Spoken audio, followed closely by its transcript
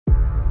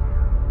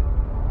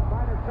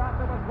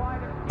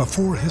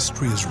Before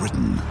history is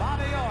written,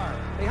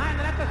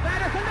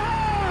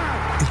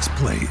 it's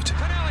played.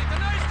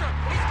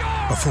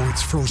 Before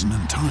it's frozen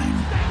in time,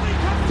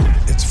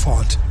 it's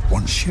fought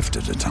one shift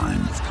at a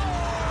time.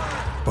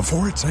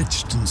 Before it's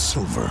etched in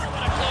silver,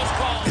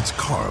 it's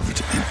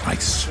carved in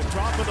ice.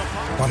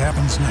 What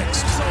happens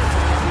next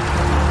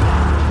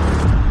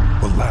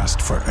will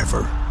last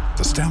forever.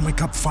 The Stanley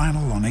Cup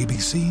Final on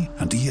ABC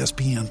and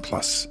ESPN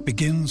Plus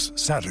begins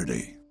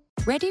Saturday.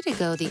 Ready to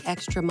go the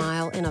extra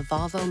mile in a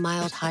Volvo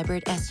mild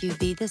hybrid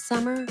SUV this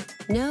summer?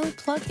 No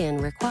plug-in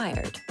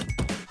required.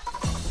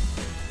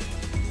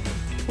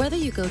 Whether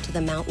you go to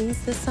the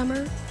mountains this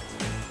summer,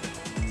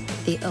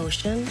 the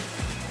ocean,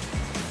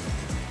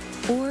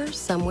 or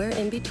somewhere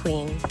in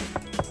between,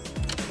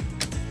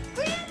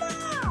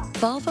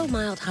 Volvo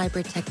mild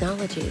hybrid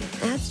technology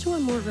adds to a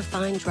more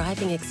refined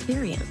driving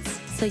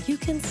experience so you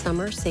can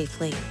summer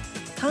safely.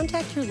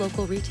 Contact your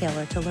local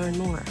retailer to learn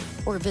more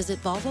or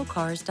visit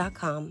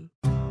volvocars.com.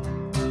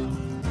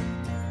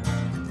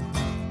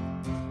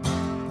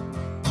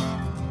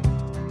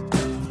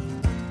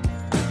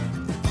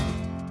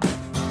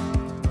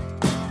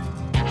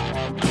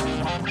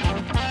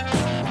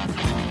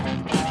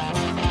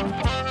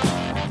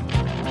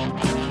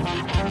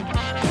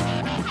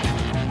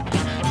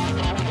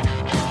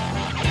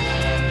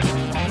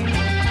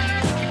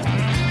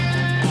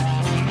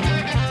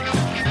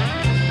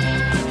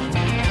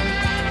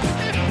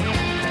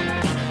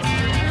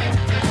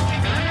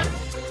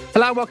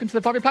 Hello, welcome to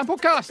the 5 Year Plan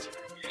podcast.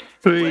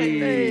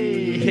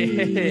 Hey.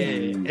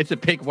 It's a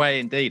big way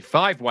indeed.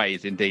 5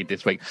 ways indeed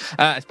this week.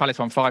 It's Palace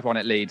 1-5-1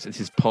 at Leeds. This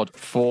is pod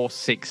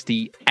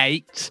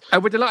 468.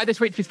 We're delighted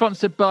this week to be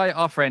sponsored by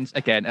our friends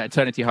again at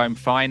Eternity Home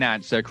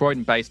Finance.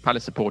 Croydon-based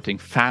Palace supporting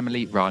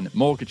family-run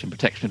mortgage and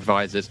protection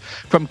advisors.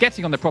 From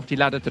getting on the property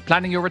ladder to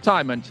planning your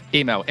retirement,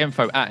 email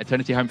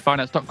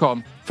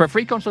info@eternityhomefinance.com for a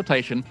free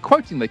consultation,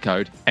 quoting the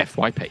code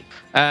FYP.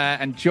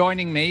 And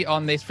joining me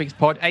on this week's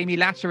pod, Amy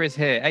Latter is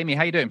here. Amy,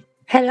 how you doing?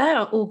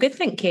 Hello, all good,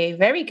 thank you.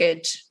 Very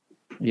good.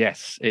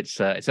 Yes, it's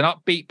an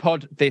upbeat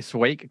pod this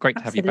week. Great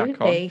to have you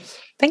back on.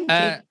 Thank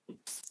you.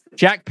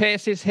 Jack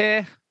Pearce is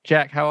here.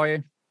 Jack, how are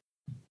you?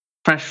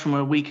 Fresh from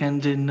a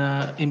weekend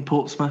in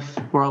Portsmouth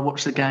where I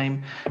watched the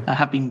game. I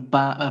have been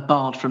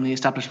barred from the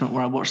establishment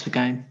where I watched the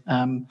game.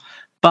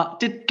 But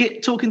did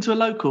get talking to a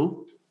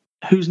local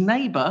whose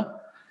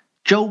neighbour,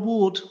 Joel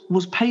Ward,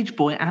 was page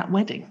boy at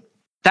wedding.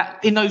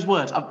 That, in those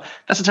words,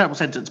 that's a terrible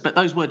sentence, but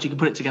those words, you can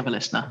put it together,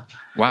 listener.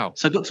 Wow.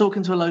 So I got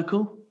talking to a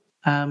local,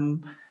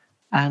 and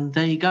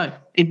there you go.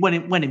 When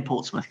in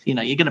Portsmouth, you're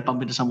going to bump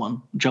into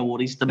someone. Joel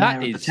Ward, he's the mayor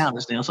of the town,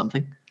 isn't he, or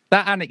something?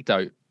 That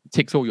anecdote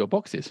ticks all your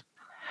boxes.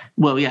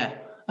 Well, yeah.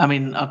 I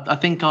mean, I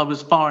think I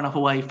was far enough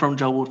away from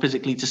Joel Ward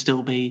physically to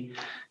still be,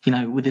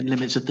 within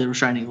limits of the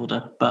restraining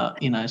order. But,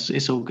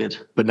 it's all good.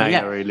 But now you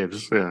know where he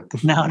lives, yeah.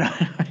 No.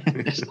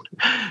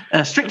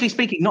 Strictly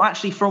speaking, not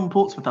actually from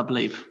Portsmouth, I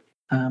believe.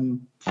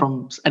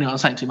 Anyway, I'm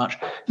saying too much.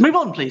 Move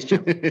on, please,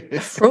 Jim.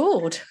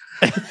 Fraud.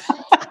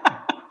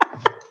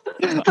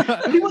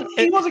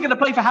 He wasn't going to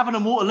play for Havant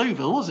and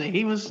Waterlooville, was he?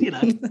 He was,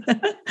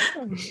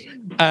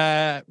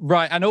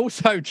 Right, and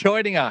also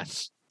joining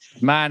us,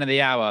 man of the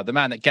hour, the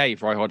man that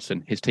gave Roy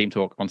Hodgson his team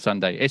talk on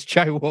Sunday. It's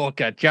Joe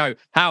Walker. Joe,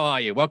 how are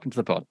you? Welcome to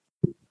the pod.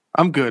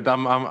 I'm good.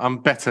 I'm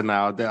better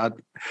now. The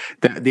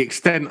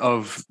extent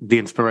of the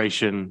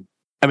inspiration.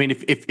 I mean,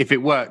 if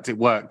it worked, it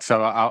worked.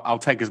 So I'll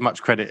take as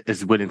much credit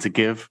as willing to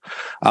give.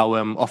 I'll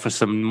offer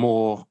some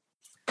more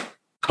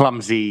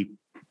clumsy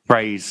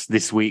praise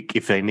this week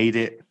if they need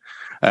it.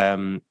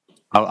 I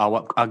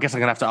guess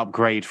I'm gonna have to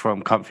upgrade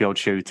from comfy old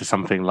shoe to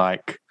something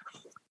like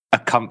a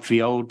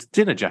comfy old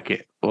dinner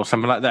jacket or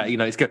something like that.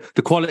 It's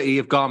the quality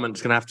of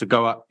garment's gonna have to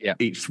go up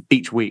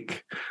each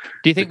week.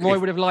 Do you think Roy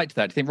would have liked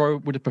that? Do you think Roy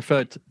would have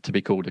preferred to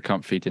be called a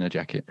comfy dinner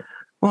jacket?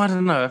 Well, I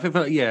don't know. I think,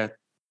 yeah.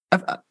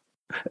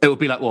 It would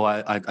be like, well,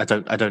 I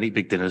don't eat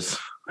big dinners.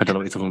 I don't know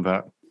what you're talking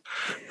about.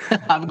 I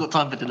haven't got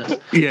time for dinners.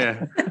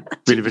 Yeah, I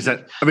really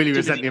resent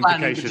the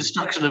implication. The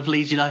destruction of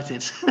Leeds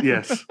United.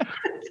 Yes.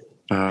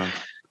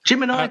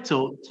 Jim and I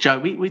talked, Joe.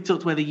 We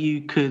talked whether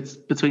you could,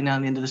 between now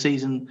and the end of the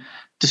season,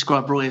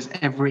 describe Roy as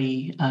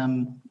every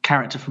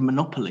character from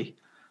Monopoly.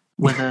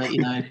 Whether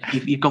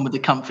you've gone with the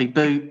comfy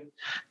boot,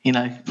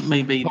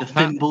 maybe the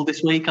thimble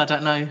this week. I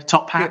don't know.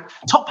 Top hat.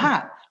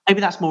 Maybe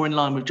that's more in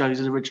line with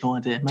Joe's original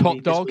idea. Maybe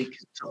top dog.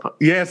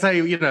 Yeah,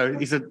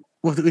 he's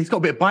he's got a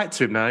bit of bite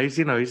to him now. He's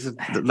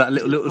that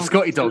little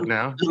Scotty dog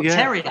now. Little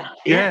terrier.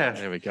 Yeah.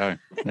 There we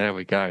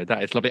go. That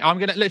is lovely. I'm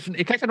gonna listen,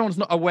 in case anyone's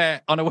not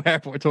unaware of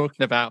what we're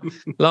talking about.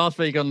 Last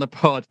week on the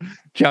pod,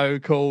 Joe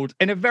called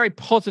in a very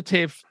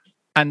positive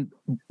and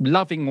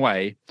loving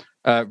way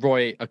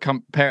Roy a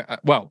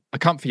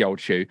comfy old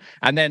shoe,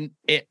 and then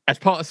as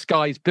part of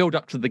Sky's build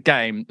up to the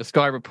game, the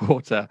Sky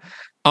reporter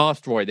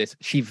asked Roy this.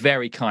 She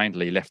very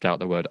kindly left out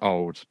the word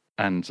old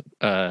and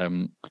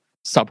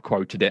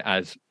subquoted it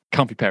as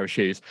comfy pair of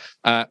shoes.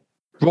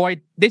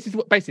 Roy, this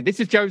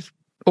is Joe's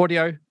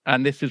audio,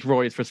 and this is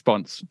Roy's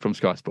response from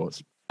Sky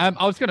Sports. I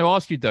was going to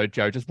ask you though,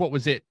 Joe, just what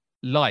was it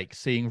like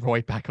seeing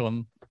Roy back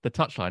on the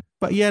touchline.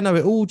 But yeah, no,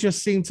 it all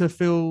just seemed to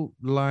feel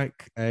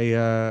like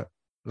a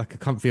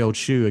comfy old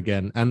shoe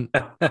again, and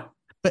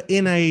but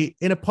in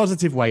a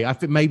positive way. I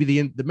think maybe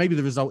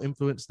the result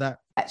influenced that.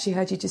 Actually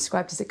heard you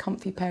described as a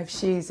comfy pair of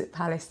shoes at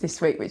Palace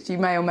this week, which you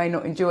may or may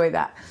not enjoy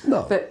that.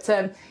 No. But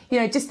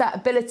just that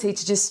ability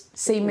to just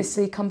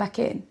seamlessly come back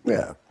in.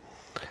 Yeah,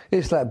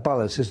 it's that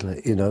balance,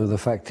 isn't it? The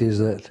fact is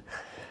that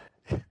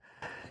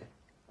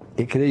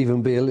it can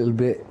even be a little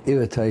bit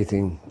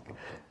irritating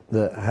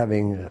that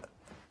having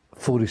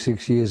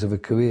 46 years of a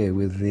career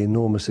with the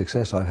enormous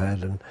success I've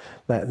had, and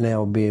that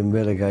now being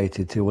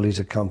relegated to, well, he's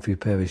a comfy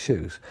pair of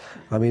shoes.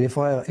 I mean, if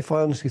I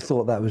honestly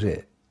thought that was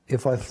it,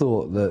 if I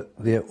thought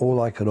that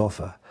all I could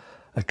offer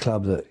a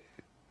club that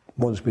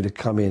wants me to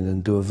come in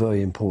and do a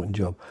very important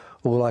job,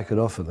 all I could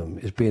offer them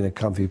is being a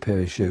comfy pair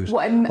of shoes,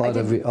 I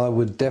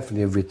would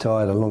definitely have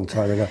retired a long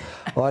time ago.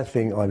 I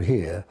think I'm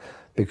here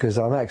because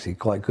I'm actually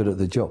quite good at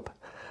the job.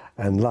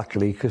 And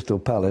luckily, Crystal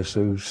Palace,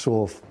 who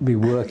saw me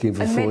working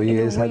for 4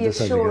 years, had the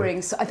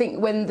same. So I think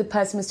when the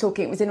person was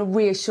talking, it was in a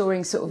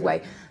reassuring sort of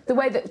way. The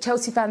way that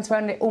Chelsea fans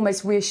found it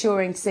almost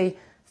reassuring to see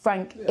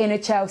Frank in a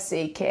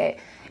Chelsea kit.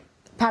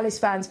 Palace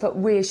fans felt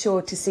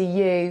reassured to see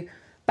you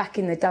back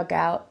in the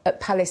dugout at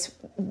Palace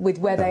with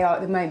where they are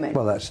at the moment.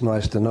 Well, that's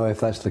nice to know if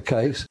that's the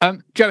case.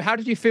 Joe, how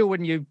did you feel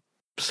when you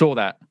saw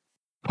that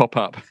pop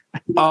up?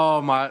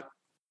 Oh,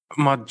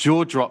 my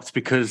jaw dropped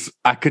because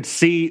I could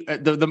see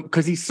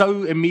because he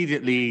so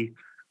immediately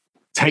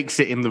takes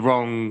it in the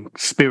wrong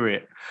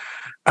spirit.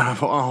 And I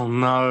thought, oh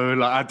no,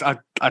 like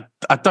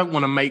I don't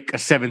want to make a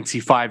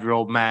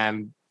 75-year-old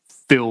man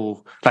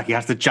feel like he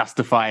has to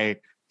justify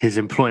his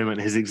employment,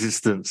 his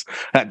existence.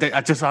 I'm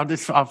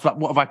like,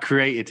 what have I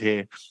created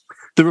here?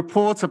 The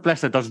reporter,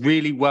 bless her, does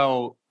really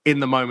well in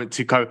the moment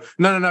to go,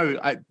 no,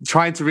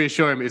 trying to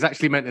reassure him is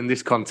actually meant in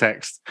this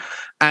context.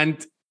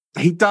 And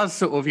he does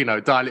sort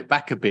of, dial it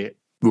back a bit,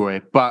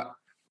 Roy, but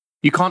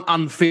you can't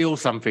unfeel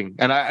something.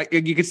 And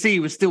you could see he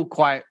was still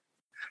quite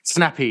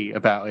snappy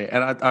about it.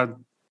 And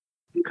I'm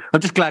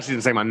just glad she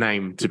didn't say my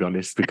name, to be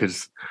honest,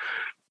 because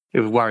he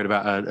was worried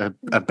about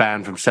a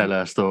ban from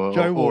Selhurst or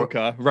Joe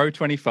Walker, row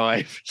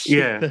 25,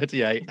 yeah,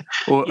 38.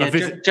 Or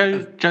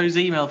Joe's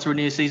email to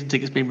renew season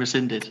ticket's been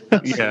rescinded.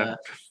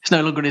 It's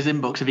no longer in his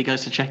inbox if he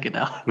goes to check it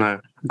now. No,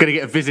 I'm going to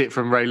get a visit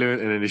from Ray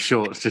Lewington in his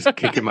shorts, just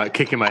kicking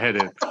my head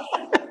in.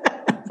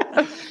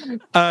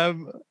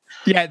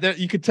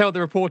 You could tell the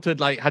reporter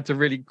had to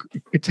really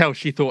could tell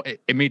she thought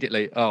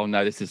immediately, oh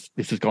no, this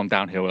has gone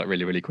downhill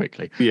really, really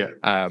quickly. Yeah.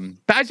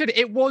 But actually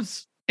it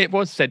was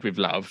said with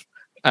love.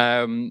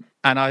 And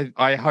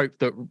I hope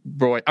that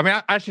Roy,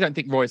 I actually don't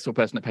think Roy is the sort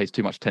of person that pays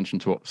too much attention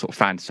to what sort of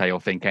fans say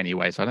or think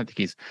anyway. So I don't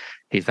think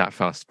he's that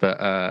fussed. But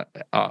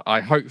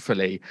I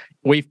hopefully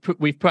we've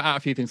put out a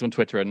few things on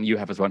Twitter, and you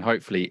have as well. And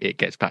hopefully it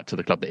gets back to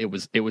the club that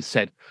it was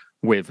said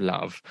with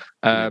love.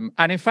 And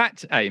in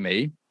fact,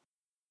 Amy,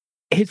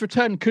 his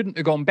return couldn't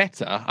have gone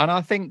better. And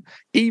I think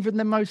even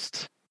the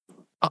most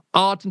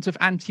ardent of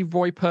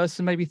anti-Roy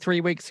person maybe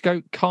 3 weeks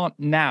ago can't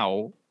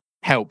now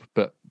help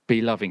but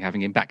be loving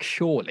having him back,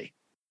 surely.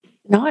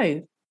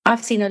 No,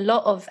 I've seen a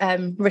lot of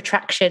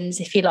retractions,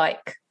 if you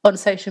like, on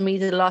social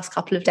media the last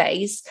couple of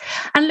days.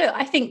 And look,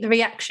 I think the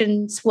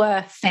reactions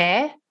were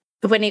fair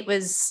when it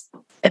was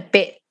a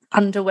bit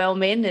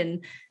underwhelming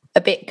and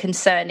a bit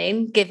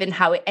concerning, given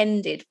how it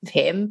ended with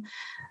him.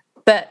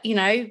 But,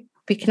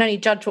 we can only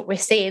judge what we're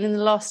seeing, and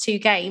the last two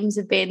games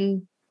have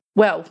been,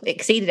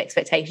 exceeded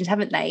expectations,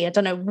 haven't they? I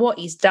don't know what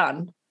he's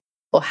done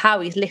or how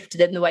he's lifted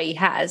them the way he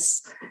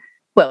has.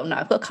 Well, no,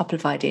 I've got a couple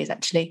of ideas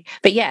actually,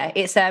 but yeah,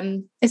 it's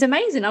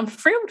amazing. I'm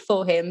thrilled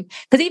for him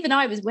because even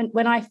I was when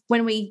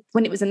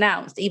it was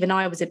announced, even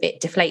I was a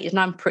bit deflated, and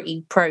I'm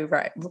pretty pro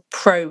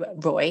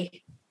Roy,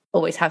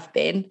 always have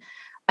been,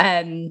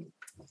 to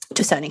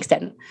a certain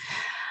extent.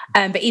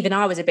 But even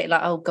I was a bit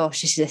like, oh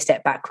gosh, this is a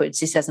step backwards.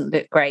 This doesn't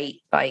look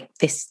great. Like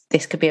this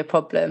could be a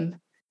problem.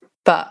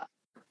 But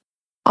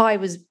I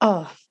was,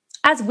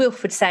 as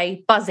Wilf would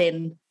say,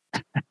 buzzing.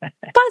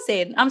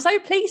 I'm so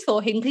pleased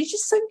for him because he's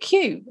just so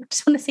cute. I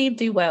just want to see him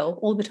do well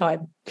all the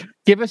time.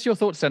 Give us your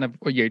thoughts then.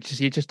 You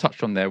just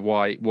touched on there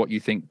what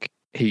you think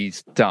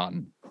he's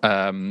done.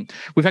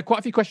 We've had quite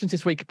a few questions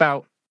this week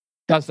about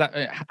does that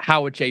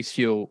Howard J.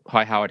 Sewell,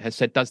 hi Howard, has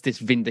said, does this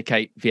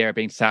vindicate Vieira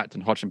being sacked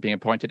and Hodgson being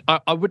appointed?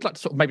 I would like to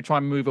sort of maybe try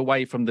and move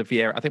away from the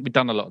Vieira. I think we've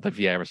done a lot of the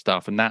Vieira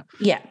stuff, and that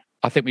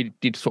I think we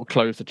did sort of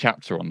close the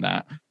chapter on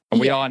that. And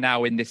we are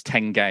now in this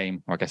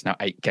 10-game, or I guess now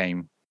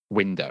 8-game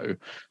window.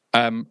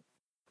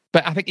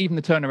 But I think even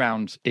the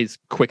turnaround is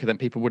quicker than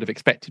people would have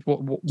expected.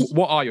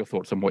 What are your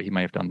thoughts on what he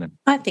may have done then?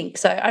 I think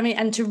so.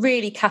 And to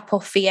really cap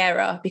off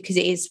Vieira, because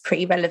it is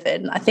pretty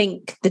relevant, I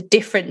think the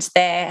difference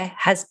there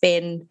has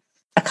been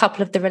a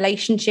couple of the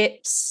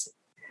relationships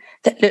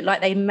that look like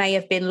they may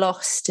have been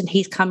lost, and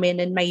he's come in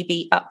and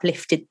maybe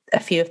uplifted a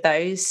few of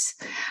those.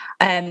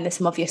 There's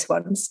some obvious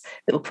ones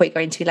that we'll probably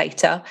go into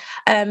later.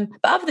 But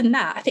other than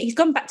that, I think he's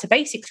gone back to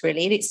basics,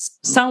 really. And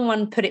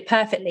someone put it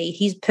perfectly.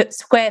 He's put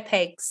square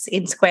pegs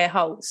in square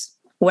holes.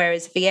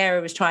 whereas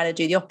Vieira was trying to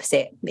do the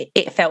opposite.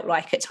 It felt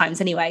like at times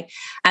anyway.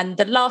 And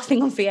the last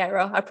thing on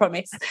Vieira, I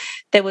promise,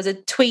 there was a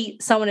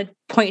tweet someone had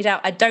pointed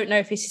out, I don't know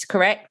if this is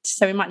correct,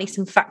 so we might need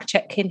some fact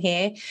check in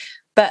here,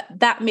 but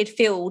that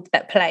midfield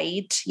that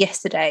played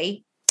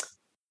yesterday,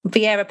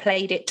 Vieira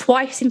played it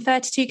twice in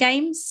 32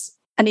 games,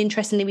 and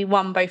interestingly, we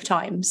won both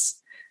times.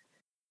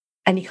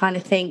 And you kind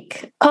of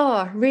think,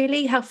 oh,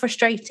 really? How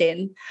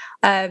frustrating.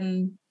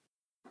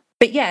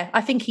 But yeah, I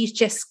think he's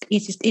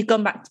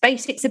gone back to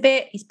basics a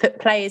bit. He's put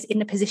players in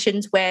the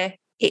positions where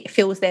it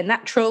feels they're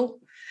natural,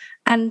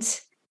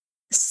 and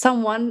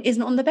someone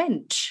isn't on the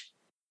bench.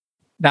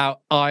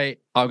 Now, I'm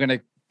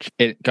going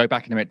to go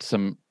back in a minute to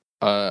some.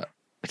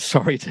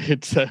 Sorry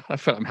to I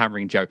feel like I'm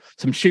hammering Joe.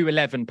 Some shoe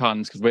 11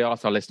 puns, because we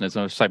asked our listeners,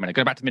 and there were so many.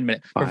 Go back to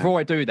minute. Before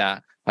I do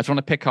that, I just want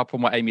to pick up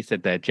on what Amy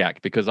said there,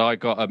 Jack, because I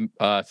got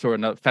saw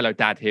a fellow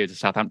dad here who's a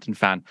Southampton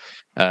fan,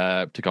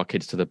 took our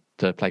kids to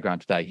the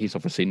playground today. He's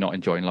obviously not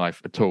enjoying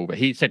life at all, but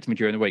he said to me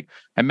during the week,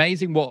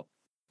 amazing what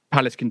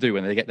Palace can do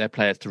when they get their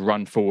players to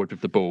run forward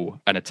with the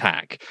ball and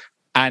attack.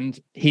 And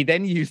he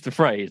then used the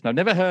phrase, and I've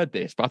never heard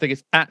this, but I think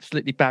it's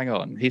absolutely bang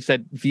on. He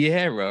said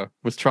Vieira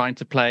was trying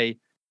to play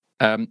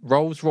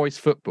Rolls-Royce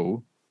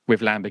football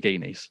with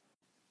Lamborghinis.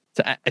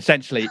 So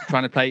essentially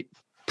trying to play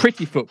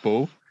pretty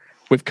football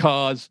with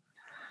cars,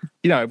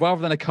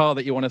 rather than a car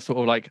that you want to sort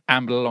of like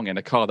amble along in,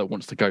 a car that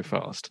wants to go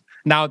fast.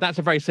 Now, that's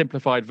a very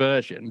simplified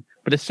version,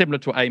 but it's similar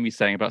to what Amy's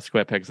saying about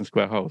square pegs and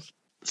square holes.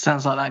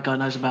 Sounds like that guy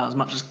knows about as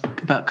much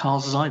about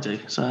cars as I do.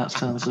 So that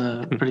sounds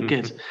pretty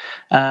good.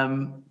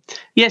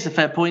 It's a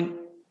fair point.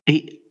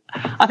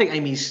 I think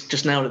Amy's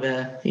just nailed it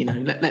there.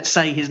 Let's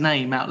say his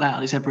name out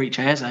loud. It's Eberechi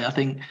Eze. I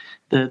think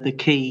the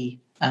key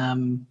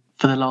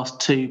for the last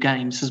two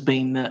games has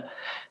been that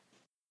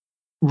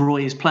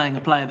Roy is playing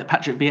a player that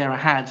Patrick Vieira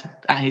had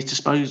at his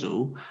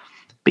disposal,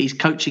 but he's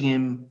coaching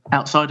him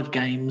outside of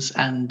games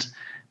and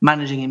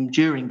managing him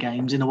during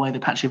games in a way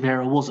that Patrick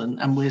Vieira wasn't.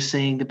 And we're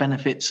seeing the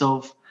benefits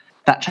of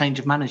that change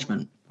of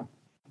management.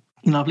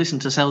 I've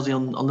listened to Selzy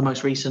on the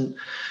most recent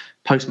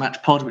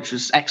post-match pod, which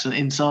was excellent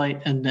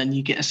insight, and then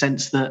you get a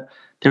sense that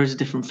there is a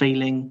different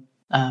feeling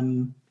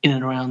in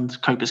and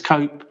around Copa's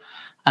Cope,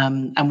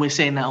 and we're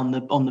seeing that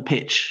on the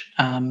pitch.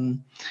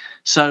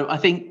 So I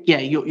think,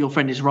 your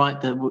friend is right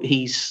that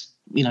he's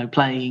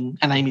playing,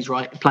 and Amy's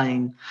right,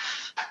 playing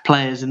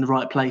players in the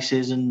right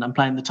places and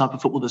playing the type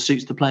of football that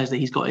suits the players that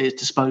he's got at his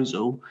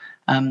disposal.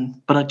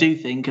 But I do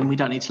think, and we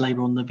don't need to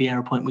labour on the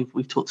Vieira point,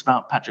 we've talked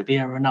about Patrick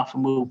Vieira enough,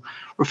 and we'll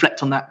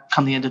reflect on that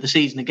come the end of the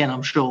season again,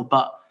 I'm sure.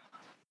 But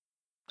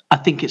I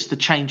think it's the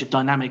change of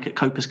dynamic at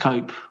Copa's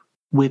Cope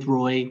with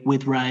Roy,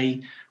 with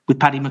Ray, with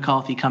Paddy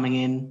McCarthy coming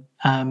in,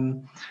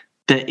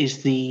 that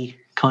is the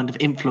kind of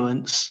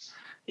influence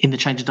in the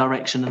change of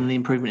direction and the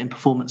improvement in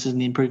performances and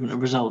the improvement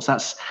of results.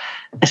 That's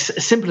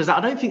as simple as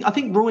that. I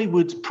think Roy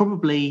would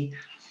probably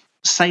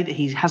say that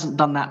he hasn't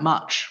done that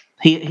much.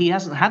 He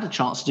hasn't had a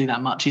chance to do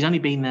that much. He's only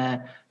been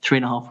there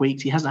 3.5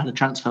 weeks. He hasn't had a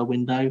transfer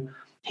window.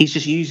 He's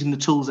just using the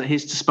tools at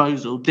his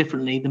disposal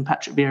differently than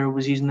Patrick Vieira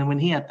was using them when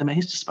he had them at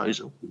his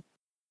disposal.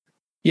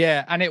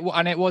 Yeah, and it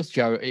was,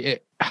 Joe.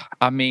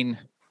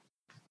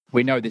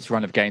 We know this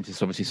run of games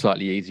is obviously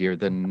slightly easier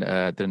than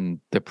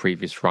the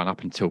previous run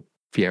up until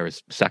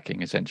Vieira's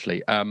sacking,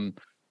 essentially.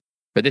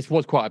 But this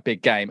was quite a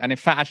big game. And in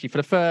fact, actually, for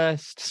the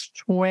first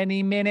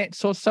 20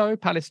 minutes or so,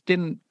 Palace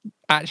didn't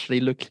actually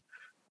look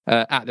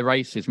at the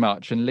races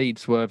much, and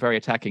Leeds were very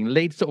attacking.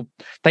 Leeds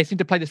they seem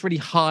to play this really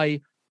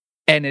high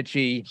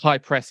energy, high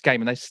press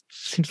game, and they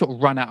seem to sort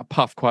of run out of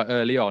puff quite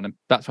early on, and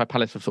that's why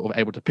Palace were sort of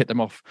able to pit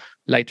them off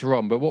later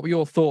on. But what were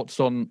your thoughts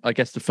on, I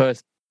guess, the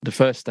first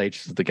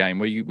stages of the game?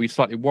 Were you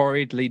slightly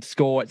worried? Leeds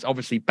score. It's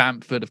obviously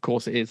Bamford, of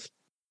course it is.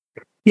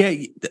 Yeah,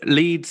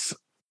 Leeds,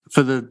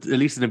 at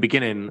least in the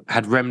beginning,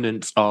 had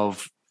remnants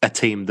of a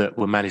team that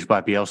were managed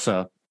by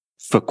Bielsa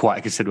for quite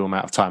a considerable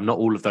amount of time. Not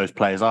all of those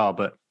players are,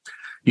 but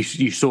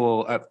you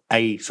saw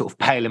a sort of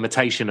pale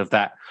imitation of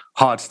that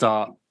hard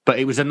start. But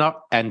it was enough,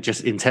 and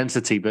just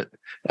intensity. But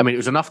it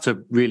was enough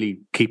to really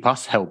keep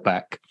us held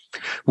back.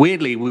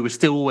 Weirdly, we were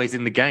still always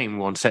in the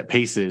game on set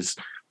pieces.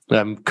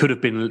 Could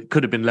have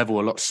been level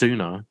a lot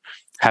sooner,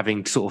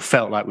 having sort of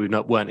felt like we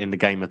weren't in the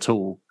game at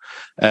all.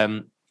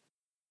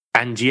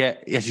 And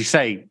yet, as you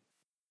say,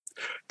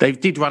 they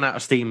did run out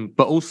of steam.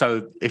 But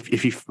also,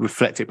 if you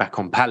reflect it back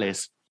on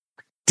Palace,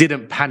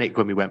 didn't panic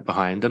when we went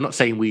behind. I'm not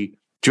saying we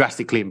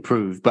drastically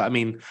improved, but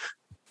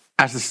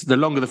as the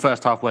longer the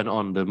first half went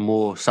on, the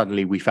more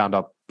suddenly we found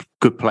our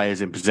good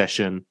players in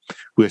possession.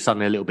 We were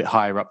suddenly a little bit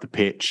higher up the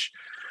pitch.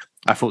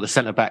 I thought the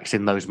centre-backs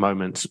in those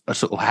moments,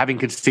 sort of having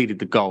conceded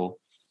the goal,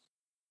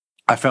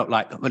 I felt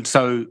like,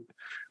 so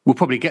we'll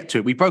probably get to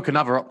it. We broke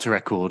another Opta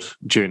record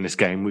during this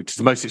game, which is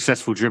the most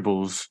successful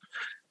dribbles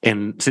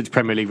since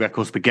Premier League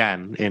records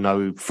began in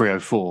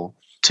 03-04.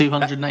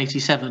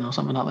 287 or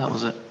something like that,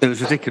 was it? It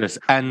was ridiculous.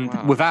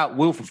 And without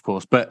Wilf, of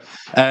course, but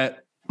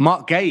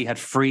Mark Gay had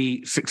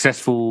 3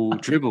 successful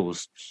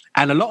dribbles.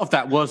 And a lot of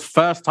that was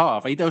first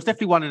half. There was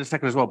definitely one in the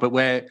second as well, but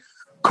we're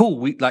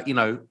cool.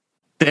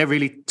 They're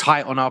really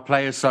tight on our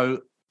players.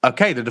 So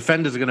okay, the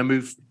defenders are going to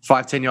move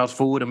 5-10 yards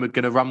forward and we're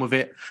going to run with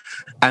it.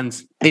 And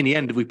in the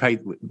end, we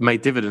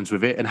made dividends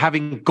with it. And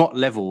having got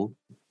level,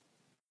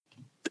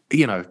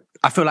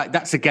 I feel like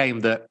that's a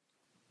game that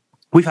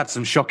we've had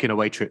some shocking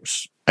away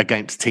trips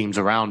against teams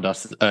around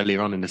us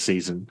earlier on in the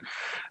season.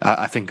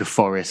 I think of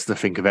Forest, I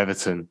think of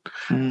Everton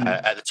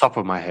at the top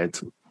of my head.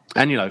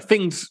 And,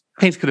 things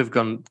could have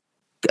gone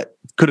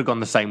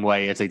the same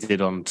way as they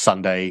did on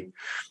Sunday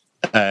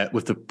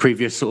with the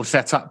previous sort of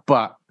setup.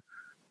 But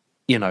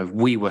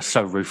we were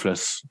so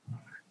ruthless.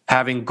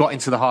 Having got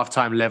into the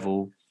halftime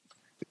level,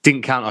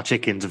 didn't count our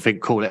chickens and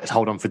think, cool, let's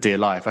hold on for dear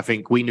life. I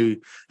think we knew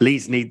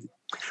Leeds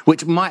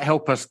which might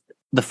help us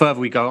the further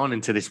we go on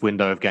into this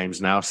window of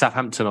games now.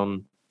 Southampton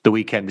on the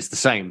weekend is the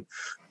same.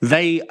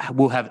 They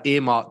will have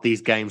earmarked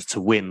these games to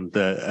win.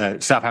 The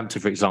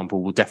Southampton, for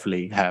example, will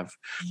definitely have.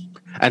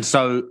 And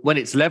so when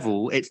it's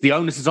level, the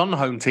onus is on the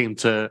home team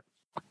to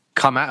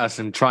come at us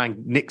and try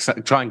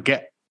and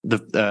get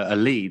a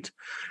lead.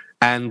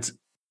 And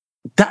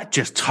that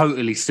just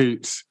totally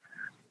suits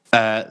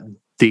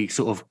the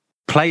sort of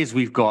players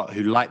we've got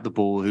who like the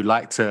ball, who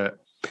like to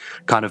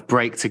kind of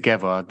break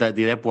together.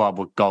 The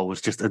Edouard goal was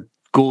just a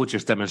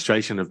gorgeous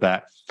demonstration of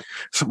that.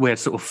 So we're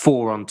sort of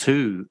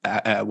 4-on-2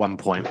 at one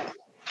point.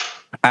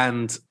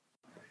 And,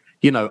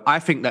 I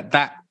think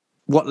that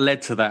what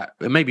led to that,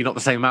 maybe not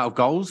the same amount of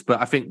goals, but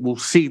I think we'll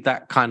see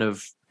that kind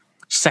of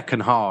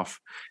second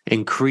half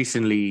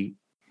increasingly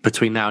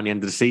between now and the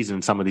end of the season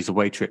in some of these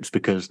away trips,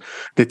 because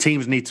the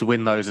teams need to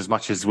win those as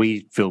much as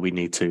we feel we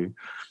need to.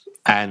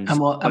 And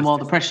while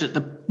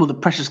the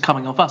pressure's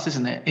coming off us,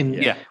 isn't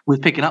it?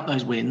 With picking up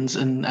those wins,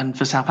 and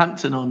for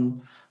Southampton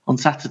on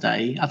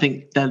Saturday, I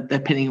think they're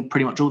pinning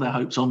pretty much all their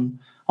hopes on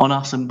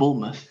us and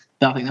Bournemouth.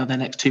 I think they're their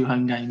next two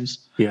home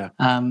games. Yeah.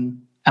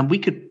 And we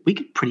could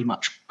pretty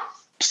much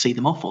see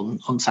them off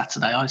on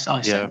Saturday. I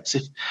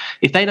sense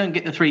if they don't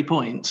get the 3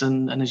 points,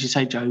 and as you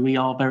say, Joe, we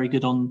are very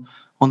good on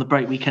the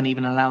break. We can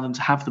even allow them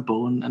to have the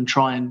ball and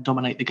try and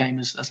dominate the game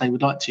as they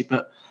would like to.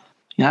 But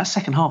that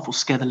second half will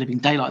scare the living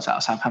daylights out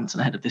of Southampton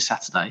ahead of this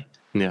Saturday.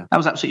 Yeah, that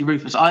was absolutely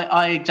ruthless.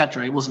 I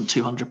exaggerate. It wasn't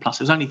 200 plus.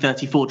 It was only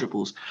 34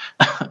 dribbles,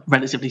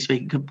 relatively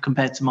speaking,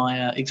 compared to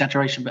my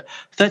exaggeration. But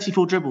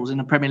 34 dribbles in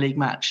a Premier League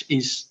match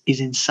is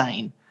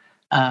insane.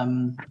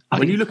 When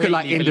you look at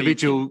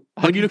individual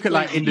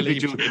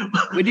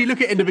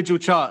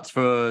charts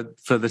for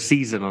the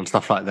season and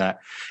stuff like that,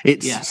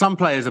 some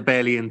players are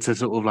barely into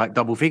sort of like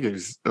double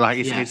figures. Like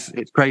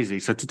it's crazy.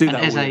 So to do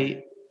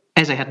that,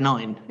 Eze had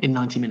 9 in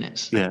 90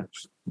 minutes. Yeah,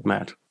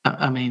 mad.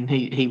 I mean,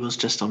 he was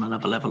just on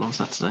another level on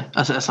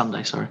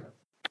Sunday. Sorry.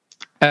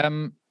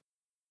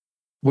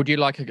 Would you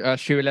like a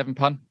shoe 11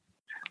 pun?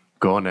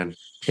 Go on then.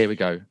 Here we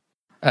go.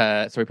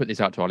 So we put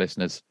this out to our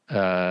listeners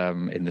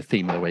in the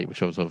theme of the week,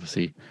 which was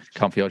obviously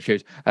comfy old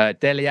shoes.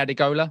 Dele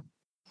Adigola.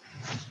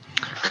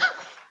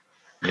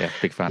 Yeah,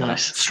 big fan of that.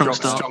 Strong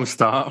start.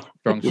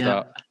 Strong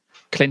start.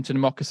 Clinton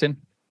Moccasin.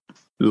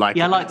 I like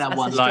that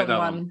one. Like that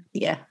one.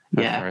 Yeah.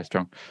 Very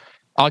strong.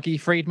 Argy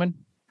Friedman.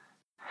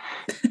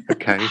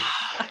 Okay.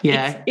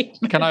 Yeah.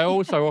 Can I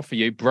also offer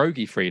you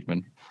Brogy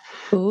Friedman?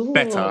 Ooh.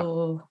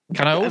 Better.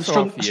 Can I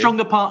also offer you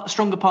stronger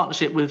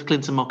partnership with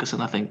Clinton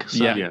Moccasin, I think.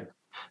 So. Yeah.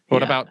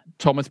 What about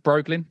Thomas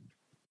Broglin?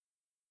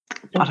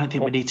 I don't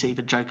think we need to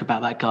even joke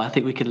about that guy. I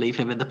think we can leave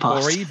him in the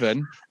past. Or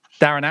even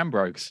Darren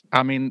Ambrose.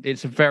 I mean,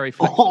 it's a very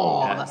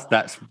flexible.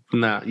 That's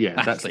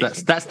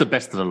the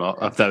best of the lot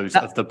of those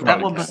of the pros.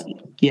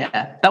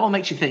 That one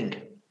makes you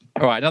think.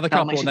 All right, another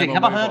couple.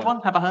 Have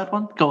I heard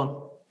one? Go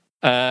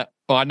on.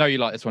 Well, I know you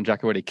like this one,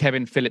 Jack, already.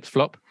 Kevin Phillips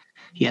flop.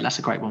 Yeah, that's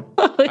a great one.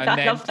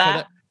 I love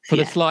that. For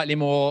the slightly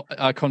more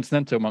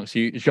continental amongst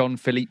you,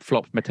 Jean-Philippe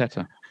flop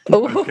Mateta.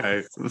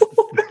 Okay.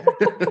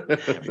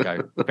 There we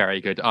go.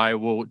 Very good. I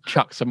will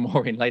chuck some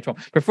more in later on.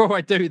 Before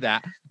I do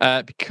that,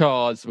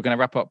 because we're going to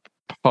wrap up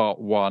part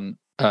one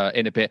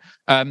in a bit.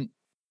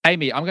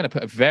 Amy, I'm going to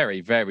put a very,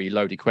 very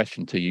loaded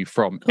question to you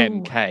from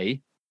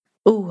MK.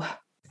 Ooh.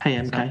 Hey,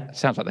 MK.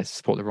 Sounds like they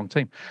support the wrong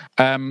team.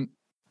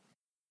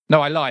 No,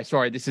 I lie.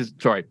 Sorry.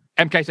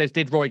 MK says,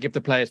 did Roy give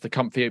the players the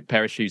comfy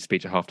pair of shoes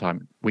speech at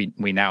halftime? We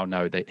now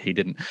know that he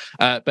didn't.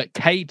 But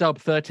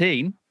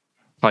KDub13,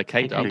 hi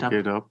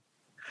KDub,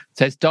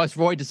 says, does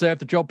Roy deserve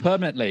the job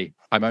permanently?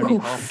 I'm only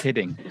half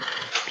kidding.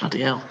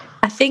 Bloody hell.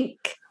 I think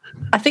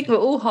we're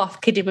all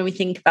half kidding when we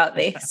think about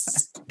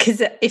this,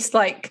 because it's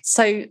like,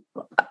 so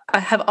I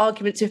have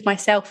arguments with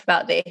myself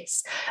about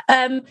this.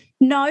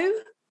 No,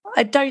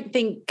 I don't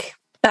think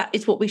that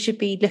is what we should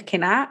be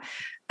looking at.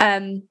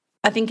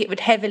 I think it would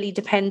heavily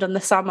depend on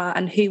the summer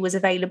and who was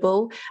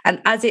available.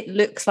 And as it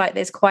looks like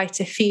there's quite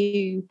a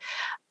few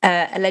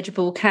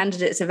eligible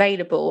candidates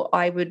available,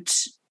 I would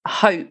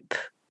hope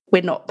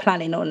we're not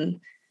planning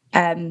on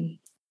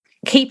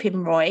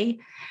keeping Roy.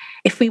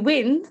 If we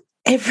win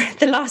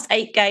the last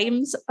 8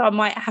 games, I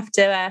might have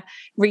to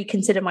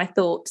reconsider my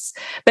thoughts.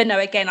 But no,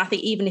 again, I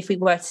think even if we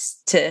were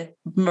to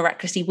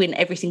miraculously win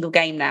every single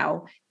game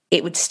now,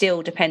 it would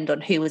still depend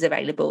on who was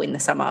available in the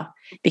summer,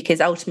 because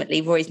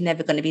ultimately Roy's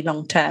never going to be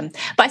long term.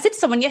 But I said to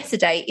someone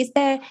yesterday, is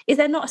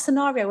there not a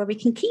scenario where we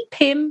can keep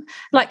him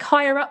like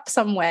higher up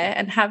somewhere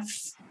and have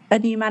a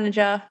new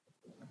manager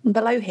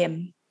below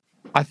him?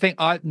 I think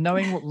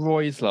knowing what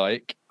Roy's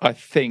like, I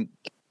think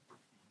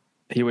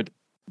he would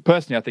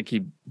personally. I think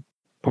he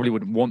probably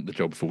wouldn't want the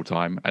job full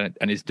time,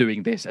 and is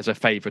doing this as a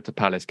favour to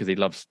Palace because he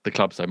loves the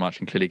club so much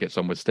and clearly gets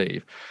on with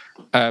Steve.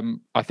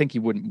 I think he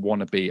wouldn't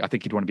want to be. I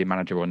think he'd want to be a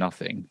manager or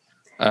nothing.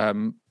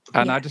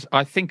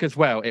 I think as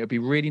well, it would be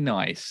really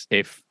nice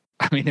if.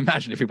 I mean,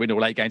 imagine if we win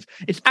all 8 games.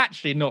 It's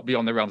actually not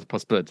beyond the realms of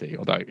possibility,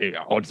 although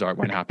odds are it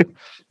won't happen.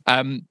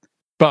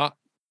 But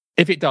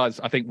if it does,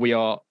 I think we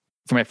are.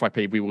 From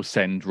FYP, we will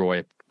send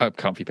Roy a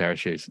comfy pair of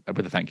shoes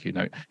with a thank you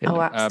note.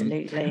 Oh,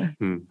 absolutely.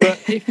 But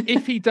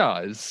if he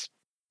does,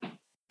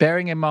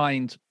 bearing in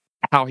mind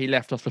how he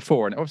left us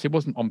before, and obviously it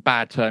wasn't on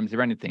bad terms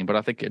or anything, but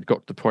I think it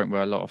got to the point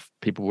where a lot of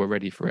people were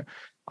ready for it.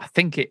 I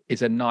think it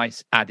is a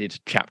nice added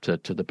chapter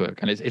to the book,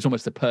 and it's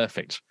almost the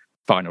perfect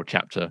final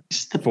chapter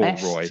for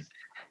best. Roy.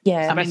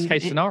 Yeah, it's the best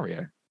case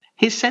scenario.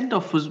 His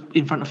send-off was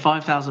in front of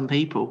 5,000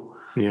 people.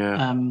 Yeah.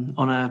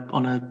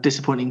 On a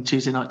disappointing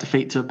Tuesday night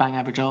defeat to a bang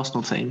average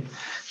Arsenal team.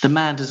 The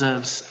man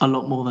deserves a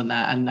lot more than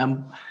that, and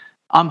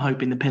I'm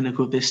hoping the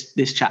pinnacle of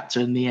this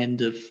chapter and the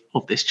end of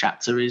this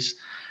chapter is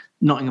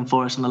Nottingham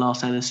Forest on the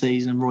last day of the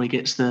season, and Roy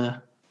gets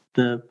the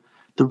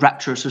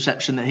rapturous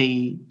reception that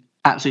he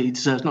absolutely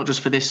deserves, not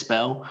just for this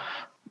spell,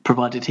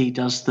 provided he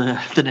does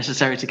the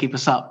necessary to keep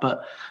us up,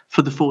 but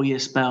for the 4-year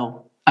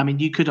spell. I mean,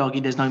 you could argue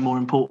there's no more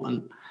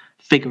important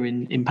figure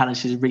in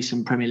Palace's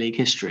recent Premier League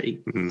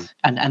history,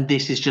 and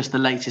this is just the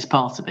latest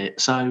part of it.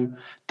 So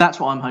that's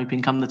what I'm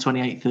hoping come the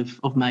 28th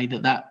of May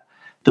that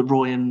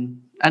Roy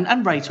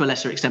and Ray to a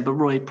lesser extent, but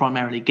Roy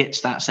primarily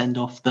gets that send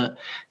off that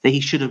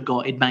he should have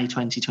got in May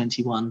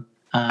 2021,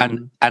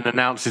 and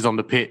announces on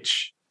the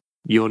pitch,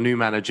 your new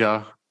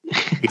manager.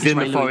 He's in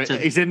the forest.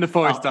 He's in the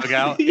forest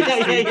dugout.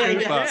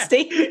 Yeah.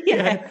 Steve,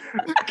 yeah.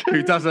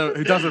 Who does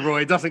a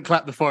Roy? Doesn't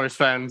clap the Forest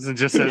fans and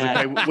just says,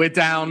 "Okay, we're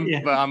down,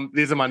 but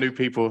these are my new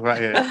people right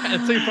here."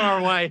 Too far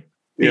away.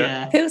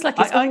 Yeah. Feels like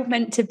it's all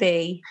meant to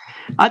be.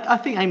 I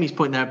think Amy's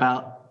point there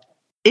about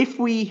if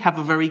we have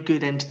a very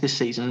good end to this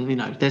season,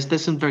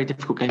 there's some very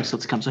difficult games still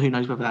to come. So who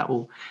knows whether that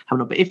will happen or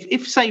not. But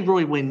if say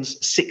Roy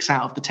wins 6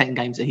 out of the 10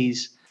 games that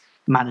he's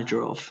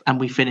manager of, and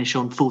we finish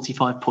on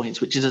 45 points,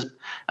 which is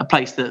a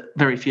place that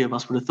very few of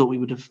us would have thought we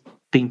would have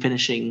been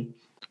finishing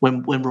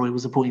when Roy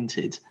was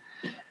appointed,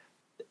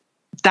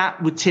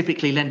 that would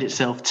typically lend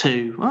itself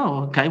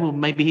to,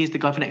 maybe he's the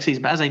guy for next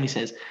season. But as Amy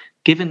says,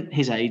 given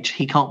his age,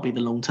 he can't be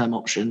the long-term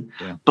option.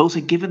 Yeah. But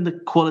also given the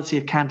quality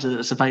of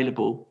candidates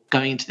available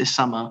going into this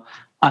summer,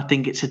 I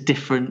think it's a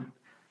different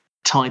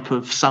type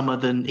of summer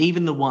than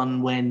even the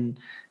one when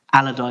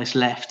Allardyce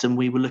left and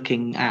we were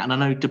looking at, and I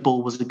know De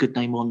Boer was a good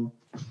name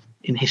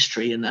in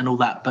history and all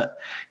that, but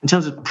in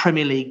terms of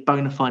Premier League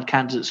bona fide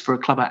candidates for a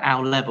club at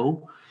our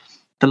level,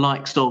 the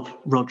likes of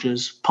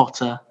Rodgers,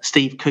 Potter,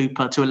 Steve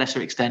Cooper to a lesser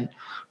extent,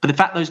 but the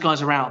fact those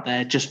guys are out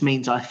there just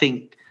means I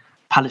think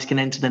Palace can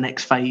enter the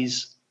next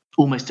phase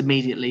almost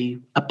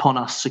immediately upon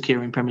us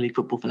securing Premier League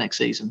football for next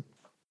season.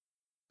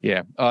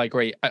 Yeah, I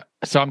agree.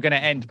 So I'm going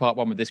to end part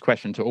 1 with this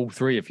question to all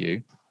 3 of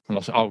you. And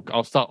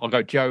I'll start. I'll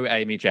go Joe,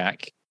 Amy,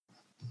 Jack.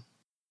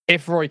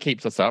 If Roy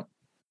keeps us up,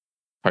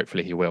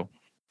 hopefully he will,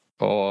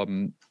 or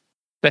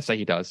let's say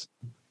he does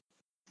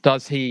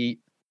he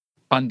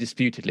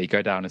undisputedly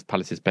go down as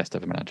Palace's best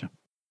ever manager?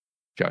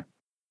 Joe?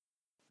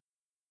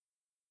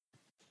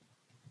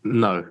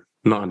 No,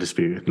 not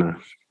undisputed. No.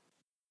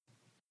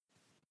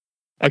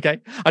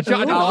 Okay. I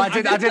didn't know. I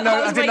didn't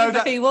know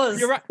that he was.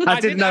 You're right. I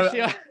didn't know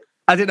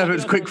if it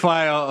was quick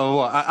fire or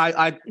what.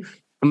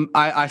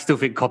 I still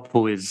think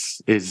Koppel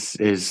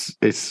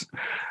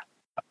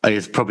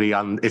is probably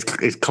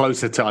is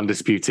closer to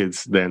undisputed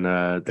than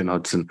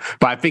Hodgson,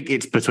 but I think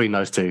it's between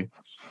those two.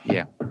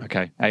 Yeah.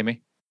 Okay,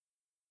 Amy.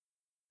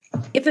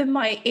 Given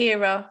my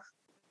era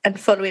and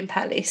following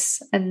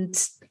Palace, and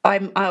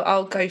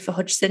I'll go for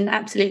Hodgson,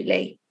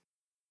 absolutely.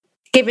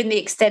 Given the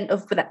extent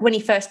of that, when he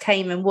first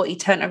came and what he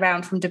turned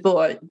around from De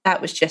Boer,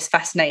 that was just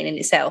fascinating in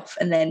itself.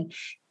 And then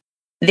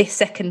this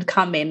second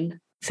coming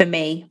for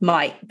me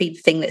might be the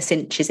thing that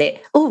cinched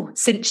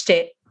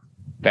it.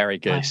 Very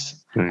good.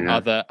 Nice.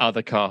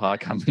 Other car hire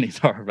companies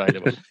are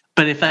available.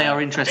 But if they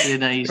are interested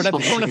in a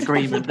sponsorship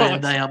agreement,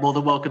 then they are more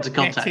than welcome to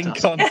contact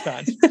us.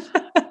 Contact.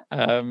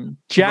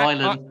 Jack,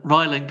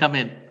 Rylan, come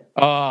in.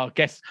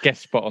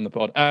 Guest spot on the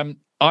pod.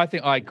 I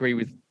think I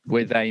agree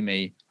with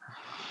Amy.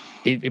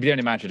 If you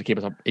only manage to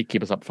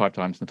keep us up 5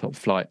 times in the top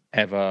flight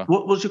ever.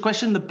 What was your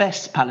question? The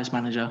best Palace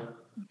manager?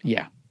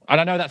 Yeah. And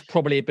I know that's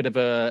probably a bit of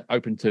a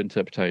open to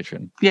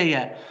interpretation.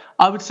 Yeah.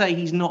 I would say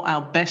he's not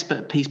our best,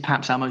 but he's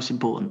perhaps our most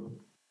important.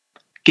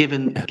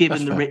 Given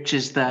the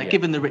riches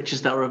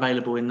that are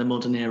available in the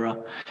modern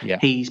era,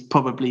 he's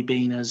probably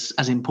been as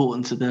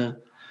important to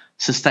the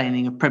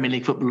sustaining of Premier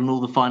League football and all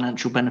the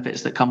financial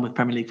benefits that come with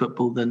Premier League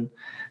football than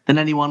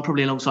anyone,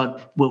 probably alongside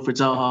Wilfried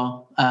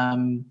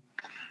Zaha.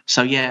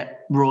 So yeah,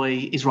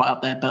 Roy is right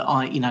up there, but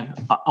I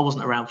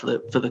wasn't around for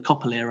the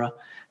Coppell era,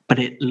 but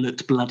it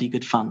looked bloody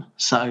good fun.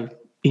 So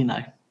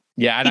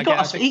Yeah,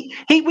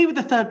 and we were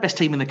the third best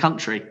team in the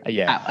country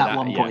at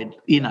one point.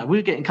 We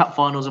were getting cup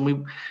finals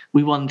and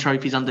we won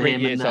trophies under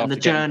him, and the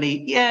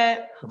journey.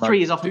 3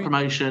 years after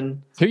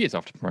promotion. 2 years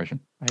after promotion.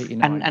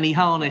 And he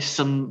harnessed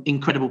some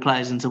incredible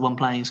players into one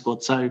playing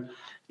squad. So,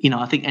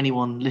 I think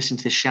anyone listening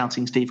to this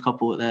shouting Steve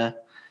Coppell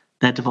at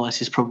their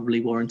device is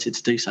probably warranted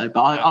to do so.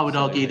 But I would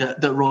argue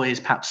that Roy is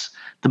perhaps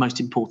the most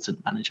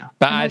important manager.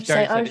 But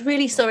I was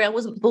really sorry I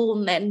wasn't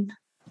born then.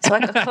 So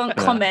I can't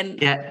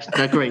comment. Yeah,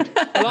 agreed.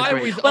 I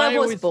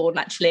was born,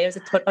 actually. I was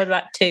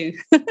about 2.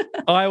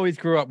 I always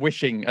grew up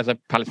wishing, as a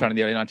Palace fan in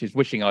the early 90s,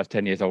 wishing I was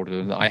 10 years older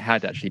than that I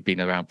had actually been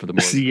around for the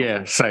more.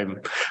 Yeah, same.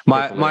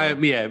 My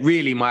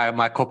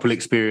Coppell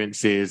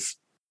experience is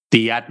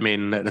the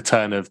admin at the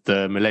turn of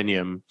the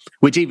millennium,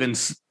 which even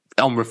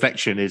on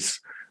reflection is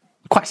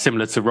quite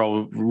similar to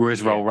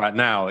Roy's role right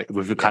now,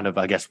 with a kind of,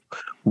 I guess,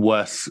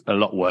 a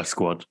lot worse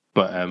squad.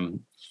 But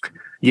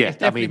yeah, it's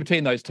definitely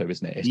between those two,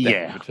 isn't it? It's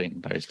definitely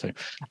between those two.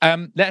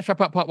 Let's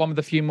wrap up part 1 with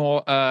a few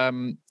more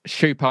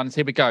shoe puns.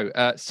 Here we go.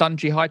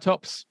 Sunji high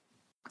tops.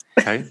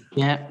 Okay.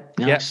 Yeah.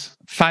 Nice. Yes.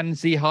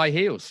 Fancy high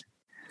heels.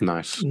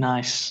 Nice.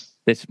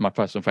 This is my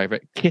personal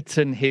favourite.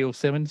 Kitten heel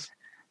Simmons.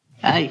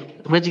 Hey,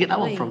 where'd you get that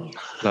one from?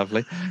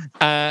 Lovely.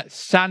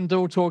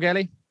 Sandal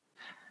Torgelli.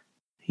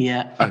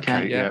 Yeah.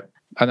 Okay. Yeah.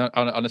 And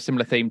on a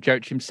similar theme,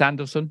 Joachim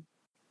Sanderson.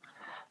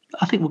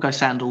 I think we'll go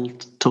Sandal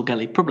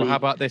Torgelli. Probably. Well, how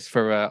about this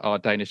for our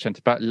Danish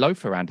centre back,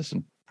 Loafer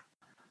Anderson?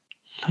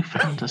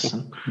 Loafer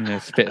Anderson. Yeah,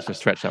 it's a bit of a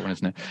stretch, that one,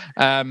 isn't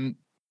it?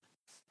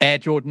 Air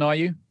Jordan, are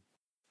you?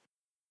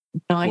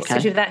 Nice,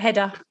 especially with that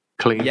header.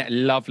 Clean. Yeah,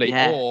 lovely.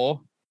 Yeah.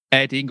 Or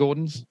Air Dean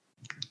Gordon's.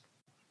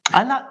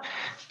 I like.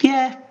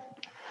 Yeah.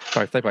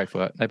 They both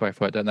work. They both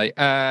work, don't they?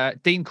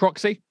 Dean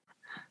Croxey.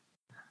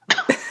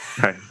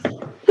 Okay.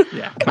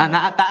 Yeah. Man,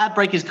 that ad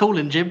break is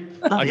calling, Jim.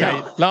 Okay.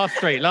 Yeah. Last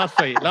three.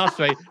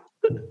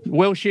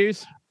 Will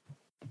Shoes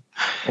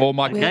or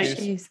Mike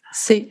Shoes.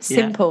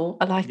 Simple.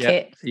 I like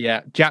it.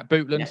 Yeah. Jack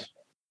Bootland.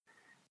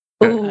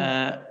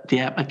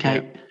 Yeah.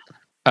 Okay.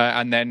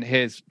 And then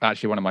here's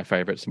actually one of my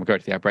favourites, and we'll go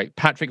to the ad break.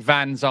 Patrick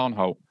Van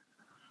Zanholt.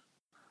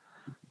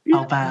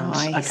 Oh,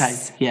 Vans.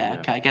 Nice. Okay. Yeah.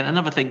 Okay. Again,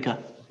 another thinker.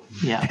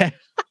 Yeah.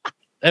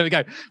 There we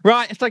go.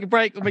 Right. Let's take a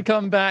break. When we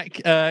come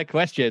back,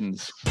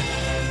 questions.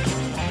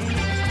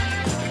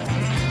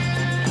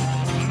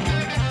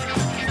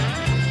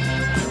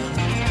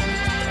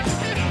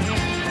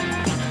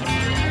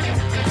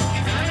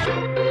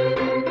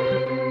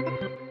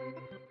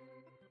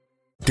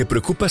 ¿Te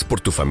preocupas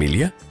por tu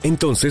familia?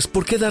 Entonces,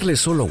 ¿por qué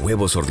darles solo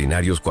huevos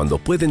ordinarios cuando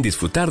pueden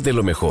disfrutar de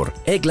lo mejor?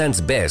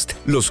 Eggland's Best,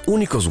 los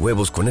únicos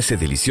huevos con ese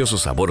delicioso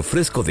sabor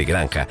fresco de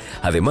granja,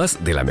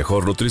 además de la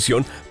mejor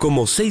nutrición,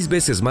 como 6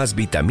 veces más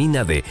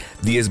vitamina D,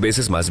 10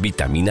 veces más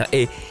vitamina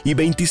E y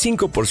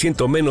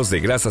 25% menos de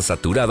grasa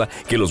saturada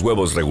que los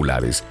huevos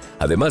regulares,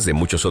 además de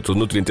muchos otros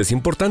nutrientes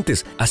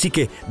importantes. Así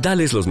que,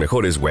 dales los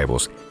mejores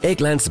huevos.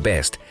 Eggland's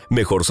Best,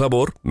 mejor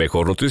sabor,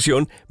 mejor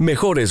nutrición,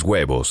 mejores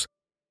huevos.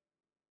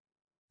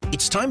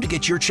 It's time to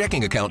get your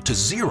checking account to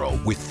zero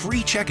with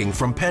free checking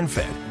from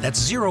PenFed. That's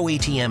zero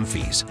ATM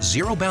fees,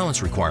 zero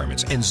balance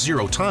requirements, and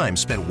zero time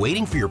spent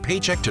waiting for your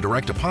paycheck to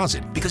direct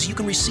deposit because you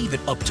can receive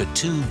it up to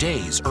 2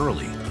 days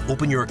early.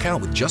 Open your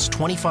account with just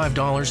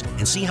 $25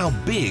 and see how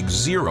big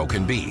zero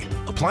can be.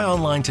 Apply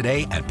online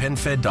today at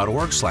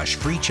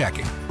penfed.org/free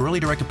checking. Early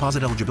direct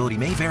deposit eligibility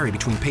may vary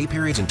between pay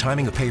periods and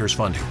timing of payer's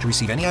funding. To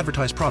receive any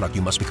advertised product,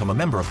 you must become a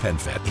member of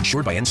PenFed,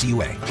 insured by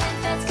NCUA.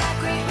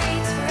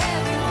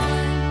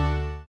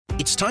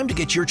 It's time to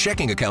get your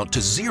checking account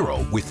to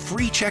zero with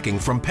free checking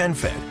from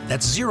PenFed.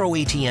 That's zero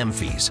ATM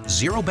fees,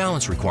 zero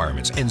balance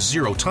requirements, and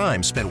zero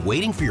time spent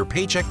waiting for your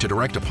paycheck to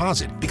direct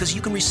deposit because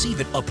you can receive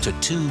it up to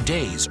 2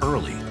 days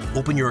early.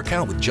 Open your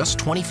account with just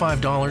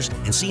 $25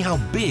 and see how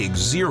big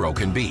zero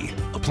can be.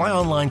 Apply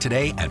online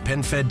today at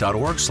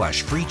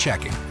penfed.org/free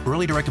checking.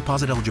 Early direct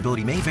deposit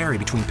eligibility may vary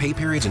between pay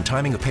periods and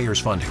timing of payer's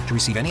funding. To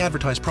receive any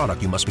advertised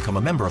product, you must become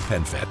a member of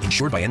PenFed,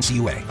 insured by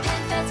NCUA.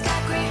 PenFed's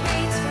got great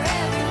rates for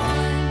everyone.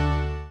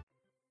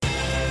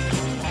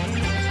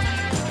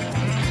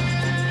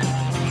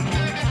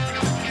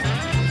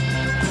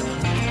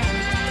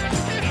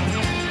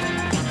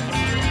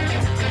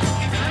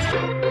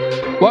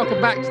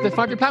 Welcome back to the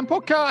 5-Year Plan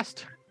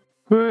podcast.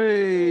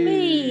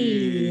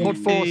 Hey. Pod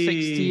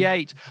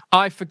 468.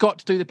 I forgot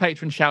to do the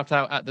patron shout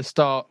out at the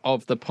start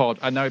of the pod.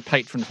 I know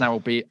patrons now will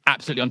be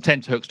absolutely on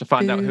tenterhooks to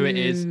find out who it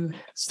is.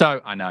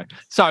 So I know.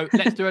 So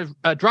let's do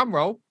a drum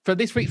roll for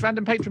this week's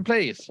random patron,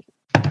 please.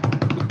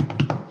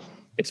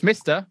 It's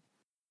Mr.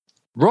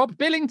 Rob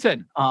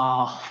Billington.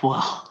 Oh,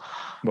 well.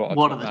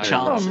 What are the chances?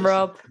 Come on,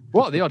 Rob.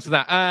 What are the odds of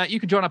that? You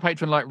can join our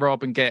Patreon like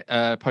Rob and get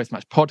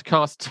post-match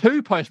podcasts,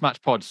 2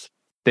 post-match pods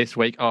this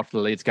week after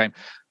the Leeds game.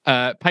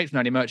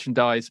 Patron-only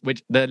merchandise,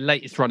 which the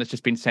latest run has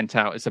just been sent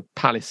out. It's a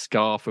Palace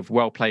scarf with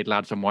well-played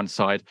lads on one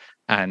side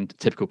and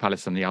typical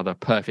Palace on the other,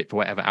 perfect for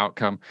whatever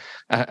outcome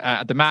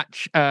at the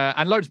match,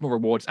 and loads more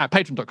rewards at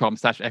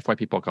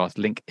patreon.com/FYP podcast.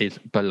 Link is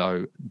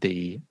below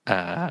the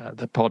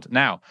pod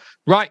now.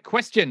 Right,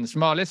 questions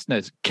from our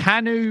listeners.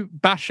 Kanu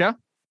Basher.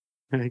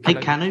 Hey,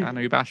 Kanu.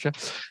 Kanu Basher.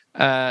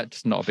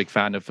 Just not a big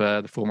fan of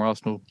the former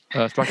Arsenal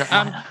striker.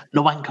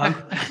 Lwanko.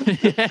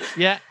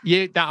 Yeah.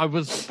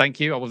 Thank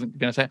you. I wasn't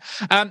going to say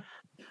it.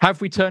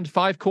 Have we turned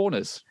 5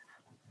 corners?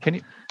 Can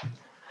you?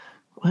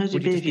 Where'd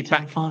you be if you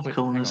turned 5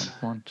 corners?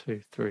 1,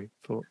 2, 3,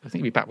 4. I think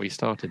you'd be back where you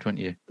started,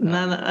 wouldn't you?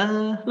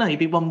 No, you'd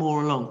be one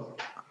more along.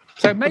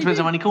 So maybe depends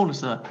how many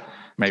corners there.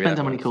 Depends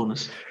how many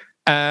corners.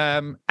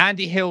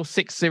 Andy Hill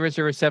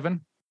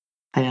 6007.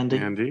 Hey,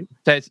 Andy.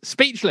 Says,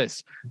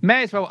 speechless.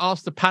 May as well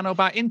ask the panel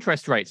about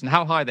interest rates and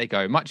how high they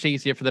go. Much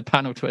easier for the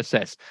panel to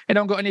assess.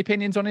 Anyone got any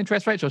opinions on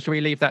interest rates, or should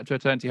we leave that to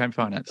Eternity Home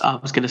Finance? I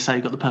was going to say,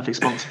 you've got the perfect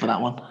sponsor for that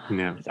one.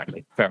 Yeah,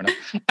 exactly. Fair enough.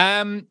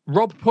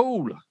 Rob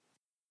Poole.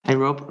 Hey,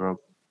 Rob.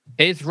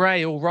 Is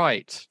Ray all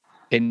right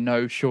in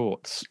no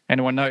shorts?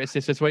 Anyone notice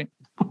this week?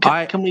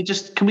 Can we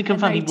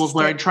confirm he was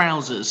wearing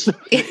trousers?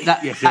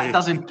 That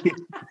doesn't.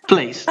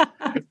 Please.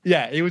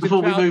 Yeah, he was.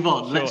 Before we move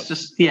on, let's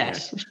just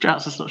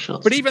trousers, not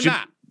shorts. But even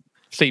that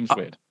seems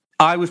weird.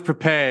 I was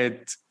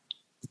prepared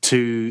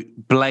to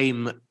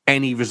blame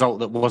any result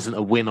that wasn't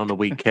a win on the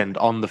weekend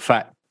on the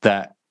fact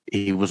that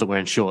he wasn't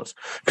wearing shorts,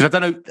 because I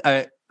don't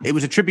know. It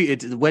was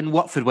attributed when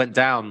Watford went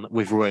down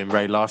with Roy and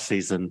Ray last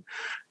season.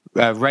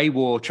 Ray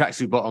wore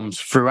tracksuit bottoms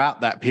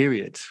throughout that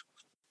period,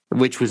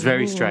 which was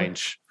very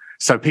strange.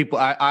 So people,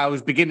 I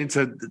was beginning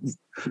to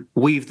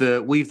weave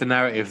the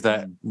narrative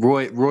that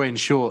Ray in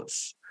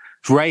shorts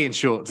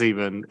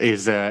even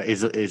is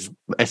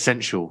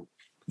essential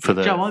for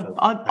the. Joe,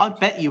 I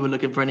bet you were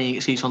looking for any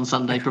excuse on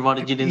Sunday,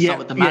 provided you didn't start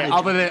with the manager.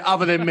 Yeah,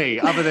 other than me,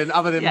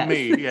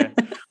 me, yeah.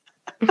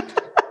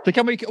 So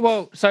can we?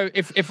 Well, so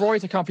if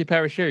Roy's a comfy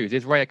pair of shoes,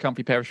 is Ray a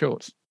comfy pair of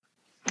shorts?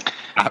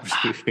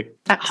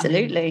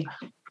 Absolutely.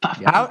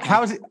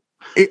 How is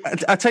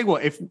it? I tell you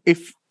what,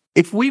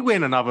 if we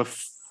win another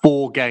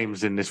 4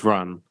 games in this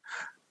run,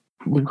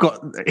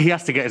 he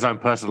has to get his own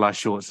personalised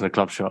shorts in a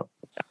club shop.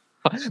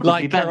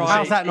 Like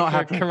how's that not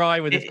happening?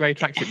 Karai with his grey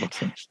tracksuit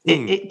bottoms.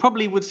 It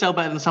probably would sell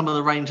better than some of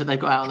the range that they've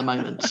got out at the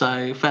moment.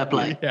 So fair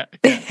play. Yeah,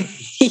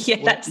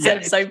 that's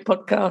its own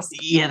podcast.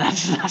 Yeah,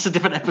 that's a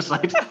different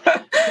episode.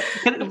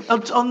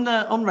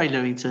 On Ray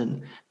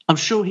Lewington, I'm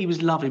sure he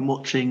was loving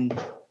watching,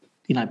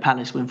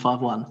 Palace win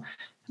 5-1.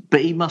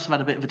 But he must have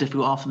had a bit of a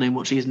difficult afternoon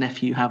watching his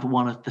nephew have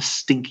one of the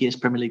stinkiest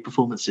Premier League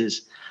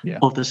performances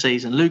of the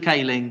season. Luke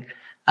Ayling,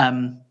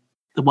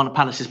 one of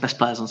Palace's best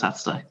players on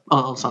Sunday.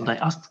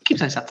 I keep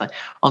saying Saturday,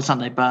 on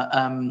Sunday. But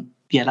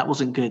that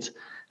wasn't good.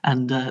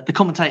 And the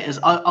commentators,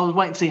 I was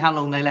waiting to see how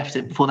long they left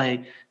it before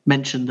they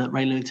mentioned that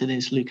Ray Lewington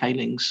is Luke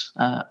Ayling's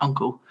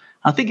uncle.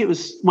 I think it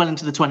was well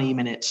into the 20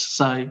 minutes,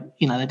 so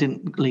they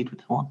didn't lead with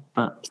that one.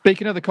 But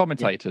speaking of the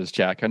commentators,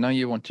 Jack, I know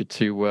you wanted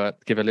to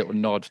give a little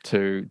nod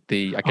to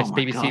the,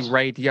 BBC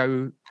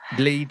Radio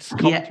Leeds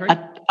commentary.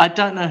 Yeah, I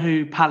don't know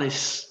who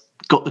Palace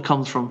got the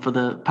comms from for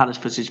the Palace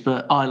footage,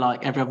 but I,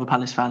 like every other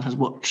Palace fan, has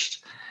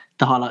watched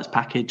the highlights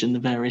package and the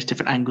various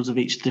different angles of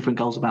each different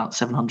goals about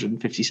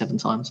 757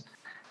 times.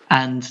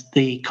 And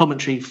the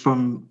commentary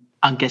from,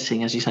 I'm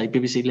guessing, as you say,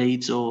 BBC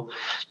Leeds or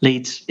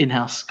Leeds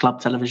in-house club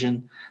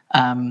television.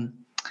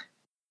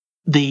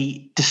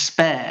 The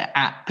despair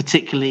at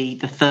particularly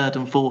the 3rd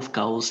and 4th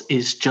goals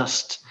is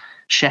just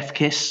chef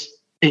kiss.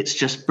 It's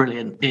just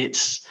brilliant.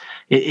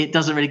 It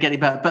doesn't really get any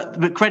better.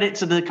 But credit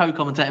to the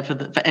co-commentator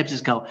for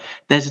Ebbs' goal.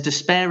 There's a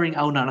despairing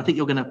and I think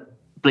you're going to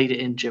bleed it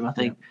in, Jim. I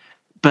think,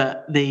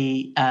 but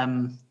the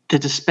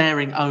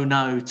despairing oh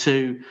no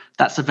to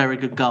that's a very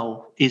good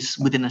goal is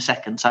within a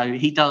second. So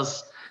he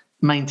does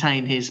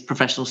maintain his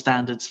professional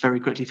standards very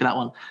quickly for that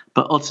one.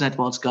 But Odsonne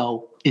Edouard's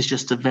goal is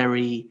just a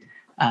very,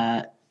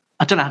 I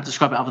don't know how to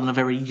describe it other than a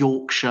very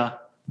Yorkshire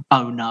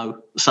oh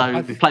no.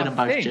 So we played them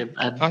both, Jim.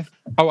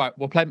 All right,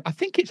 we'll play. I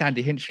think it's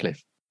Andy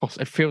Hinchliffe.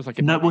 It feels like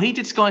it. No, well, he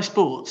did Sky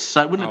Sports,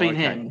 so it wouldn't have been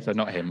him. So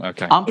not him.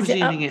 Okay. I'm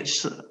presuming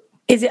it's.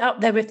 Is it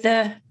up there with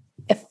the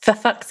for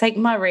fuck's sake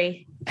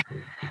Murray?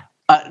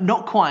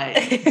 Not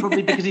quite,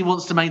 probably because he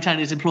wants to maintain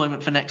his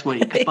employment for next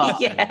week. But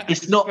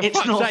it's not.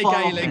 It's not far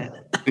off it.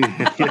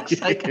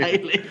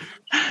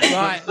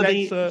 Right.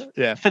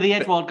 For the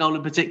Edouard goal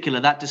in particular,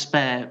 that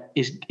despair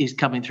is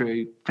coming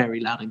through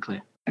very loud and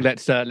clear.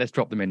 Let's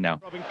drop them in now.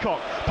 Robin Koch.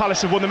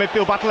 Palace have won the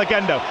midfield battle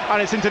again, though, and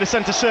it's into the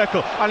centre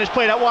circle, and it's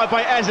played out wide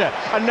by Eze,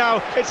 and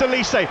now it's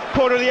Elise,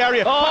 corner of the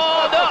area.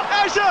 Oh, no!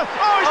 Eze!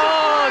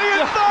 Oh,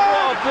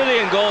 what a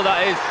brilliant goal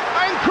that is!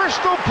 And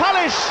Crystal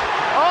Palace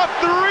are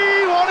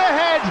 3-1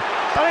 ahead,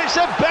 and it's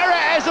a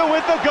Beret Eze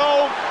with the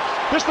goal.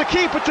 Just the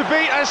keeper to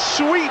beat, a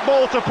sweet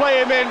ball to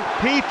play him in.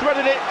 He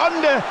threaded it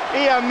under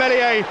Ian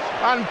Meslier,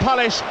 and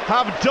Palace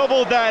have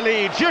doubled their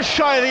lead. Just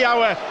shy of the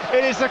hour,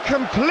 it is a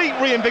complete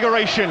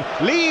reinvigoration.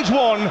 Leeds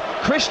 1,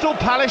 Crystal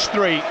Palace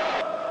 3.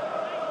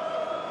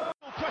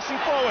 Pressing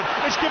forward,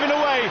 it's given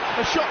away.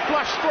 away. A shot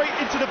flashed straight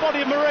into the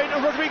body of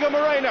Rodrigo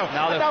Moreno.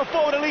 Now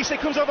forward, Elise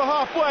comes over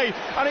halfway,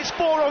 and it's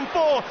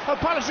 4-on-4. And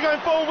Palace are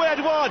going forward with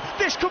Edouard.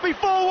 This could be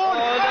 4-1.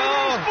 And it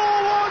is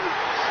 4-1.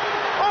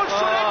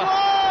 Oxford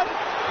Edouard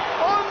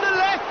on the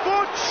left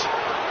foot.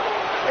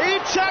 He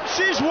taps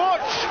his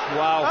watch.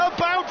 Wow.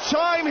 About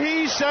time,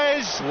 he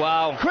says.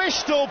 Wow.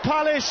 Crystal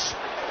Palace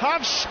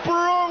have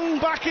sprung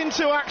back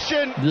into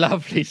action.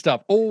 Lovely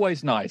stuff.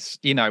 Always nice.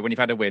 You know, when you've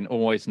had a win,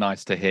 always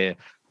nice to hear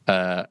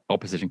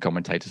opposition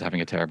commentators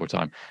having a terrible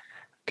time.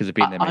 Because they've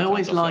been there. I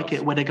always like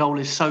it when a goal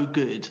is so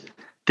good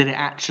that it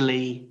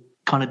actually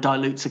kind of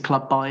dilutes a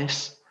club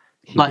bias.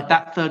 Like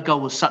that third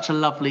goal was such a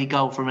lovely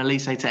goal from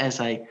Elise to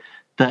Eze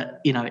that,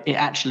 you know, it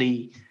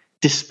actually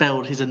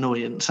dispelled his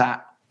annoyance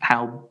at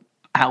how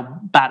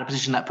bad a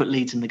position that put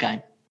Leeds in the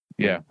game.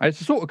 Yeah, it's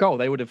the sort of goal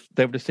they would have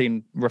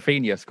seen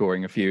Rafinha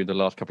scoring a few the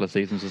last couple of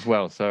seasons as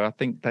well. So I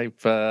think they're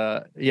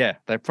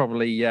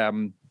probably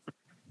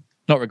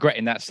not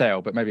regretting that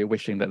sale, but maybe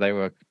wishing that they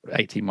were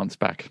 18 months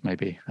back,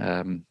 maybe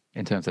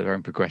in terms of their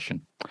own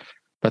progression.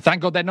 But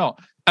thank God they're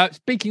not.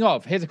 Speaking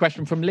of, here's a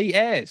question from Lee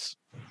Ayres.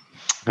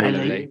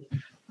 Hello, Lee.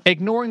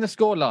 Ignoring the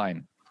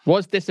scoreline,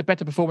 was this a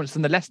better performance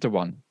than the Leicester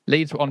one?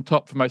 Leeds were on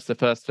top for most of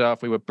the first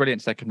half. We were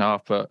brilliant second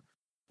half, but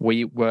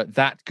we were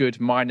that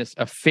good minus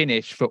a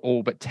finish for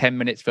all but 10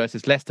 minutes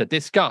versus Leicester.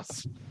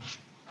 Discuss.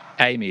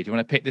 Amy, do you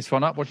want to pick this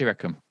one up? What do you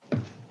reckon?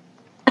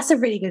 That's a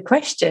really good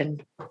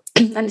question.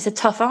 And it's a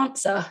tough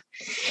answer.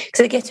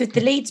 Because I guess with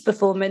the Leeds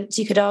performance,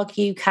 you could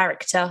argue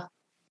character.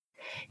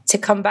 To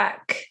come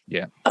back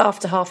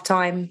after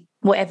half-time,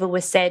 whatever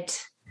was said,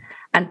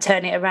 and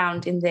turn it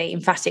around in the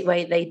emphatic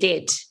way they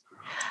did.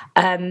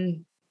 But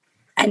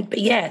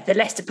the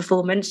Leicester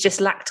performance just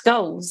lacked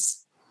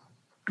goals.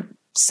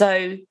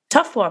 So,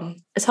 tough one.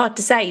 It's hard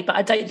to say, but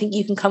I don't think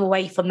you can come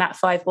away from that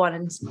 5-1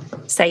 and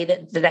say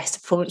that the Leicester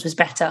performance was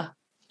better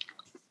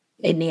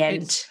in the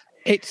end.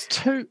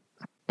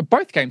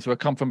 Both games were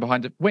come from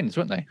behind wins,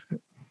 weren't they?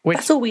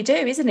 That's all we do,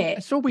 isn't it?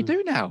 That's all we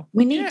do now.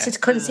 We need to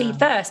concede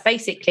first,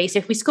 basically. So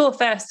if we score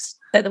first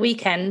at the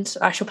weekend,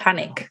 I shall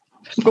panic.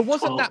 But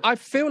wasn't that? I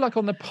feel like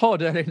on the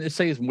pod earlier in the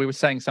season we were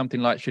saying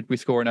something like, "Should we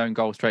score an own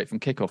goal straight from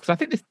kickoff?" Because I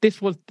think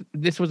this was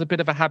a bit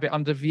of a habit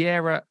under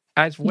Vieira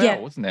as well,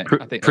 wasn't it?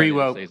 I think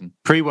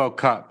pre-World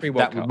Cup.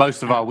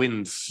 Most of our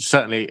wins,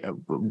 certainly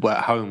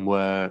at home,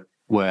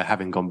 were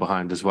having gone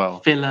behind as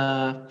well.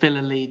 Villa,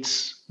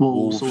 Leeds,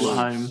 Wolves all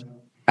at home,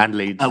 and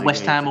Leeds.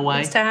 West Ham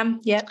away. West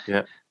Ham, yeah.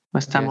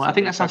 West Ham. I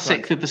think that's our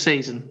sixth of the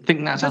season. I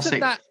think that's our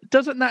sixth.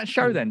 Doesn't that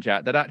show then,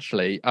 Jack, that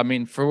actually, I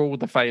mean, for all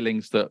the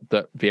failings that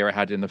Vieira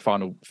had in the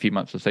final few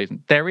months of the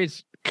season, there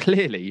is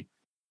clearly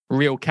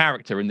real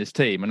character in this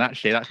team, and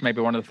actually, that's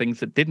maybe one of the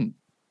things that didn't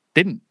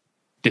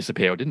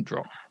disappear or didn't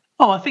drop.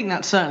 Oh, I think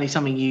that's certainly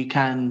something you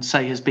can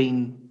say has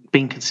been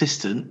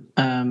consistent.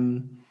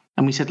 And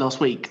we said last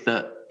week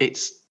that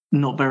it's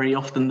not very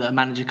often that a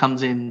manager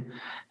comes in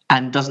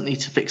and doesn't need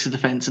to fix the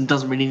defence and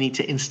doesn't really need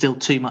to instill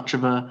too much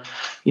of a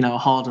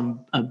hard and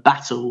a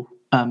battle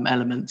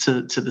element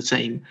to the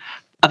team.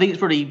 I think it's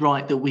pretty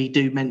right that we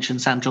do mention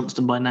Sam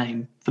Johnston by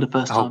name for the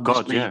first time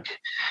this week.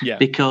 Yeah.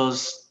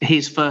 Because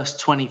his first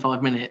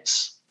 25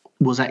 minutes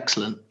was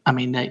excellent. I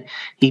mean,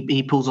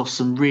 he pulls off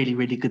some really,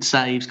 really good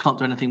saves, can't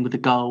do anything with the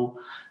goal.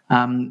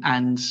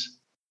 And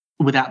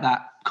without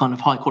that kind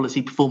of high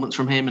quality performance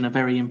from him and a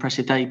very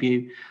impressive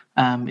debut,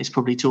 it's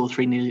probably 2 or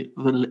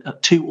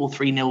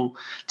 3-0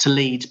 to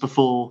Leeds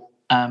before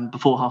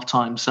half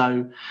time.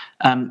 So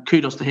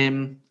kudos to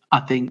him. I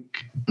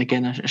think,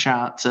 again, a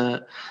shout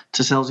out to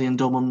Selzy and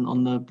Dom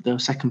on the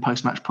second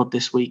post-match pod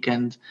this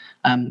weekend,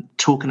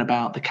 talking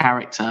about the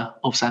character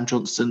of Sam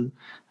Johnston,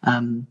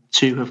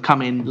 to have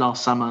come in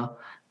last summer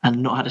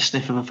and not had a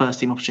sniff of a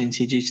first-team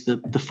opportunity due to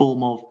the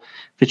form of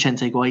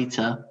Vicente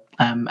Guaita.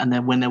 And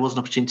then when there was an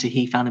opportunity,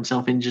 he found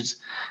himself injured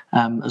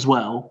as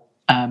well.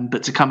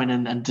 But to come in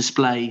and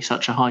display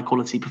such a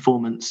high-quality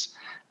performance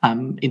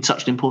in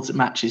such an important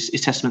match is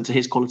testament to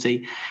his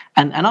quality.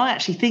 And I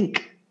actually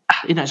think,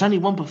 it's only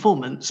one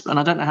performance, and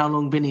I don't know how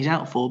long Vinny's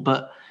out for,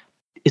 but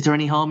is there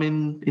any harm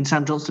in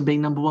Sam Johnston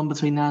being number one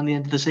between now and the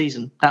end of the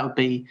season? That would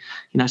be,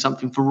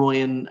 something for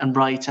Roy and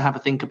Ray to have a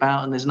think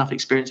about, and there's enough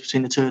experience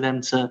between the two of them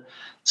to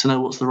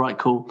know what's the right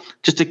call.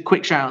 Just a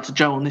quick shout out to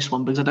Joe on this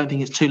one, because I don't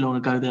think it's too long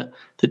ago that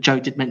Joe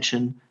did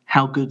mention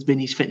how good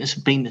Vinny's fitness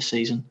had been this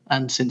season,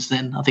 and since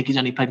then I think he's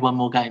only played one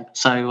more game.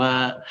 So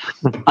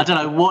I don't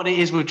know what it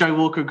is with Joe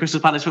Walker and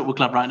Crystal Palace Football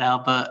Club right now,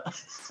 but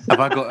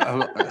have I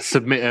got to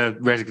submit a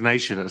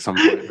resignation at some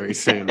point very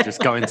soon?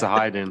 Just go into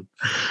hiding.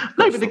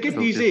 No, but the good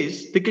news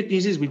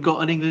is we've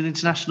got an England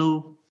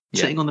international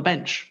sitting on the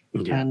bench,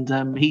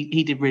 and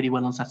he did really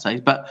well on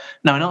Saturdays. But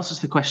no, in answer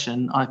to the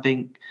question, I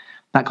think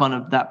that kind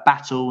of that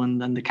battle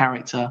and the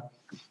character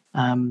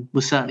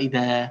was certainly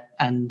there,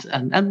 and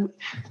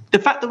the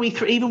fact that we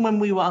even when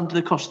we were under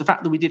the cosh, the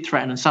fact that we did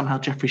threaten and somehow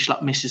Jeffrey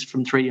Schlupp misses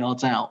from 3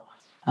 yards out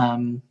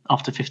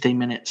after 15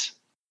 minutes,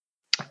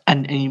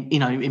 and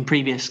in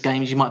previous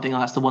games you might think,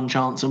 that's the one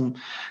chance and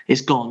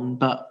it's gone,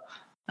 but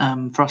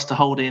For us to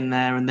hold in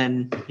there and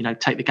then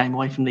take the game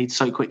away from Leeds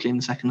so quickly in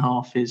the second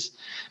half is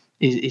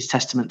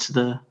testament to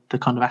the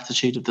kind of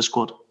attitude of the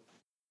squad.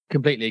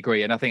 Completely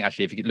agree. And I think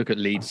actually, if you look at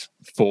Leeds'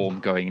 form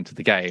going into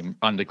the game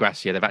under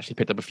Gracia, they've actually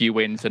picked up a few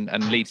wins,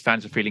 and Leeds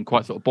fans are feeling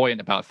quite sort of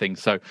buoyant about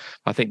things. So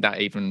I think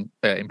that even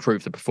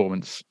improves the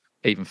performance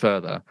even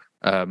further.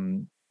 I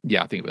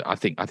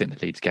think the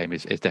Leeds game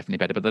is definitely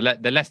better,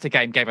 but the Leicester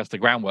game gave us the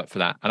groundwork for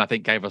that, and I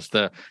think gave us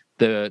the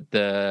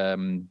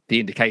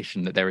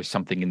indication that there is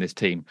something in this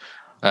team.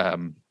 But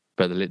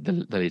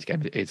the Leeds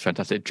game is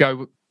fantastic.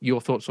 Joe,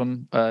 your thoughts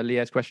on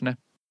Leah's question there?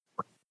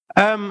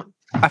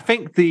 I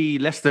think the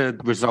Leicester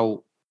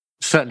result,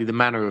 certainly the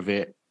manner of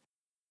it,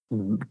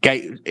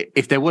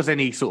 if there was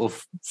any sort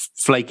of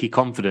flaky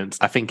confidence,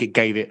 I think it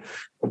gave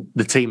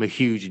the team a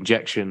huge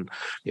injection.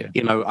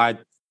 Yeah.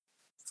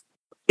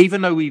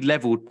 Even though we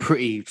levelled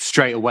pretty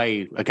straight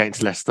away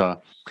against Leicester,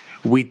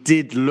 we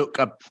did look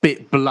a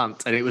bit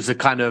blunt, and it was a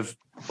kind of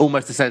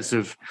almost a sense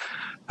of,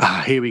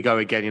 here we go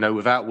again,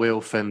 without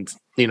Wilf and,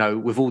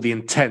 with all the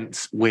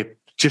intent, we're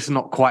just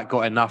not quite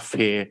got enough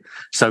here.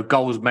 So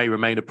goals may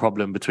remain a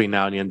problem between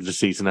now and the end of the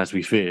season, as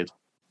we feared.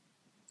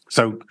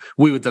 So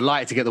we were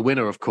delighted to get the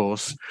winner, of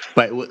course,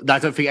 but I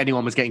don't think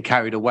anyone was getting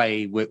carried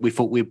away. We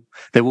thought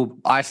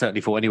I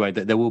certainly thought anyway,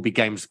 that there will be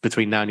games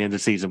between now and the end of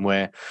the season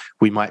where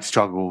we might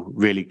struggle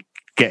really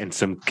getting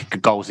some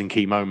goals in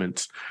key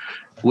moments,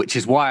 which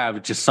is why I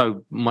was just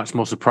so much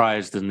more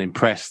surprised and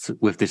impressed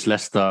with this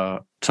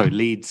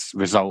Leeds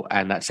result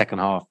and that second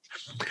half,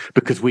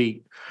 because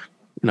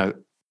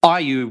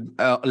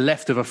Ayew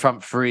left of a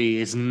front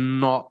three is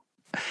not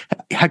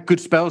had good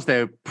spells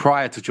there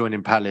prior to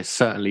joining Palace,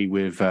 certainly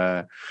with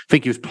I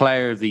think he was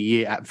player of the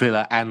year at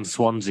Villa and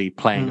Swansea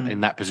playing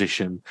in that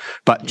position,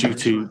 but due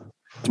to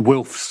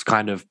Wilf's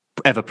kind of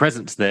ever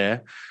presence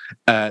there,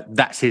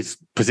 that's his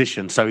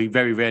position, so he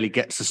very rarely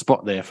gets a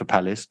spot there for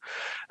Palace.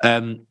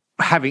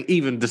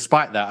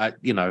 Despite that,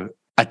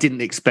 I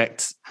didn't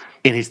expect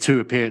in his 2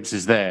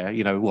 appearances there,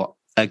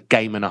 a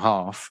game and a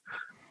half,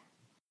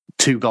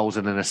 2 goals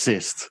and an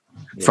assist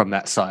from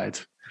that side,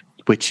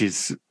 which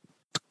is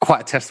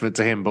quite a testament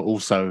to him, but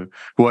also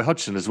Roy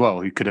Hodgson as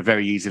well, who could have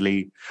very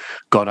easily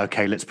gone,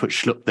 okay, let's put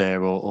Schlupp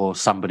there or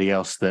somebody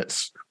else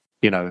that's,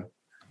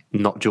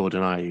 not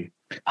Jordan Ayew.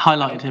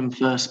 Highlighted him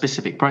for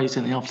specific praise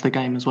after the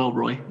game as well,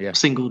 Roy. Yeah.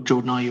 Singled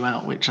Jordan Ayew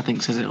out, which I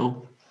think says it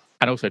all.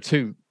 And also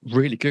 2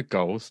 really good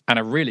goals and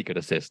a really good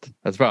assist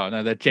as well.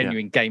 No, they're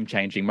genuine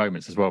game-changing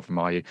moments as well from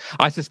Ayew.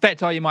 I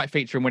suspect Ayew might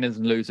feature in winners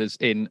and losers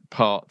in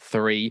part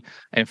 3.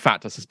 In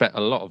fact, I suspect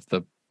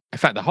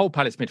the whole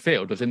Palace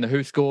midfield was in the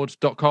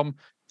WhoScored.com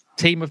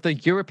team of the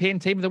European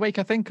team of the week,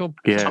 I think. Or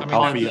top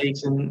 5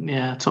 leagues in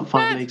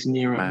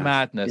Europe.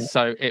 Madness. Yeah.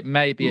 So it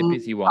may be a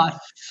busy one. I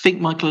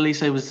think Michael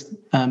Elise was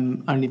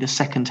only the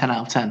second 10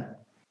 out of 10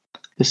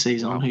 this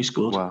season on Who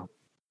Scored.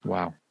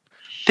 Wow.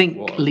 I think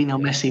Lionel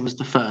Messi was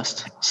the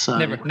first. So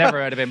Never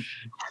heard of him.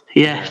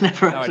 Yeah,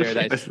 never heard idea of who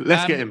him. that is.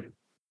 Let's get him.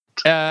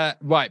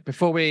 Right,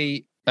 before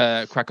we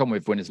crack on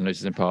with winners and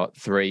losers in part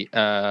 3,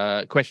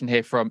 question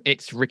here from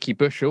It's Ricky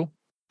Bushell.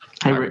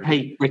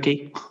 Hey,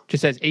 Ricky.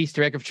 Just says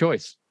Easter egg of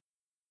choice.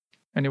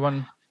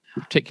 Anyone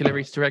particular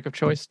Easter egg of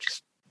choice?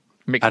 Just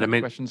mix up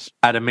questions.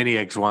 Add a mini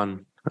eggs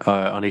one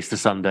on Easter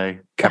Sunday.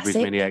 Cadbury's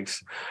mini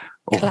eggs.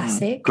 Oh,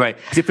 Classic. Great.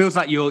 It feels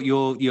like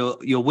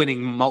you're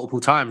winning multiple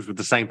times with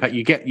the same pack.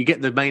 You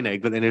get the main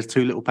egg, but then there's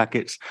 2 little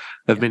packets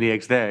of mini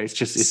eggs there. It's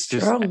just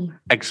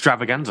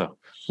extravaganza.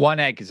 1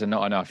 egg is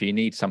not enough. You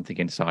need something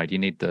inside. You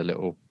need the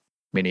little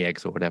mini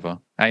eggs or whatever.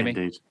 Amy?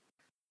 Indeed.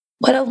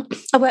 Well,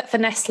 I work for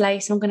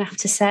Nestle, so I'm going to have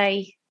to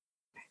say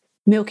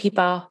Milky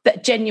Bar.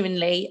 But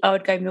genuinely, I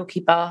would go Milky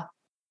Bar.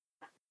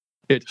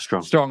 Good.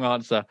 Strong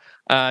answer.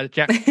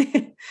 Jack?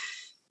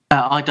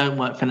 I don't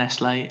work for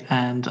Nestle,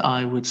 and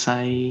I would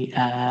say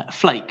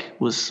Flake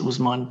was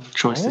my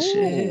choice this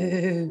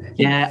year.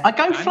 Yeah, I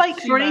go Flake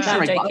for an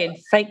Easter egg. I'm joking.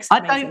 Flake's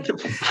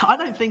I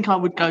don't think I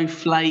would go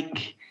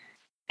Flake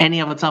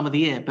any other time of the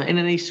year, but in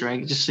an Easter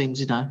egg, it just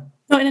seems, Not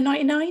in a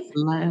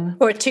 99?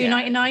 Or a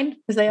 2.99,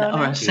 as they are or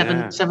now? a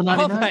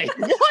 7.99.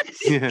 What?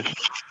 Yeah.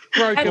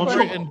 Broken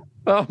Britain.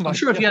 Oh my I'm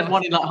sure if you had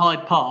one in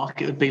Hyde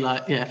Park, it would be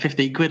like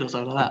 15 quid or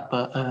something like that.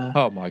 But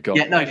oh my god.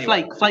 Yeah, no,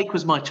 Anyway. Flake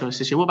was my choice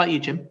this year. What about you,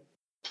 Jim?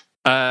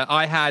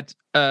 I had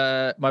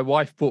my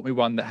wife bought me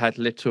one that had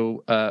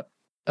little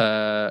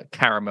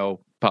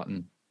caramel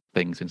button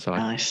things inside.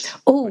 Nice.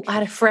 Oh, I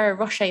had a Ferrero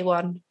Rocher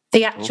one.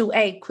 The actual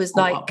egg was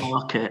like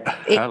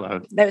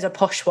Hello. there was a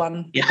posh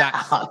one. Yeah.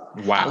 That's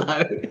wow.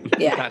 Hello.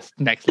 Yeah. That's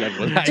next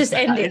level. Just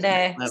end it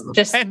there.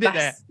 Just End it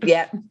there.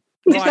 Yeah.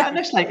 Is that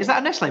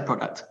a Nestle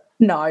product?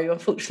 No,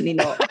 unfortunately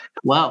not.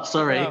 Well,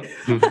 sorry.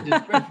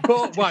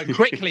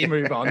 Quickly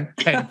move on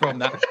then from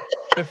that.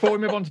 Before we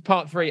move on to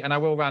part 3, and I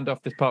will round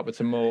off this part with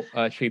some more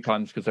shoe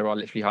puns because there are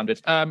literally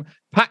hundreds.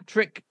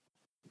 Patrick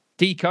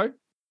Deco.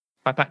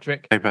 Hi,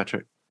 Patrick. Hey,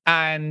 Patrick.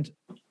 And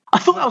I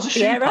thought that was a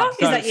shoe Sierra? pun. Is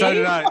that So you?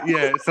 did I.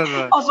 Yeah, so did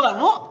I. I was like,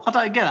 what? I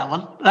don't get that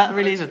one. That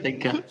really is a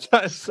thinker.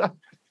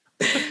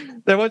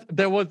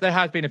 There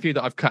has been a few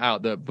that I've cut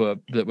out that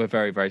were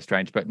very, very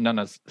strange, but none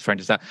as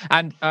strange as that.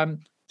 And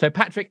so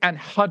Patrick and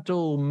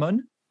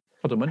Huddleman.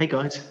 Hey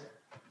guys.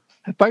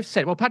 Both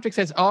said, well, Patrick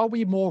says, are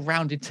we more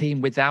rounded team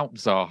without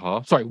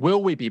Zaha? Sorry,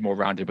 will we be more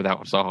rounded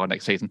without Zaha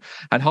next season?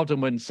 And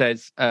Huddleman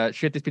says,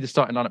 should this be the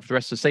starting lineup for the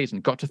rest of the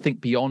season? Got to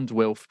think beyond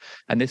Wilf,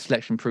 and this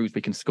selection proves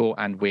we can score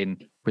and win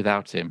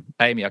without him.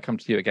 Amy, I'll come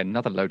to you again.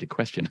 Another loaded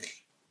question.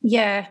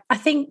 Yeah, I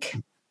think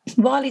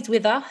while he's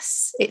with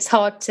us, it's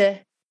hard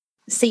to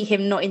see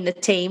him not in the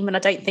team. And I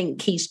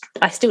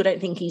still don't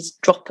think he's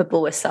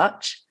droppable as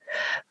such.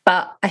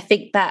 But I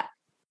think that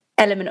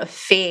element of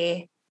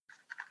fear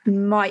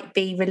might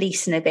be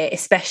releasing a bit,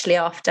 especially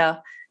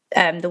after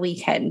the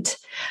weekend.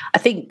 I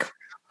think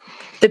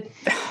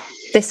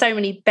there's so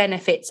many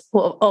benefits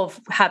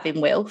of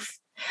having Wilf,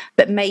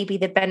 but maybe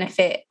the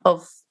benefit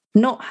of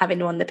not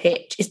having him on the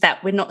pitch is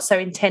that we're not so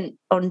intent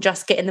on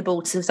just getting the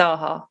ball to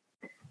Zaha.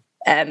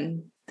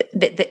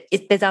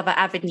 There's other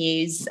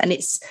avenues, and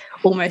it's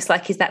almost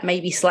like, is that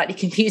maybe slightly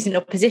confusing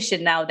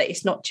opposition now that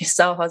it's not just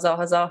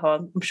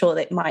Zaha. I'm sure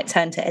that it might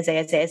turn to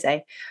Eze.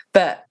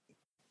 But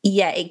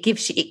yeah,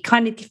 it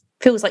kind of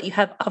feels like you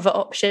have other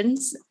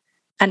options,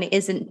 and it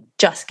isn't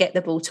just get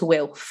the ball to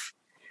Wilf,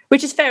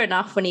 which is fair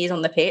enough when he is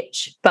on the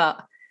pitch.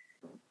 But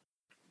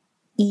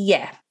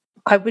yeah,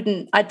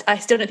 I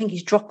still don't think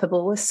he's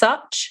droppable as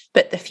such,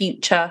 but the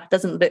future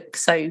doesn't look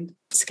so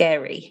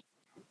scary.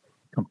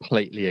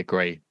 Completely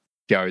agree,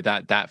 Joe.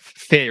 That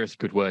fear is a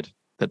good word.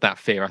 That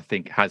fear, I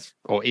think, has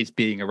or is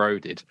being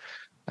eroded.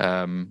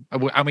 And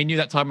we knew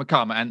that time would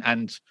come,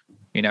 and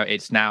you know,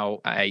 it's now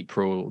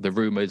April. The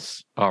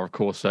rumours are, of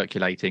course,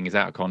 circulating. He's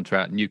out of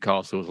contract.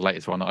 Newcastle's the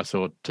latest one that I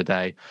saw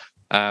today.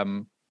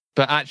 But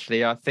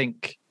actually, I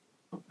think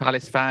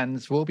Palace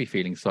fans will be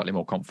feeling slightly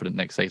more confident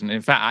next season.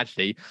 In fact,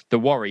 actually, the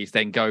worries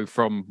then go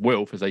from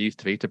Wilf, as they used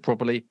to be, to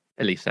probably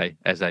Elise,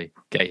 Eze,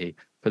 Gehi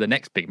for the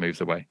next big moves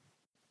away.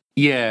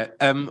 Yeah,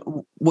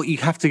 what you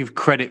have to give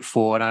credit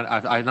for, and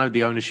I know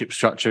the ownership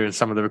structure and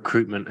some of the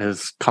recruitment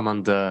has come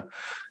under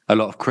a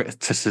lot of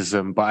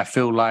criticism, but I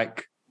feel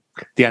like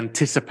the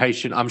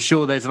anticipation, I'm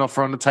sure there's an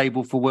offer on the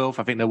table for Wilf.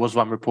 I think there was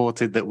one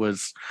reported that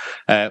was,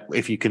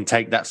 if you can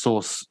take that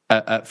source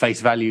at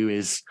face value,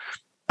 is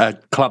a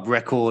club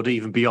record,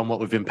 even beyond what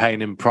we've been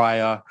paying him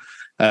prior.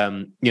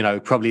 You know,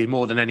 probably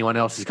more than anyone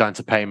else is going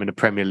to pay him in the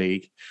Premier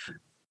League.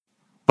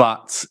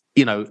 But,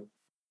 you know,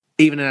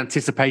 even in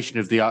anticipation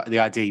of the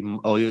idea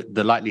or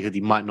the likelihood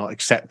he might not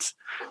accept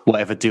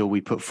whatever deal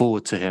we put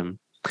forward to him,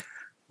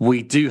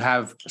 we do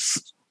have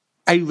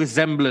a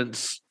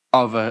resemblance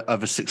of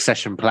a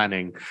succession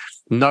planning,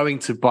 knowing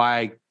to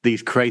buy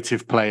these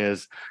creative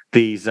players,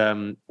 these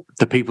the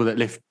people that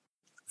lift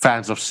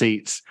fans off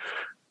seats,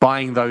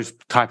 buying those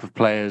type of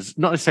players,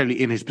 not necessarily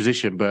in his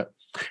position, but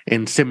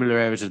in similar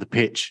areas of the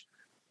pitch,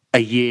 a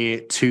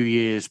year, 2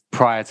 years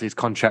prior to his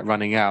contract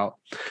running out,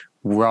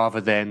 rather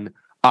than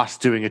us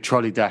doing a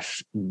trolley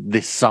dash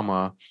this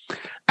summer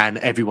and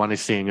everyone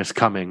is seeing us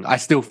coming. I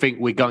still think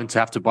we're going to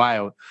have to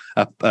buy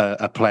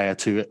a player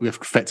to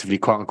effectively,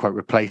 quote unquote,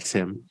 replace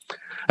him.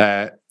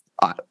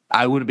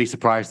 I wouldn't be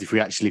surprised if we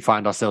actually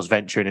find ourselves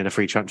venturing in a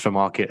free transfer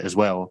market as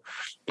well.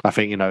 I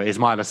think, you know,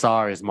 Ismail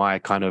Assar is my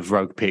kind of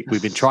rogue pick.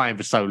 We've been trying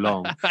for so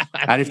long.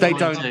 And if they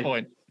don't,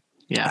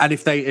 and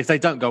if they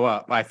don't go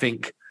up, I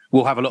think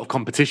we'll have a lot of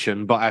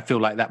competition, but I feel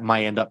like that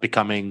may end up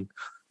becoming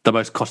the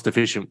most cost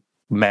efficient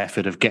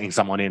method of getting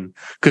someone in,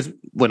 because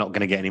we're not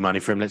going to get any money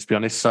for him, let's be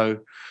honest.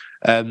 So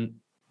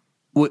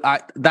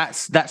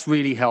that's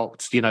really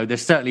helped. You know,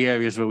 there's certainly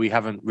areas where we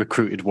haven't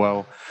recruited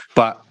well,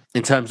 but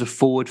in terms of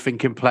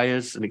forward-thinking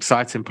players and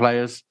exciting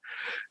players,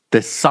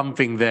 there's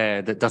something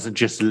there that doesn't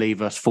just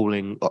leave us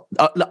falling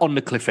on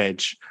the cliff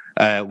edge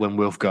when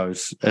Wilf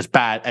goes,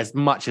 as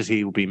much as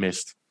he will be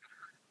missed.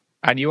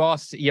 And you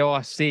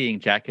are seeing,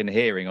 Jack, and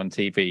hearing on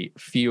TV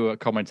fewer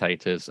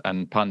commentators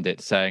and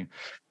pundits saying,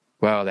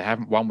 well, they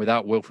haven't won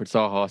without Wilfried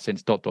Zaha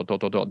since ...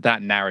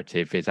 That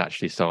narrative is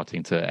actually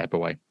starting to ebb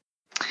away.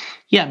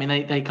 Yeah, I mean,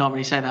 they can't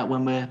really say that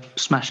when we're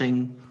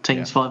smashing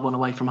teams 5-1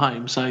 away from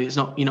home. So you're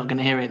not going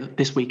to hear it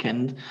this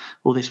weekend,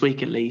 or this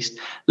week at least.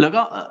 Look,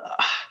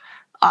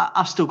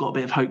 I've still got a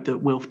bit of hope that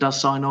Wilf does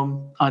sign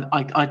on.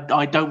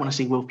 I don't want to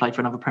see Wilf play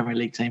for another Premier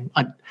League team.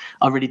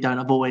 I really don't.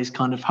 I've always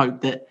kind of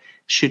hoped that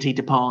should he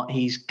depart,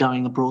 he's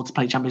going abroad to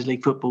play Champions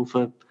League football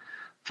for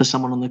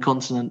someone on the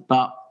continent.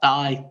 But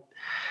I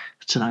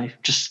don't know,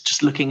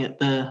 just looking at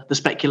the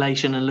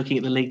speculation and looking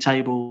at the league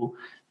table,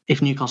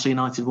 if Newcastle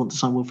United want to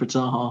sign Wilfried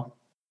Zaha,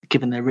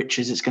 given their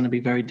riches, it's going to be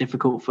very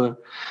difficult for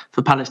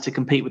Palace to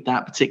compete with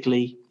that,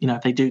 particularly, you know,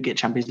 if they do get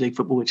Champions League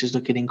football, which is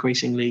looking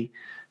increasingly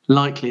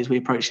likely as we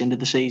approach the end of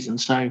the season.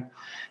 So,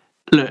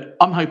 look,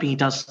 I'm hoping he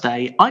does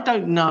stay. I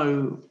don't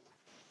know,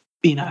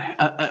 you know,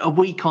 a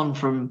week on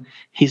from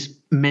his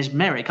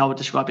mesmeric, I would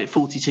describe it,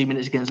 42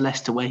 minutes against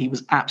Leicester, where he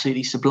was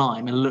absolutely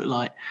sublime and looked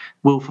like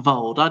Wilf of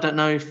old. I don't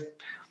know if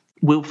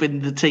Wilf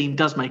in the team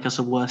does make us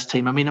a worse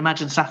team. I mean,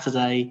 imagine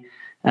Sunday.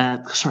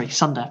 I've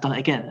done it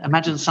again.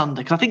 Imagine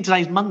Sunday, because I think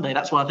today's Monday.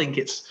 That's why I think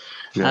it's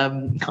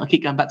I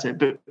keep going back to it.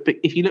 But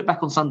if you look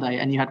back on Sunday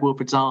and you had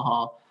Wilfried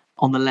Zaha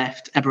on the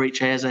left,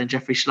 Eberiche Eze and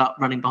Jeffrey Schlupp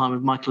running behind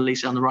with Michael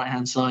Elise on the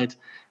right-hand side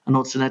and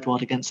Odsonne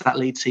Edouard against that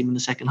Leeds team in the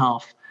second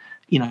half,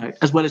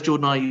 as well as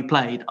Jordan Ayew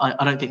played,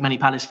 I don't think many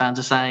Palace fans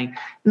are saying,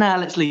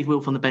 let's leave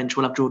Wilf on the bench,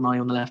 we'll have Jordan Ayew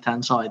on the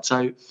left-hand side.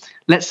 So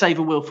let's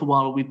savour Wilf for a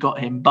while we've got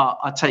him. But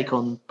I take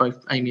on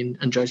both Amy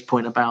and Joe's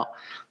point about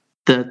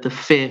the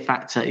fear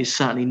factor is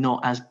certainly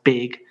not as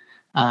big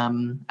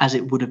as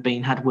it would have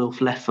been had Wilf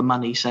left for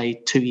money, say,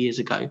 2 years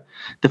ago.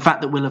 The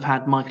fact that we'll have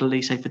had Michael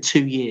Elise for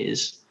 2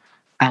 years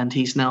and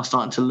he's now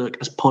starting to look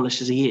as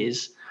polished as he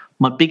is,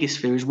 my biggest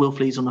fear is Wilf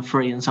leaves on a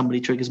free and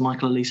somebody triggers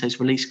Michael Elise's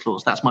release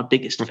clause. That's my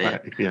biggest fear.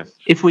 Right, yeah.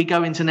 If we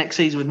go into next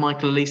season with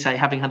Michael Elise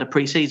having had a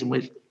pre-season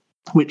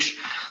which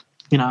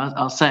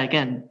I'll say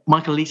again,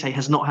 Michael Elise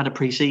has not had a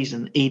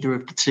pre-season either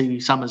of the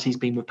 2 summers he's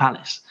been with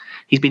Palace.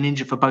 He's been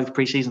injured for both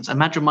pre-seasons.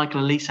 Imagine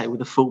Michael Elise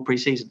with a full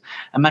pre-season.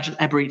 Imagine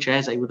Eberiche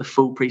Eze with a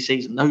full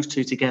pre-season. Those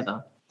 2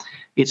 together,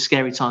 it's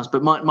scary times.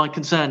 But my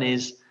concern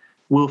is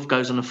Wilf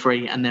goes on a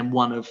free and then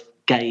one of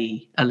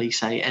Gay,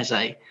 Elise,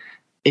 Eze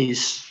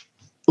is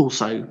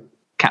also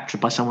captured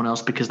by someone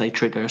else because they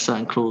trigger a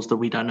certain clause that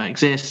we don't know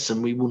exists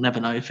and we will never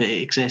know if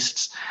it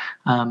exists.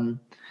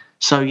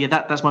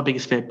 That's my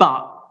biggest fear.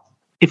 But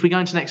if we go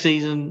into next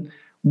season,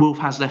 Wilf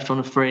has left on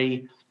a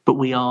free, but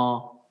we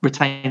are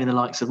retaining the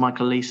likes of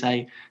Michael Elise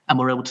and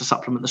we're able to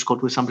supplement the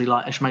squad with somebody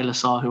like Ismail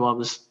Assar, who I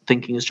was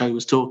thinking as Joe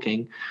was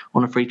talking,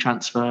 on a free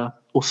transfer,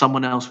 or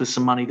someone else with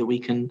some money that we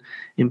can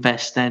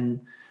invest,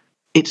 then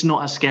it's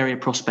not as scary a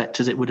prospect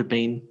as it would have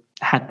been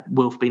had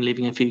Wilf been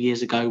leaving a few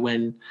years ago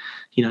when,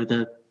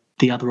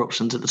 the other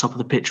options at the top of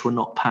the pitch were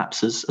not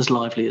perhaps as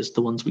lively as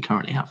the ones we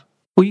currently have.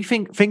 Well, you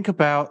think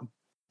about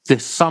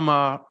this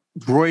summer,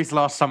 Roy's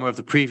last summer of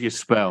the previous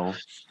spell,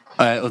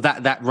 or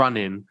that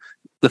run-in,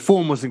 the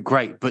form wasn't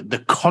great, but the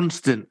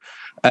constant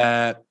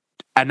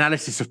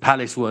analysis of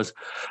Palace was,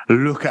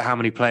 look at how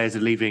many players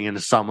are leaving in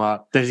the summer.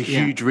 There's a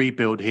huge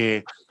rebuild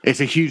here. It's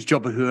a huge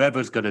job of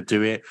whoever's going to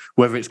do it,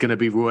 whether it's going to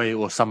be Roy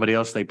or somebody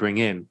else they bring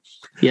in.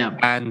 Yeah.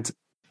 And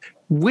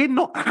we're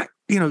not,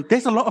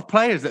 there's a lot of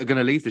players that are going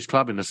to leave this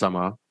club in the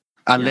summer.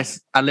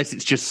 Unless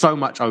it's just so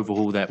much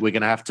overhaul that we're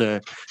going to have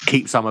to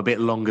keep some a bit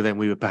longer than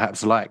we would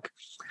perhaps like.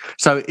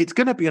 So it's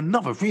going to be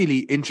another really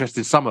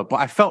interesting summer. But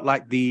I felt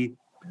like the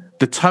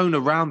tone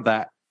around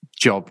that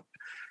job,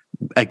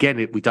 again,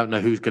 we don't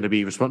know who's going to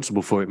be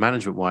responsible for it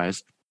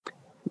management-wise.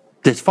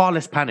 There's far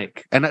less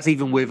panic. And that's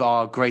even with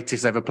our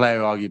greatest ever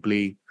player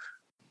arguably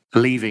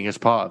leaving as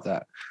part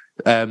of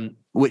that,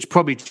 which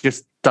probably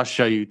just does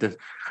show you the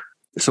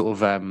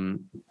sort of...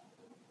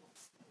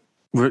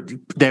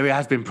 there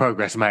has been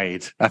progress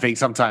made. I think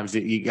sometimes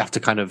you have to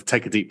kind of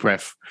take a deep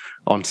breath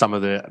on some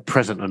of the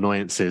present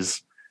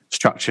annoyances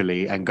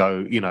structurally and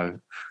go,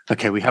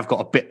 okay, we have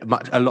got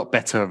a lot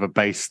better of a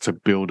base to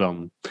build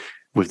on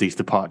with these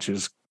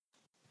departures.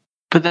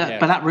 But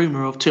that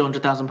rumour of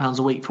 £200,000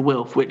 a week for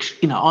Wilf, which,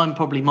 I'm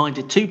probably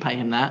minded to pay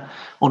him that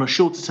on a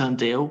shorter term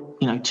deal,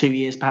 2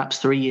 years, perhaps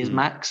 3 years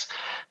max.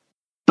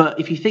 But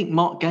if you think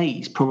Mark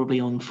Gay's probably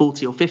on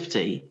 40 or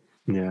 50,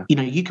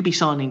 you could be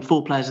signing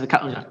 4 players of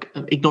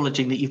the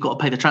acknowledging that you've got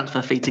to pay the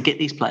transfer fee to get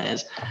these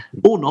players,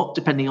 or not,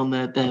 depending on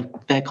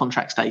their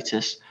contract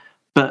status.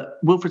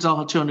 But Wilfried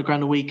Zaha,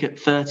 £200,000 a week at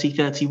 30,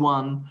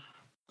 31,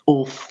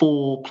 or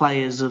 4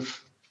 players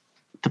of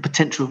the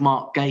potential of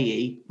Mark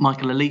Gay,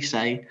 Michael Elise.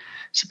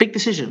 It's a big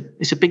decision.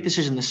 It's a big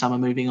decision this summer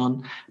moving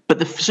on. But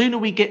the sooner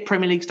we get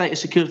Premier League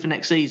status secured for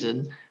next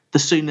season, the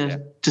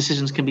sooner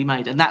decisions can be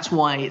made. And that's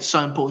why it's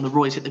so important that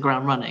Roy's hit the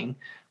ground running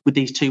with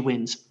these 2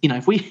 wins.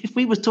 If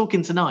we was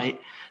talking tonight,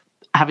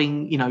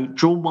 having,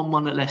 drawn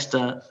 1-1 at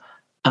Leicester,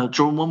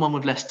 drawn 1-1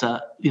 with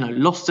Leicester,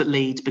 lost at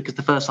Leeds because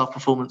the first half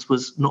performance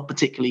was not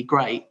particularly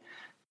great,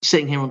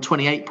 sitting here on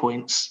 28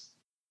 points,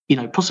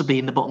 possibly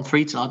in the bottom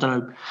 3 tonight.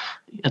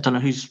 I don't know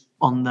who's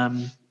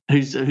on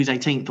who's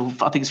 18th,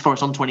 or I think it's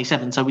Forest on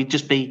 27. So we'd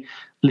just be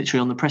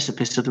literally on the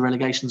precipice of the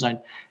relegation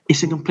zone.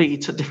 It's a completely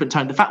different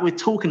tone. The fact we're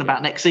talking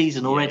about next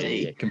season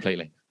already, yeah,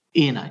 completely.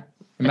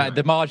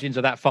 The margins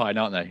are that fine,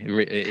 aren't they?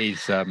 It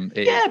is.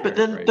 But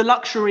the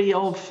luxury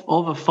of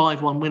a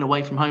 5-1 win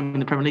away from home in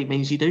the Premier League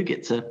means you do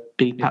get to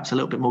be perhaps a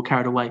little bit more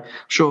carried away.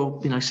 Sure,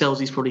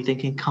 Selzy's probably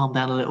thinking, calm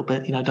down a little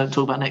bit. Don't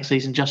talk about next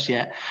season just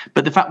yet.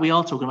 But the fact we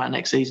are talking about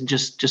next season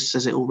just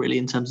says it all, really,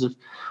 in terms of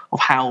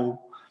how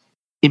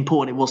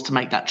important it was to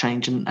make that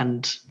change,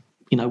 and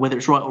whether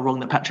it's right or wrong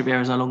that Patrick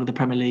Vieira is no longer the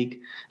Premier League.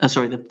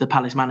 The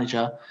Palace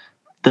manager.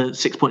 The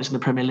 6 points in the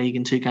Premier League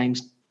in 2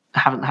 games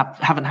haven't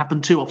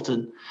happened too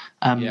often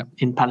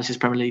in Palace's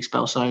Premier League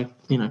spell. So,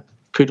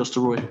 kudos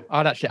to Roy.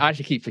 I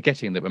actually keep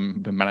forgetting that we're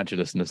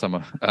managerless in the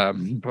summer.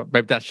 But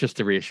maybe that's just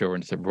the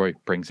reassurance that Roy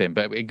brings in.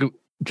 But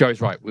Joe's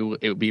right.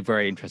 It will be a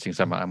very interesting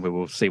summer, and we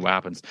will see what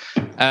happens.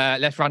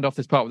 Let's round off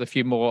this part with a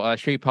few more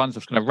shoe puns. I'm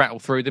just going to rattle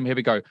through them. Here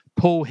we go.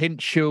 Paul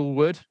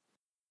Hinchillwood.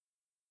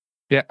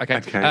 Yeah,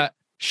 okay.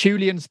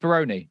 Julian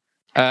Speroni.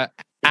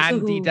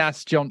 Andy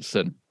Das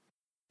Johnson.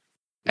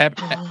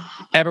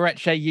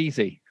 Ebereche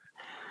Yeezy.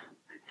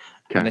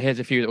 And here's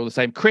a few that are all the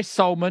same. Chris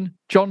Solman,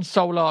 John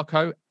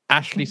Solarco,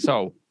 Ashley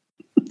Sol.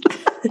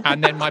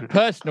 And then my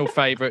personal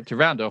favourite to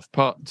round off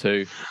part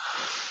 2,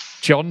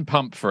 John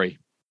Pumphrey.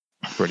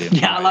 Brilliant.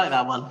 Yeah, I like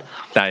that one.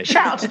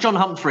 Shout out to John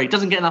Humphrey.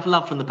 Doesn't get enough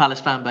love from the Palace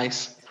fan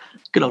base.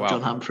 Good old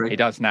John Humphrey. He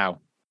does now,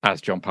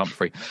 as John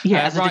Pumphrey.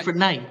 Yeah, as a different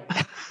name.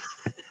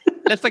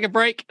 Let's take a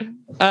break.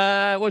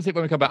 What is it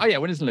when we come back? Oh, yeah,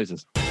 winners and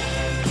losers.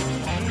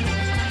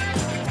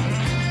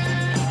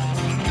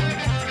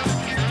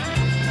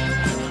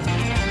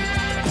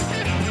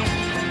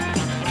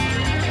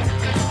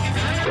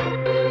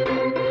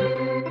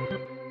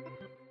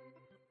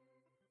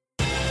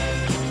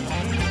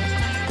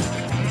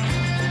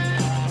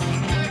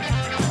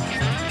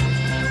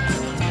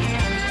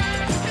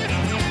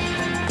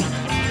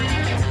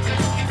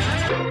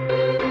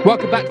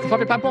 Welcome back to the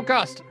Five Plan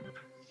Podcast.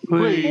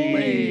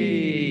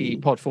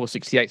 Pod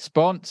 468,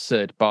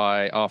 sponsored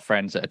by our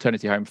friends at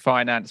Eternity Home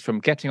Finance. From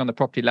getting on the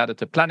property ladder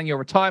to planning your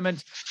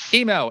retirement,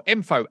 email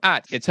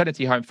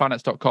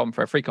info@eternityhomefinance.com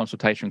for a free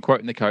consultation,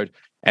 quoting the code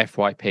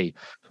FYP.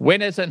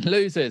 Winners and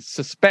losers.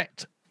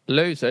 Suspect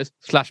losers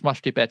 /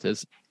 must-do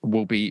betters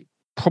will be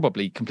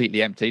probably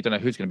completely empty. Don't know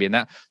who's going to be in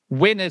that.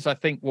 Winners, I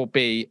think, will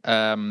be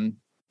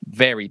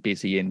very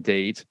busy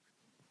indeed.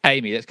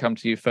 Amy, let's come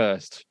to you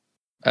first.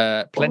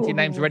 Plenty of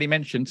names already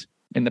mentioned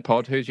in the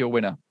pod. Who's your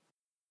winner?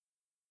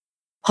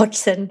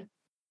 Hodgson.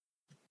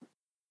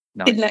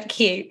 Nice. Isn't that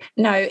cute?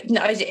 No.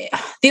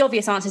 The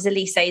obvious answer is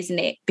Elise, isn't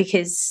it?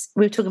 Because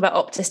we were talking about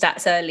Opta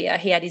stats earlier.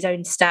 He had his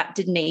own stat,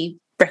 didn't he?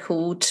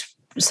 Record,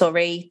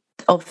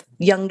 of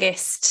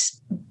youngest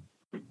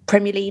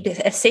Premier League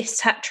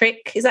assist hat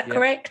trick. Is that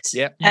correct?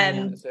 Yeah.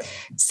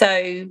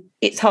 So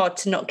it's hard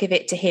to not give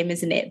it to him,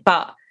 isn't it?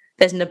 But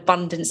there's an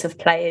abundance of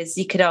players.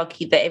 You could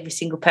argue that every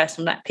single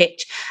person on that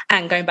pitch,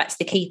 and going back to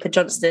the keeper,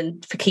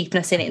 Johnston, for keeping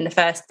us in it in the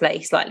first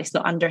place, let's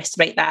not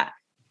underestimate that.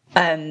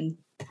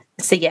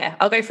 So yeah,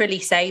 I'll go for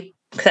Elise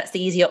because that's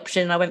the easy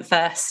option. I went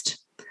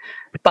first,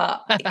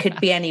 but it could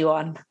be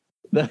anyone.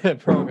 The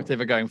prerogative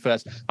of going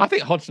first. I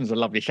think Hodgson's a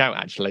lovely shout,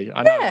 actually.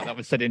 I know that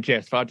was said in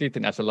jest, but I do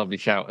think that's a lovely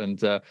shout.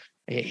 And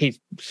he's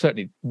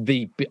certainly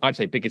I'd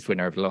say, biggest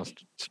winner over the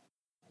last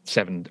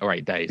 7 or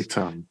 8 days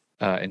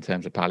in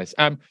terms of Palace.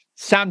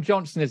 Sam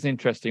Johnson is an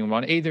interesting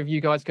one. Either of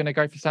you guys going to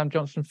go for Sam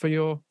Johnson for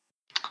your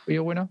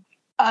winner?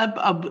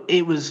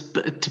 It was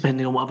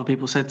depending on what other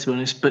people said, to be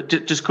honest. But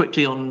just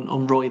quickly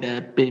on Roy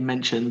there being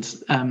mentioned,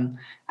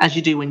 as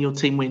you do when your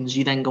team wins,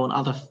 you then go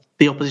on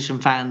the opposition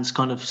fans'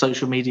 kind of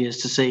social medias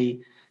to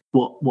see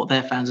what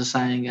their fans are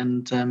saying.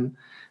 And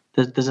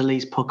there's a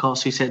Leeds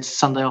podcast who said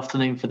Sunday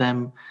afternoon for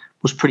them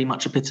was pretty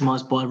much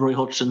epitomised by Roy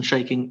Hodgson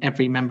shaking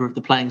every member of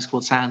the playing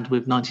squad's hand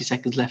with 90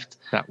 seconds left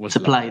to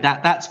play.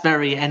 That's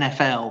very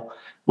NFL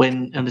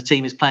when the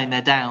team is playing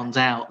their downs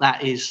out.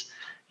 That is,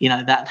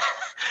 that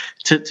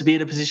to be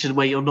in a position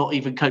where you're not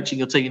even coaching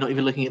your team, you're not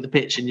even looking at the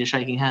pitch, and you're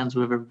shaking hands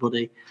with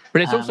everybody.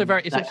 But it's also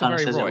very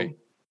Roy.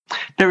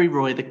 Very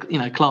Roy,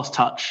 the class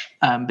touch.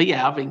 But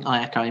yeah, I think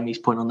I echo Amy's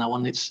point on that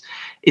one. It's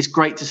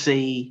great to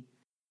see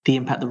the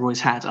impact that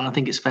Roy's had, and I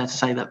think it's fair to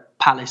say that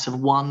Palace have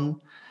won.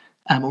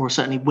 Or are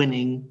certainly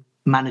winning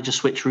manager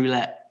switch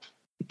roulette,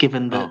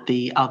 given that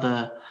the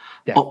other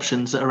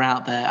options that are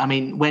out there. I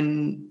mean,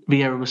 when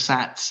Vieira was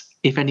sacked,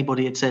 if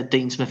anybody had said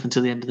Dean Smith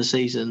until the end of the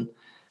season,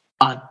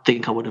 I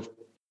think I would have,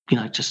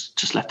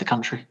 just left the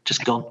country,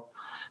 just gone.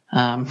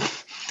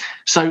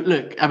 So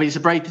look, I mean, it's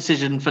a brave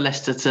decision for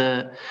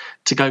Leicester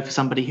to go for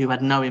somebody who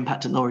had no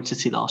impact at Norwich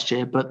City last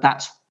year, but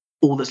that's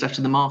all that's left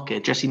in the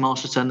market. Jesse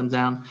Marsh has turned them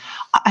down.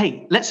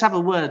 Hey, let's have a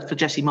word for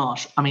Jesse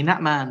Marsh. I mean,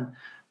 that man.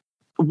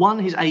 One,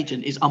 his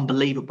agent is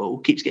unbelievable,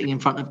 keeps getting in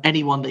front of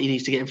anyone that he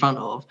needs to get in front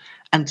of.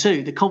 And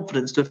 2, the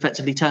confidence to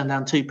effectively turn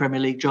down 2 Premier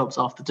League jobs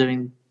after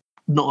doing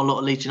not a lot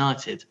of Leeds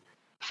United.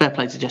 Fair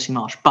play to Jesse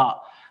Marsh.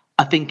 But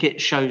I think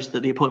it shows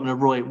that the appointment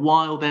of Roy,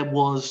 while there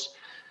was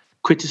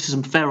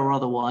criticism, fair or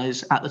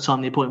otherwise, at the time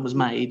the appointment was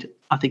made,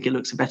 I think it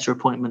looks a better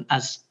appointment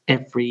as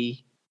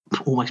every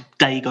almost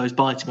day goes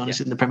by, to be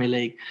honest, in the Premier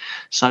League.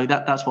 So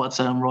that's what I'd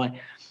say on Roy.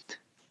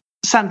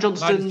 Sam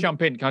Johnson. Can I just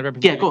jump in? Go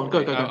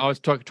on. I was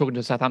talking to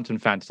a Southampton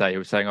fan today who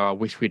was saying, I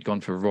wish we'd gone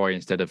for Roy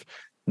instead of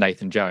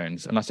Nathan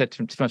Jones. And I said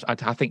to him,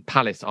 I think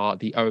Palace are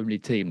the only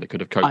team that could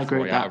have coached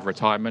Roy out of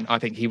retirement. I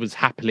think he was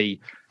happily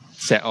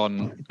set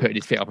on putting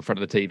his feet up in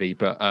front of the TV.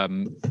 But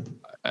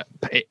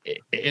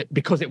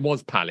because it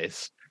was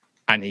Palace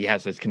and he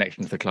has this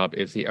connection to the club,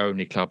 it's the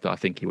only club that I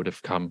think he would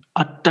have come.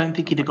 I don't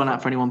think he'd have gone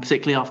out for anyone,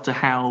 particularly after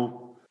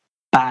how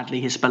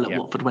badly his spell at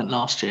Watford went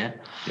last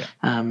year.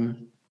 Yeah.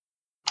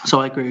 So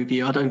I agree with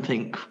you. I don't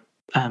think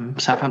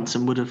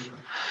Southampton would have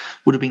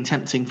been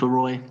tempting for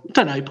Roy. I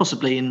don't know.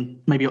 Possibly in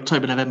maybe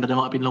October, November, there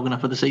might have been long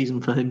enough of the season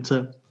for him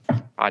to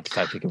go. I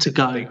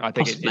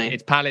think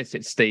it's Palace,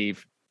 it's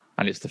Steve,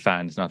 and it's the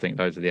fans, and I think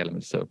those are the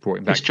elements that have brought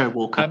him back. It's Joe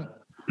Walker.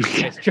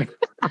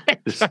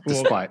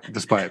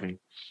 Despite me.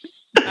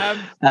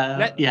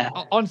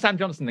 On Sam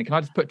Johnson, then, can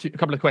I just put a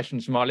couple of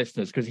questions from our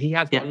listeners, because he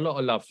has got a lot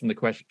of love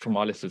from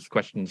our listeners'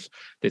 questions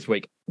this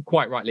week.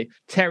 Quite rightly,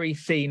 Terry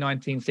C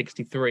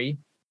 1963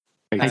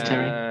 Hey,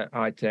 Terry.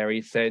 Hi, Terry.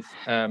 He says,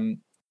 Sam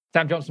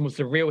Johnson was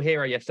the real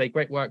hero yesterday.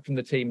 Great work from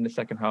the team in the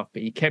second half,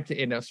 but he kept it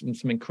in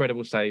some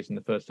incredible saves in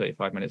the first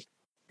 35 minutes.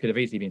 Could have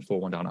easily been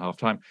 4-1 down at half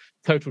time.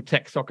 Total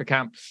Tech Soccer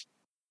Camps.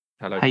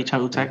 Hello. Hey,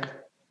 Total Tech.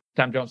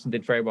 Sam Johnson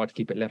did very well to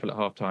keep it level at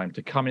half time.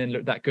 To come in and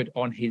look that good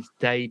on his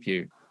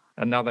debut.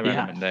 Another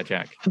element there,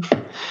 Jack.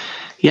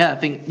 Yeah, I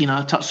think,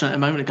 I touched on it a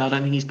moment ago. I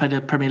don't think he's played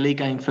a Premier League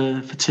game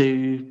for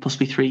 2,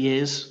 possibly 3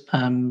 years.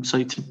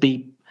 So to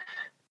be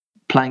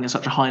playing at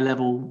such a high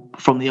level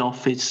from the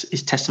off is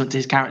testament to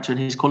his character and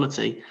his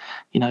quality.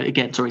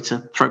 Again, sorry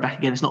to throw back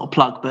again, it's not a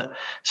plug, but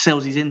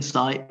Selzy's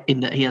insight in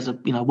that he has a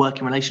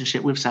working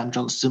relationship with Sam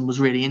Johnson was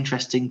really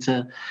interesting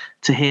to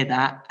hear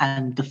that,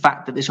 and the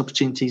fact that this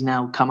opportunity has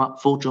now come up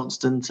for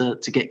Johnston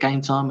to get game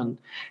time, and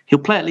he'll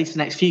play at least the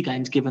next few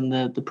games given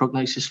the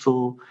prognosis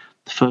for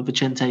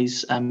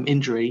Vicente's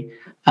injury,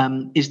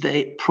 is that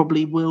it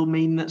probably will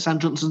mean that Sam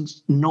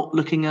Johnson's not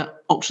looking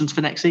at options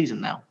for next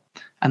season now.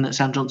 And that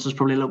Sam Johnson's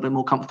probably a little bit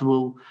more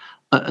comfortable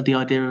at the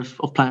idea of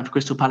playing for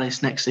Crystal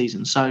Palace next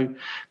season. So,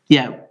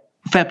 yeah,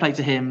 fair play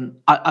to him.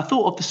 I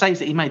thought of the saves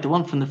that he made. The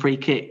one from the free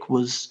kick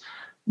was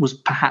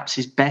perhaps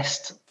his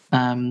best,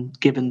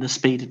 given the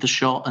speed of the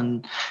shot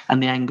and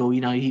the angle.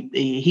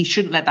 He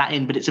shouldn't let that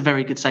in, but it's a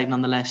very good save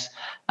nonetheless.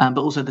 But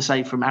also the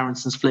save from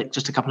Aronson's flick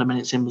just a couple of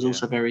minutes in was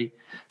also very,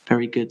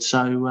 very good.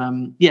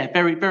 So,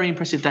 very, very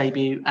impressive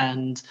debut,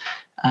 and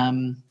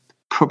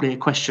probably a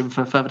question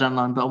for further down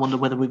the line, but I wonder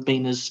whether we've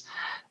been as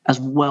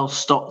well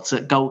stocked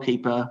at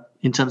goalkeeper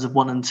in terms of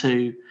 1 and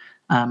 2.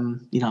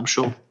 I'm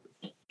sure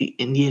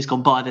in years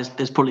gone by,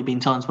 there's probably been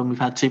times when we've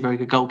had 2 very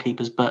good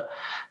goalkeepers, but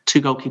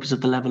 2 goalkeepers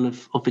of the level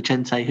of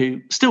Vicente,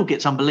 who still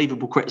gets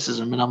unbelievable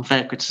criticism and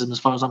unfair criticism as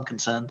far as I'm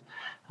concerned.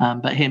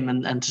 But him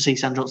and to see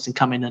Sam Johnson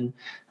come in and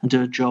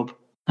do a job,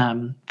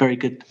 very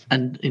good.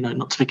 And,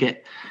 not to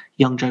forget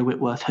young Joe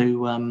Whitworth,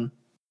 who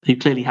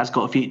clearly has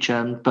got a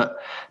future, but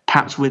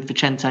perhaps with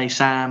Vicente,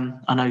 Sam,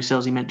 I know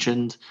Selzy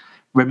mentioned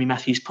Remy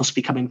Matthews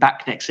possibly coming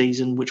back next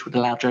season, which would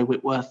allow Joe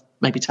Whitworth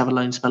maybe to have a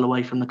loan spell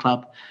away from the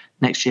club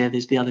next year.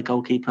 There's the other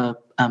goalkeeper,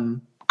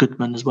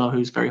 Goodman, as well,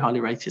 who's very highly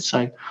rated.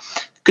 So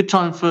good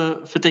time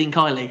for Dean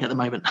Kiley at the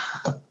moment.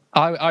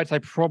 I'd say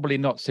probably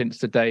not since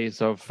the days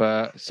of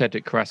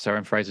Cedric Carrasso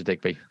and Fraser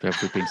Digby.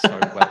 We've been so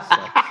well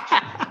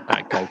stocked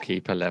at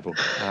goalkeeper level.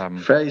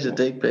 Fraser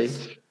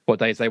Digby. What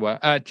days they were.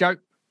 Joe,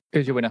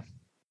 who's your winner?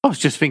 I was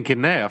just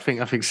thinking there. I think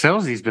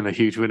Selzy's been a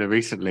huge winner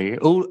recently.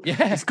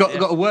 He's got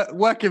a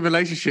working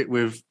relationship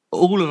with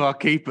all of our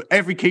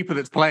every keeper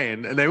that's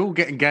playing, and they're all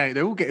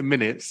getting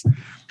minutes.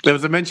 There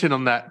was a mention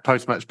on that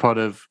post-match pod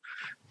of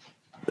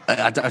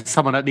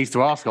someone that needs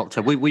to ask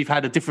Octa. We've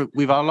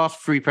had our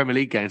last 3 Premier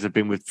League games have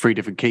been with 3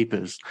 different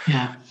keepers.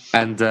 Yeah,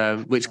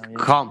 and which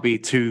can't be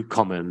too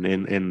common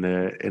in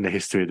the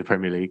history of the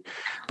Premier League,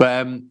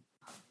 but.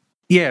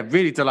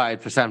 Really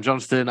delighted for Sam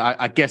Johnston.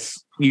 I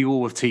guess you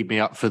all have teed me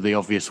up for the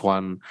obvious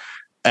one,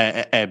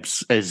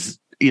 Ebbs, as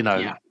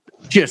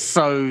just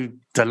so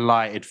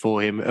delighted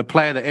for him. A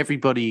player that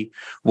everybody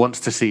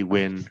wants to see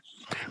win,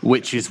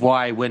 which is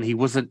why when it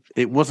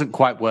wasn't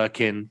quite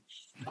working,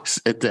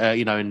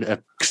 in a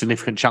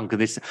significant chunk of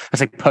this, I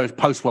say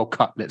post World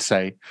Cup, let's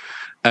say,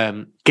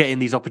 getting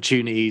these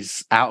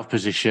opportunities out of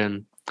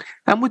position.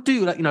 And would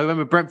do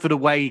remember Brentford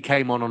away, he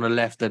came on the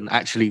left and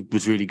actually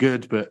was really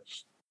good, but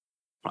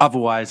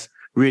otherwise,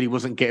 really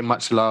wasn't getting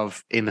much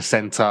love in the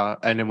centre,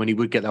 and then when he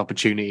would get the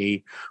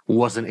opportunity,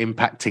 wasn't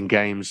impacting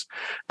games.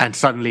 And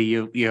suddenly,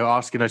 you're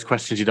asking those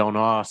questions you don't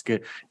want to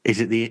ask.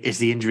 Is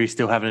the injury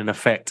still having an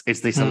effect?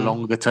 Is this a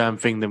longer term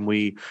thing than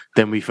we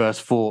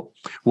first thought?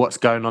 What's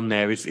going on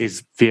there?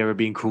 Is Vieira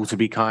being cruel to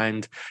be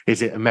kind?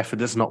 Is it a method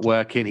that's not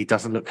working? He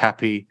doesn't look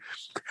happy.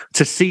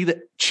 To see that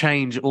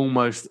change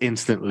almost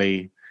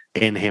instantly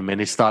in him and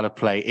his style of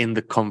play, in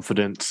the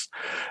confidence.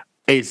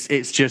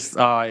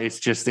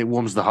 It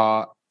warms the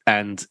heart,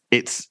 and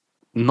it's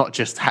not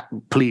just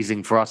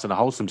pleasing for us in a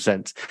wholesome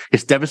sense.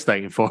 It's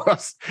devastating for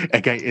us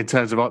again in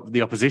terms of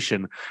the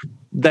opposition.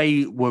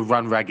 They were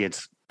run ragged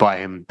by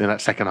him in that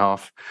second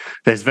half.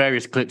 There's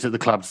various clips that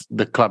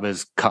the club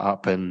has cut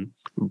up and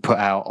put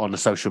out on the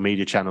social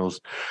media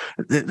channels.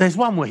 There's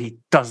one where he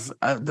does.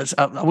 I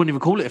wouldn't even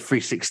call it a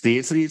 360.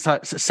 It's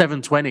like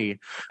 720,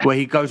 where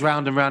he goes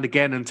round and round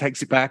again and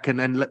takes it back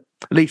and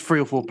leaves 3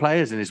 or 4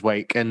 players in his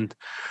wake. And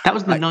that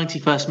was the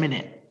 91st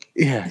minute.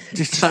 Yeah.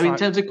 In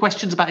terms of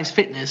questions about his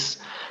fitness,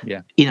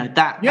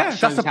 that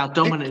shows how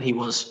dominant he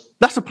was.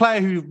 That's a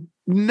player who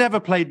never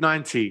played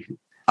 90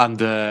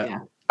 under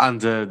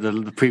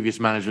the previous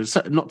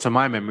management, not to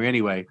my memory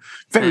anyway.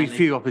 Very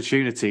few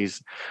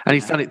opportunities. And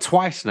he's done it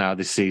twice now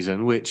this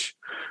season, which,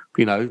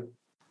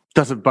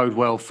 doesn't bode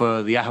well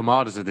for the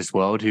Ahamadas of this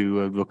world,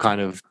 who were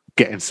kind of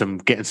getting some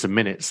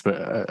minutes,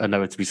 but are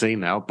nowhere to be seen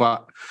now.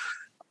 But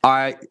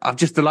I'm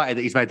just delighted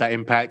that he's made that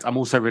impact. I'm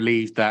also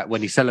relieved that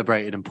when he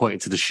celebrated and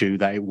pointed to the shoe,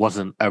 that it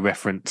wasn't a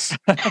reference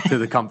to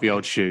the comfy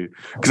old shoe.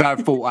 Because I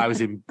thought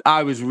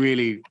I was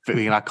really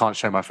thinking I can't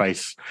show my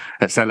face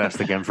at Selhurst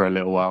again for a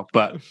little while.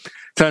 But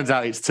turns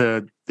out it's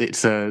a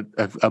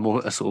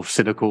more sort of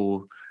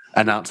cynical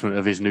announcement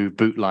of his new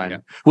boot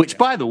line, which,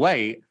 by the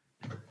way,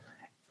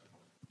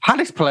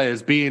 Palace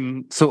players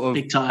being sort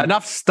of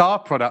enough star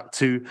product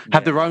to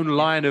have their own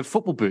line of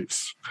football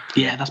boots.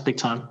 Yeah, that's big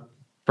time.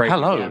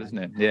 Hello, isn't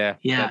it? Yeah,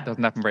 that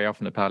doesn't happen very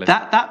often at Palace.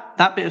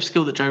 That bit of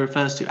skill that Joe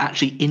refers to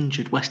actually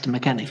injured Weston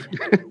McKennie.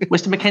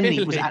 Weston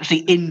McKennie was actually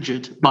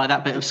injured by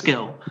that bit of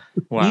skill.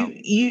 Wow.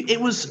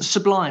 It was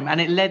sublime, and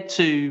it led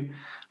to,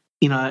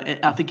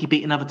 I think he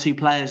beat another 2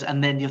 players,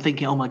 and then you're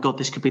thinking, oh my God,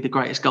 this could be the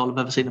greatest goal I've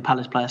ever seen a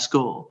Palace player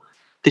score.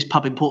 This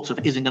pub in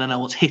Portsmouth isn't going to know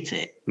what's hit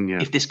it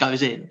if this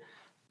goes in.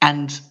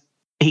 And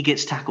he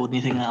gets tackled, and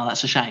you think, oh,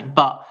 that's a shame.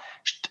 But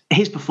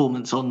his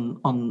performance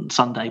on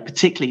Sunday,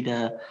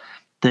 particularly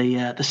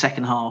the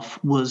second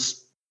half,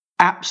 was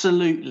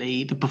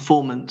absolutely the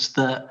performance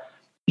that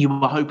you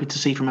were hoping to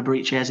see from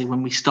Eberechi Eze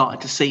when we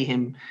started to see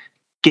him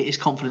get his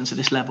confidence at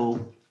this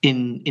level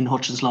in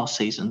Hodgson's last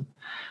season.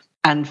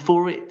 And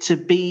for it to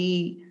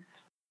be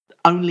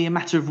only a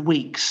matter of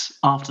weeks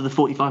after the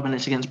 45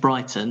 minutes against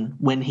Brighton,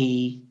 when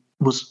he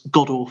was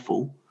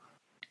god-awful,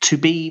 to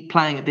be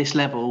playing at this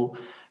level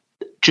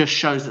just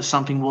shows that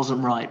something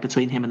wasn't right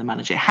between him and the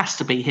manager. It has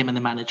to be him and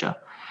the manager.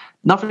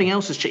 Nothing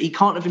else has changed. He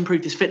can't have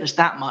improved his fitness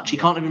that much. He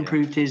can't have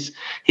improved his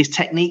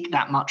technique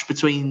that much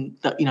between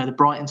the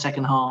Brighton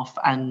second half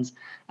and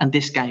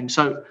this game.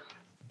 So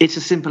it's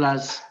as simple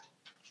as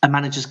a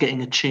manager's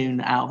getting a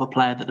tune out of a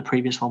player that the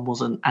previous one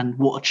wasn't, and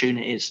what a tune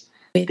it is.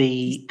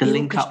 The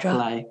link-up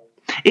play.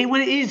 It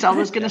is. I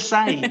was going to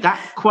say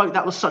that quote.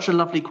 That was such a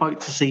lovely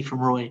quote to see from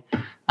Roy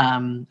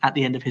at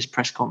the end of his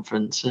press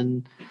conference.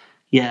 And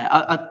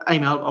yeah,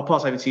 Amy, I'll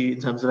pass over to you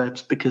in terms of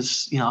Ebbs,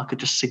 because I could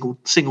just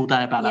single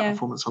day about that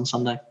performance on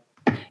Sunday.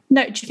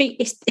 No, do you think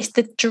it's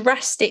the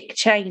drastic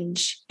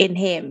change in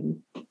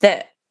him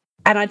that,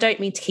 and I don't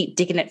mean to keep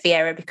digging at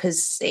Vieira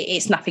because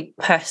it's nothing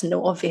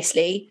personal,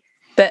 obviously,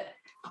 but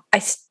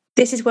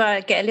this is where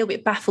I get a little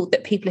bit baffled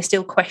that people are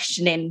still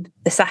questioning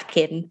the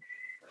sacking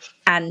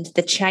and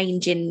the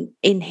change in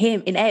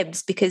him, in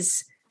Ebbs,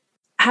 because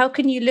how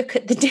can you look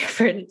at the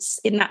difference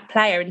in that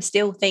player and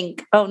still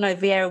think, oh no,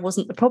 Vieira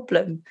wasn't the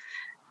problem?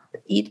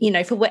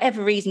 For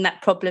whatever reason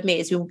that problem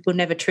is, we'll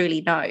never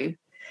truly know.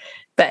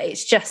 But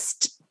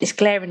it's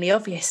glaringly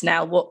obvious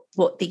now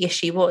what the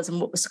issue was, and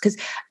what was, because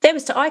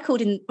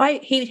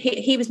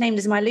he was named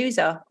as my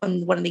loser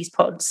on one of these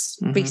pods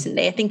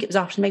recently. I think it was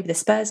after maybe the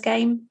Spurs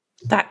game,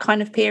 that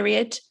kind of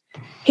period.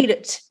 He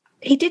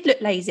did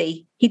look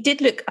lazy. He did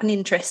look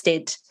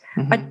uninterested.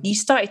 You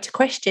started to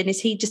question,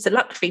 is he just a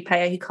luxury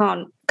player who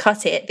can't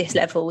cut it at this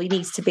level? He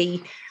needs to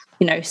be,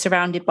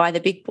 surrounded by the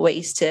big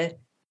boys to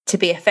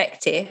be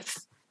effective.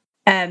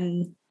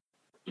 And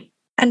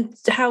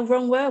how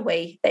wrong were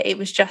we? That it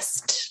was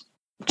just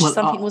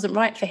something wasn't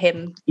right for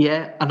him.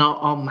 Yeah, and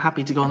I'm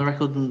happy to go on the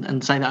record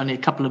and say that only a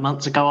couple of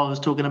months ago I was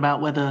talking about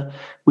whether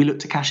we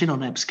looked to cash in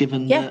on Ebbs,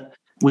 given that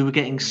we were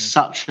getting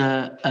such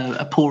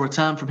a poor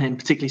return from him,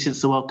 particularly since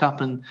the World Cup,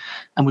 and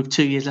with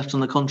 2 years left on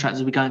the contract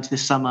as we go into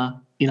this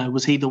summer.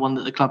 Was he the one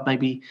that the club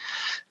maybe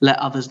let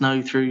others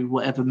know through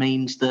whatever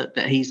means that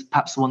he's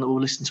perhaps the one that we'll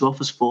listen to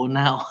offers for?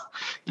 Now,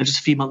 just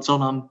a few months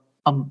on,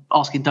 I'm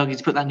asking Dougie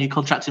to put that new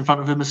contract in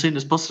front of him as soon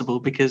as possible,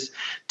 because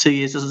 2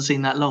 years doesn't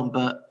seem that long.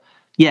 But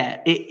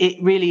yeah,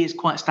 it really is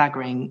quite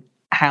staggering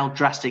how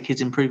drastic his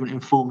improvement in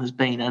form has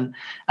been. And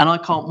I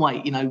can't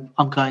wait.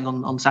 I'm going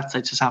on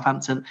Saturday to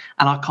Southampton,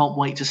 and I can't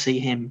wait to see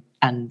him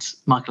and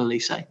Michael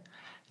Elise.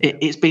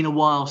 It's been a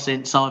while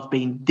since I've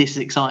been this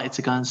excited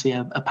to go and see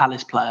a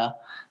Palace player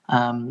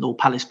or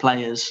Palace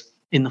players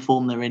in the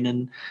form they're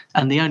in.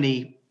 And the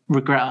only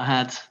regret I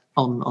had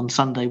on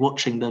Sunday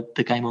watching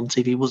the game on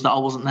TV was that I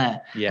wasn't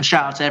there. Yeah. And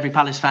shout out to every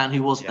Palace fan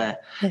who was there.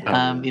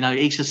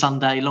 Easter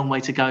Sunday, long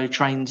way to go,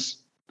 trains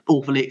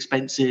awfully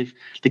expensive.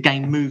 The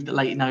game moved at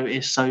late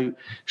notice, so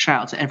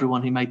shout out to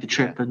everyone who made the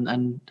trip,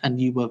 and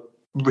you were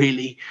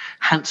really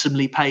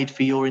handsomely paid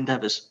for your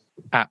endeavours.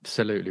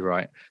 Absolutely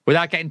right.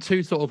 Without getting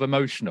too sort of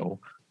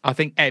emotional, I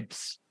think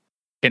Ebbs,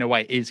 in a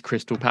way, is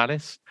Crystal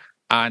Palace,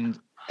 and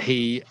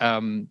he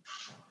offers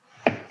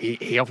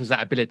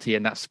that ability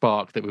and that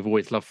spark that we've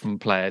always loved from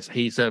players.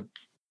 He's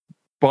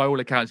by all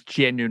accounts,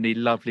 genuinely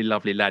lovely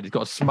lad. He's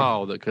got a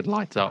smile that could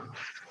light up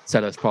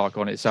Selhurst Park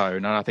on its own,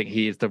 and I think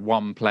he is the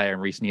one player in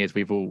recent years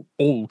we've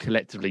all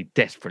collectively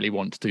desperately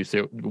want to do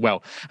so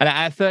well. And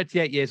at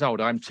 38 years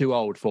old, I'm too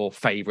old for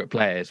favourite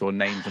players or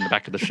names on the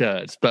back of the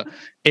shirts. But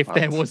if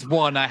there was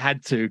one I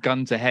had to,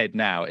 gun to head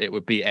now, it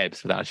would be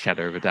Ebbs, without a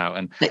shadow of a doubt.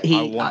 And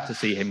I want to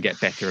see him get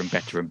better and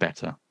better and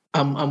better.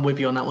 I'm with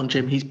you on that one,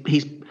 Jim.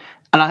 He's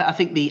and I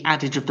think the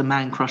adage of the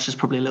man crush is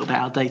probably a little bit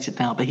outdated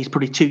now, but he's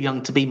probably too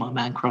young to be my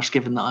man crush,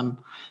 given that I'm,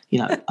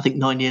 I think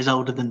 9 years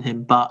older than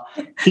him. But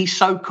he's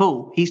so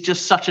cool. He's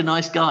just such a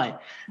nice guy.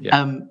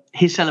 Yeah.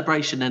 His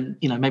celebration, and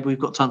maybe we've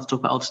got time to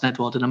talk about Odsonne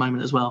Edouard in a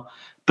moment as well.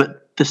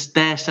 But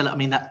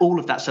all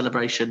of that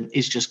celebration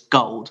is just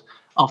gold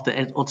after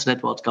Odsonne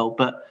Edouard's goal.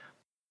 But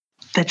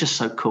they're just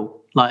so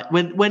cool. Like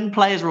when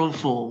players are on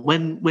form,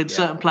 when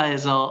certain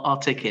players are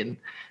ticking,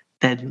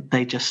 then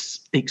they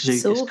just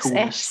exude this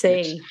coolness.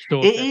 FC.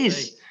 It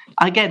is.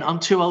 Again, I'm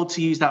too old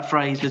to use that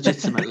phrase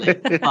legitimately,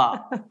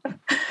 but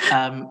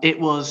it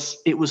was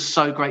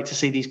so great to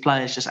see these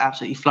players just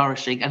absolutely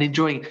flourishing and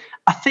enjoying.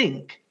 I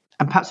think,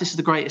 and perhaps this is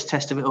the greatest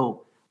test of it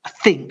all, I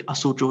think I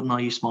saw Jordan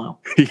Ayew smile.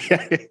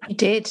 You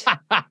did.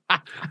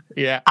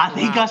 Yeah. I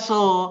think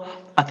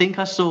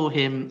I saw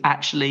him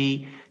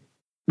actually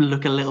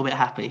look a little bit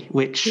happy,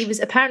 which He was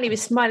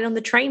smiling on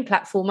the train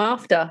platform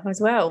after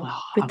as well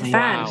with the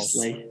fans.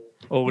 honestly,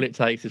 All it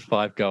takes is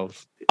 5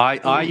 goals.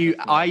 Are you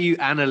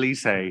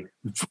Annalise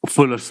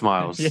full of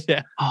smiles?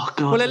 Yeah. Oh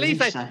God. Well,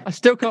 Elise, I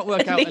still can't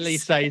work out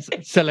Elise's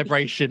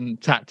celebration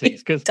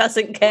tactics because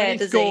doesn't care. when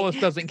he scores,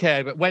 doesn't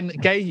care. But when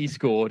Gahey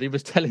scored, he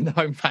was telling the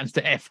home fans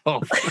to F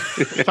off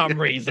for some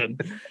reason.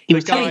 He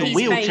was telling the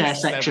wheelchair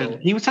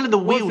section. He was telling the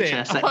Was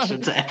wheelchair it?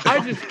 section to F I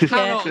off. just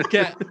cannot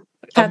get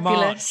a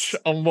march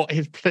on what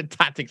his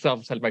tactics are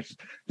for celebrations.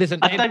 Listen,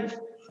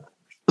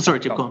 Sorry,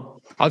 Jim, go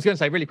on. I was going to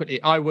say really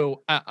quickly, I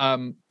will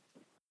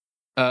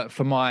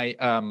for my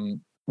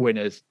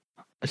winners,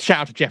 a shout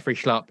out to Jeffrey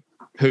Schlupp,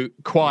 who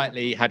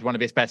quietly had one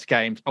of his best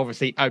games,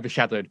 obviously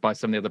overshadowed by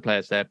some of the other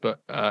players there,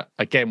 but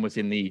again was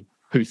in the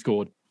who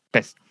scored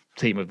best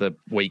team of the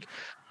week.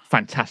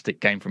 Fantastic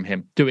game from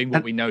him, doing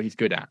what we know he's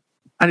good at.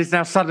 And it's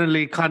now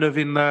suddenly kind of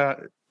in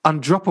the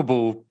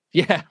undroppable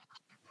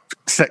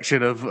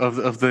section of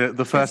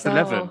the first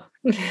 11.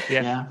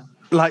 Yeah.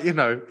 Like, you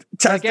know.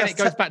 Again, it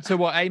goes back to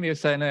what Amy was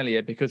saying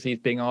earlier, because he's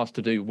being asked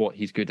to do what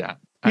he's good at.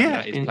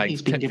 And that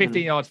is playing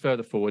 15 yards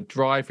further forward,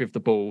 drive with the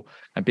ball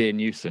and be a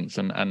nuisance.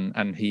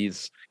 And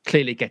he's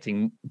clearly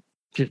getting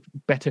just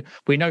better.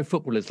 We know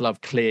footballers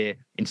love clear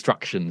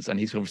instructions, and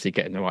he's obviously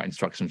getting the right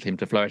instructions for him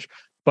to flourish.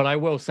 But I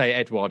will say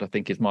Edouard, I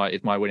think, is my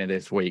winner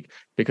this week,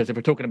 because if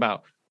we're talking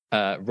about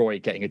Roy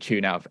getting a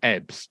tune out of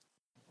Ebbs,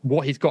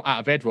 what he's got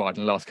out of Edouard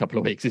in the last couple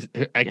of weeks is,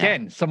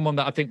 again, someone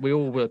that I think we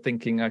all were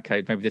thinking,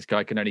 okay, maybe this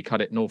guy can only cut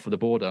it north of the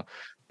border.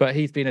 But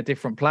he's been a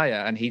different player,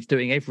 and he's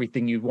doing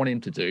everything you want him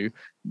to do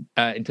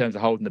in terms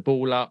of holding the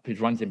ball up, he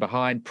runs in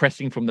behind,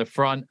 pressing from the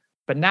front,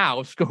 but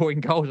now scoring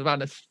goals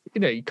around us.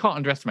 You know, you can't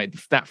underestimate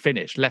that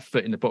finish, left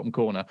foot in the bottom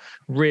corner.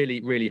 Really,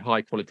 really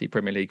high quality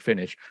Premier League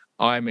finish.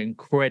 I'm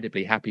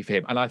incredibly happy for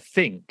him. And I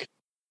think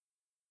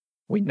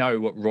we know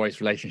what Roy's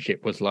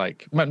relationship was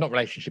like. Well, not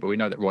relationship, but we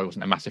know that Roy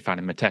wasn't a massive fan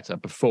of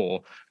Mateta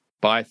before.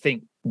 But I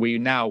think we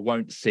now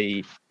won't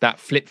see that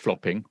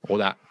flip-flopping, or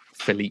that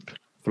Philippe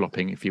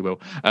flopping, if you will.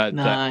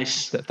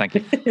 Nice. Thank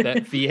you.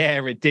 That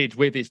Vieira did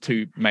with his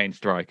two main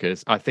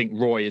strikers. I think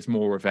Roy is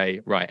more of a,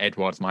 right,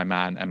 Edouard's my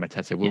man, and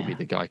Mateta will be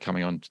the guy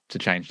coming on to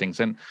change things.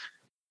 And,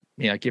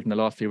 you know, given the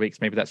last few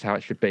weeks, maybe that's how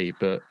it should be.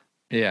 But,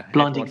 yeah.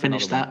 Blinding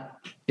finish, that.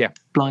 Yeah.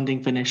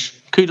 Blinding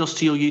finish. Kudos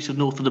to your use of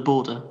north of the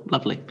border.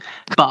 Lovely.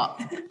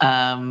 But,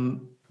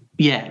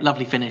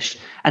 lovely finish.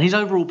 And his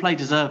overall play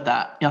deserved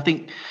that. I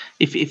think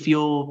if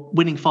you're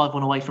winning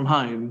 5-1 away from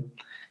home,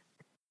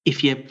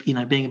 if you're,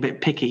 being a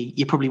bit picky,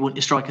 you probably want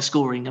your striker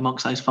scoring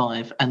amongst those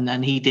 5.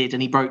 And he did,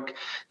 and he broke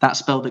that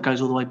spell that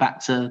goes all the way back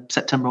to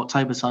September,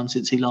 October time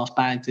since he last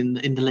bagged in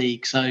the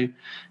league. So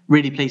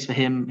really pleased for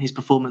him. His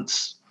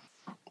performance,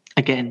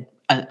 again,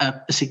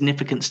 a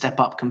significant step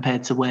up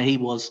compared to where he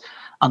was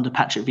under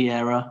Patrick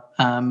Vieira.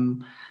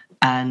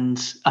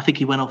 And I think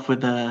he went off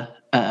with a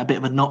bit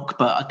of a knock,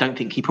 but I don't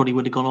think he probably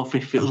would have gone off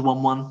if it was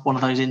 1-1, one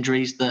of those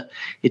injuries that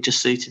it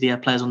just suited the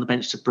players on the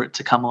bench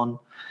to come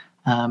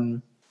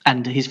on.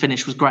 And his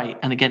finish was great.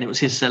 And again, it was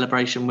his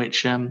celebration,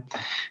 which,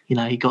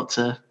 he got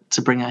to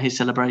bring out his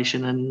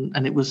celebration.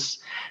 And it was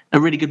a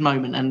really good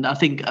moment. And I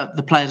think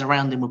the players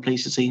around him were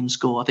pleased to see him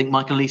score. I think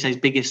Michael Elise's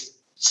biggest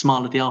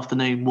smile of the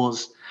afternoon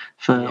was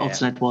for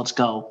Odsonne Edouard's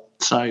goal.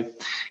 So,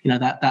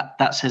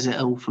 that says it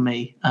all for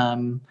me.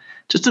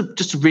 Just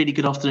a really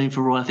good afternoon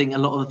for Roy. I think a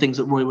lot of the things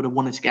that Roy would have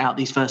wanted to get out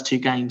these first 2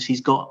 games,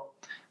 he's got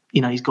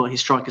his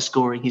striker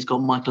scoring. He's got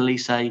Michael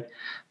Elise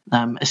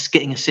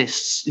getting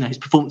assists. His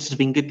performances have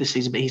been good this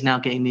season, but he's now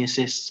getting the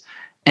assists.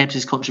 Ebbs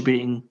is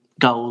contributing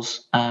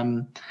goals.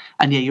 Jim,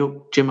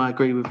 I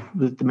agree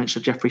with the mention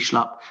of Jeffrey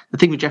Schlupp. The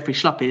thing with Jeffrey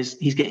Schlupp is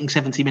he's getting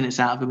 70 minutes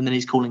out of him, and then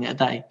he's calling it a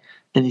day.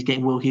 Then he's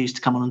getting Will Hughes to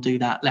come on and do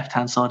that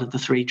left-hand side of the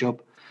 3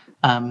 job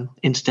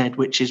instead,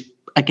 which is,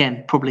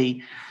 again,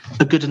 probably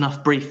a good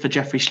enough brief for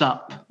Jeffrey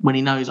Schlupp when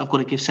he knows I've got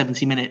to give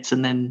 70 minutes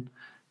and then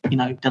I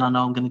know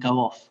I'm going to go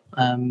off.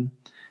 And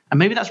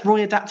maybe that's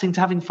Roy adapting to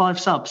having 5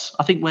 subs.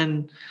 I think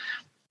when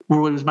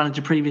Roy was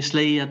manager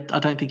previously, I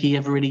don't think he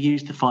ever really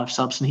used the 5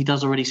 subs, and he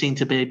does already seem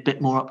to be a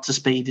bit more up to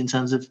speed in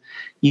terms of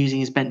using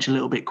his bench a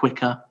little bit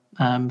quicker.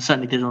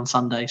 Certainly did on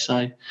Sunday.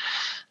 So,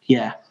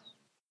 yeah.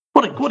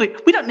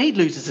 We don't need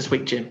losers this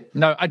week, Jim.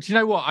 No, do you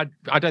know what?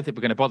 I don't think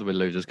we're going to bother with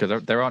losers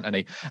because there aren't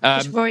any.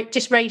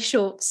 Just Ray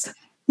Shorts.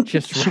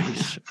 Just Ray.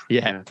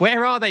 Yeah.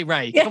 Where are they,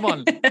 Ray? Come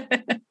on.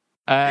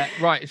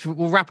 Right, so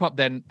we'll wrap up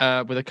then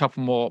with a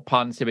couple more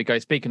puns. Here we go.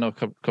 Speaking of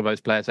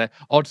those players there,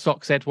 Odd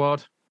Socks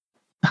Edouard.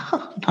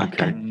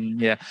 Okay.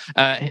 Yeah.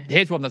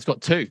 Here's one that's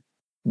got 2.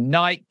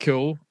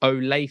 Nigel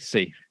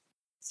O'Lacey.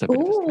 It's a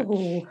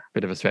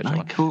bit of a stretch.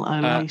 Michael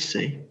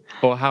Olacey.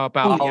 Or how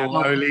about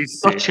Olacey?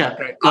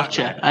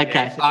 Gotcha.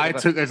 Okay. I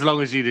took as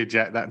long as you did,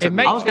 Jack. That took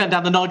I was going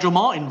down the Nigel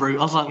Martin route.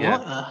 I was like,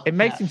 what? It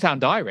makes him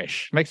sound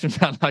Irish. Makes him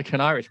sound like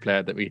an Irish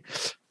player that we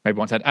maybe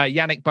once had.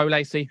 Yannick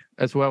Bolacy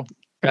as well.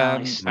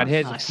 And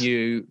here's a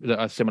few that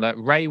are similar.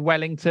 Ray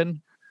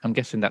Wellington. I'm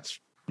guessing that's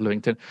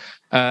Lewington.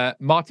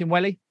 Martin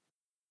Welly.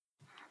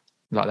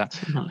 Like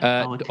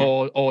that.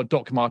 Or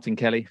Doc Martin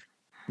Kelly.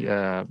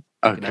 Yeah.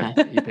 Okay.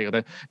 You pick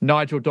up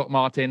Nigel Doc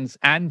Martins,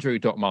 Andrew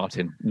Doc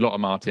Martin, a lot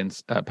of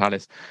Martins at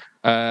Palace.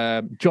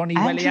 Johnny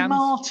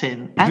Williams.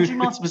 Andrew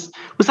Martin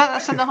was that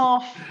centre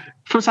half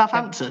from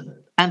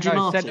Southampton? Andrew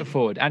Martin. Centre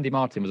forward. Andy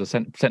Martin was a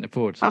centre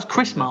forward. That was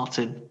Chris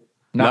Martin.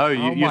 No,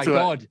 oh my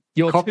God,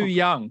 you're too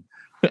young.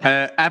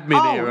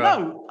 Admin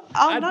era.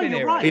 No,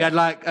 you're right. He had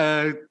like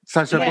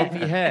such a bob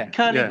hair,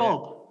 curly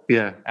bob.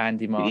 Yeah,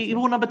 Andy Martin. He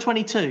wore number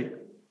 22.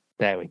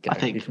 There we go. I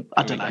think.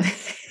 I don't know.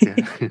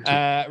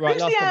 Right.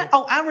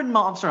 Aaron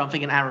Martin. I'm sorry, I'm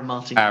thinking Aaron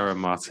Martin. Aaron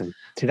Martin.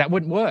 See, that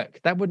wouldn't work.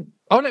 That wouldn't.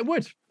 Oh, no, it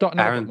would.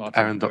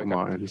 Aaron Doc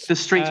Martin. The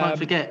streets won't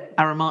forget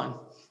Aaron Martin.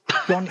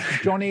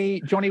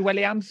 Johnny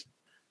Williams.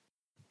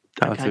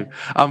 Okay.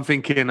 I'm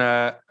thinking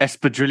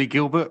Espadrilli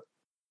Gilbert.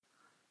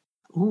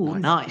 Ooh,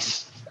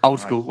 nice. Old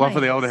school. One for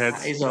the older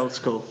heads. That is old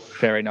school.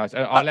 Very nice.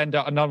 I'll end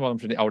up another one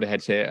from the older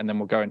heads here, and then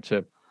we'll go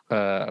into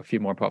a few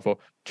more in part 4.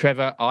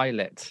 Trevor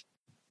Eilert.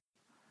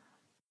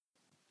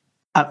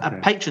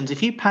 Patrons,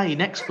 if you pay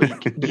next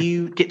week,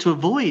 you get to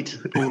avoid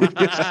all of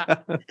this.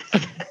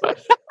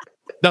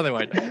 No, they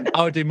won't.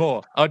 I'll do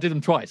more. I'll do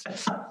them twice.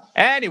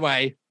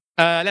 Anyway,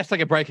 let's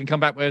take a break and come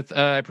back with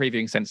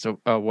previewing Sense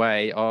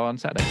Away on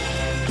Saturday.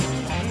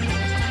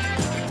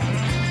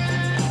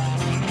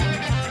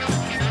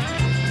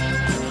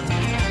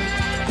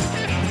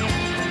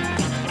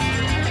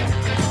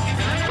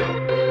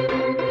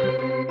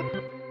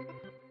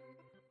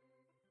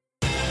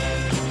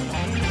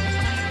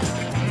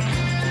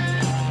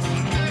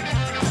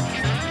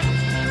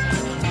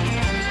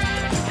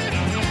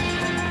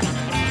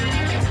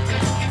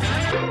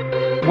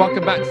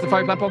 Welcome back to the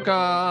Phone Plan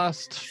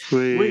Podcast.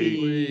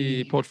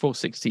 Port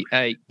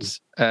 468.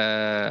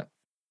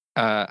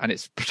 And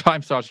it's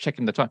time, so I was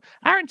checking the time.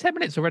 Hour and 10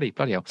 minutes already.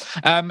 Bloody hell.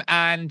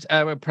 And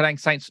we're playing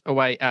Saints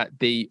away at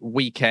the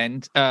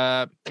weekend.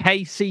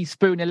 KC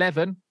Spoon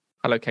 11.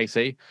 Hello,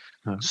 KC.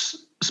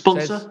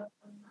 Sponsor?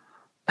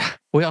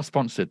 We are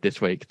sponsored this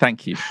week.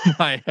 Thank you.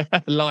 My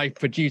live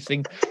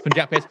producing from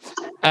Jack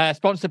Pierce.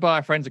 Sponsored by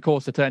our friends, of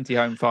course, Eternity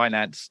Home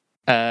Finance.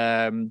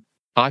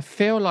 I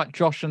feel like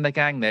Josh and the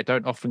gang there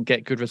don't often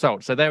get good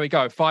results. So there we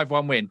go.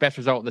 5-1 win. Best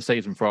result of the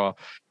season for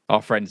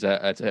our friends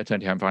at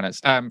Eternity Home Finance.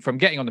 From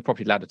getting on the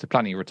property ladder to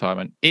planning your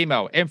retirement,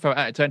 email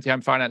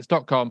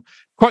info@eternityhomefinance.com.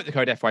 Quote the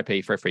code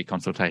FYP for a free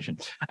consultation.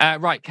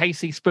 Right.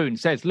 Casey Spoon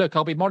says, look,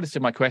 I'll be modest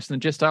in my question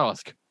and just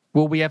ask,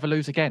 will we ever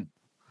lose again?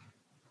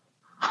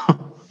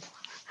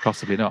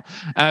 Possibly not.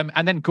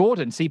 And then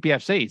Gordon,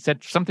 CPFC,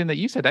 said something that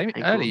you said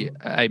earlier,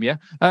 Amy.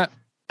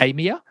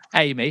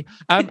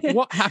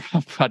 What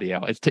happens? Bloody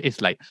hell,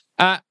 it's late.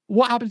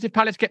 What happens if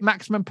Palace get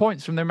maximum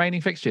points from the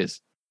remaining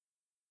fixtures?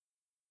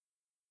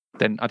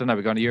 Then I don't know.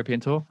 We're going on a European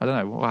tour. I don't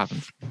know what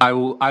happens. I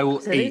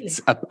will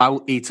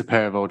eat a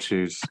pair of old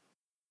shoes.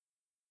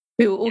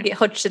 We will all get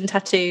Hodgson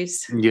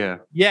tattoos. Yeah.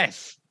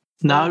 Yes.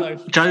 No,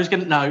 Joe's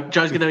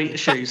gonna eat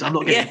shoes. I'm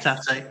not getting a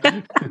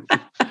tattoo.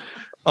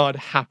 I'd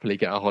happily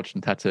get a Hodgson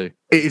tattoo.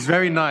 It is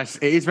very nice.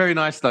 It is very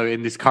nice, though,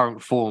 in this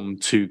current form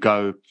to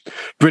go,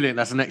 brilliant,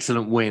 that's an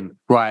excellent win.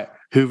 Right,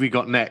 who have we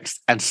got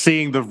next? And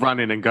seeing the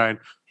running and going,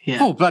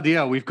 oh, bloody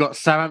hell, we've got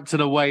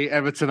Southampton away,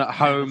 Everton at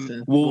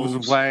home,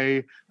 Wolves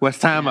away,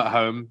 West Ham at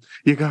home.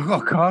 You go,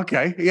 oh, God,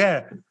 okay,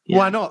 yeah.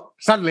 Why not?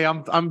 Suddenly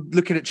I'm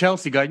looking at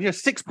Chelsea going,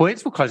 6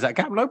 points, we'll close that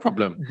gap, no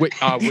problem. Which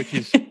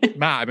is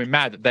mad. I mean,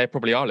 mad that they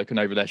probably are looking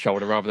over their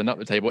shoulder rather than up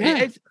the table.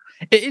 Yeah.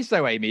 It is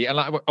though, Amy, and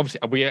like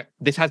obviously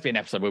this has been an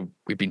episode where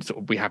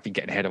we have been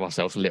getting ahead of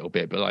ourselves a little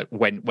bit, but like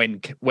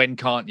when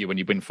can't you when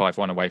you win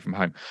 5-1 away from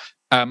home?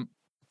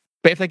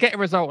 But if they get a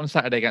result on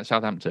Saturday against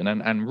Southampton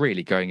and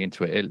really going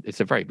into it, it's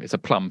a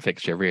plum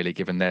fixture really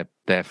given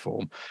their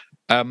form.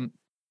 Can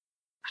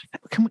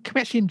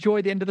we actually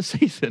enjoy the end of the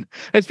season?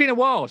 It's been a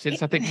while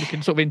since I think we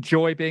can sort of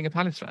enjoy being a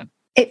Palace fan.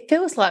 It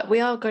feels like we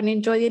are going to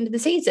enjoy the end of the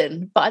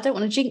season, but I don't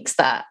want to jinx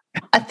that.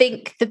 I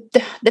think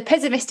the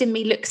pessimist in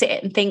me looks at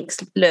it and thinks,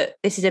 look,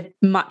 this is a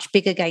much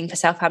bigger game for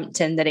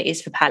Southampton than it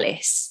is for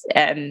Palace.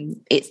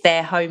 It's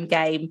their home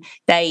game.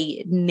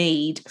 They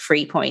need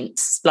 3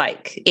 points.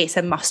 Like, it's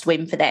a must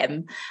win for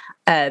them.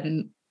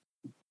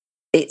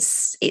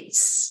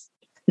 It's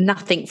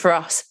nothing for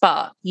us,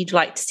 but you'd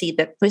like to see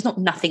that. Well, it's not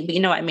nothing, but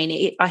you know what I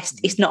mean?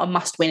 It's not a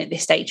must win at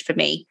this stage for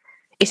me.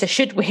 It's a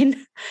should win,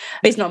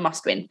 but it's not a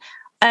must win.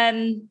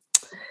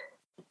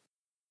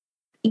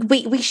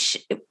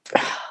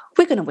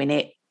 We're going to win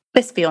it.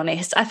 Let's be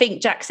honest. I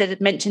think Jack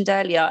mentioned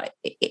earlier.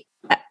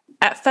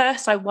 At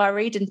first, I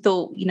worried and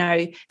thought,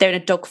 they're in a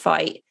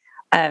dogfight,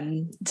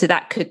 so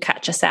that could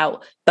catch us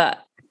out. But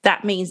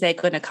that means they're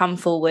going to come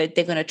forward,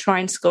 they're going to try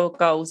and score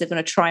goals, they're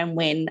going to try and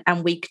win,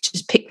 and we could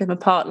just pick them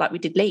apart like we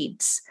did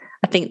Leeds.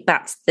 I think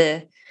that's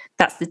the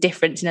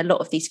difference in a lot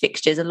of these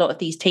fixtures. A lot of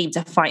these teams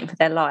are fighting for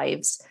their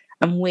lives,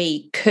 and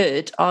we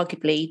could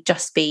arguably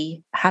just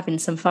be having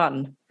some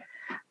fun.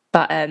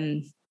 But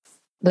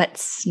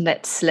let's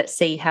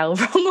see how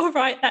wrong or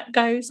right that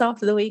goes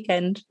after the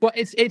weekend. Well,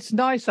 it's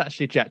nice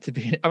actually, Jack, to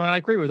be. I mean, I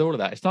agree with all of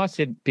that. It's nice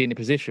to be in a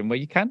position where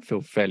you can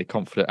feel fairly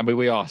confident. I mean,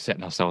 we are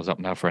setting ourselves up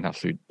now for an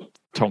absolute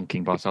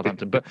tonking by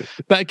Southampton. But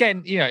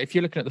again, if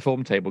you're looking at the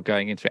form table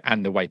going into it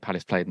and the way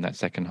Palace played in that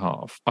second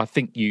half, I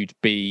think you'd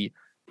be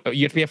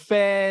a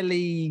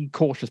fairly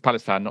cautious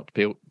Palace fan not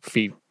to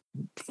be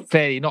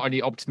fairly not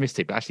only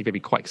optimistic but actually maybe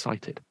quite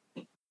excited.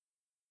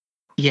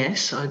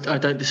 Yes, I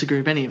don't disagree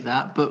with any of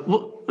that. But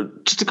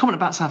just a comment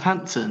about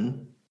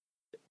Southampton,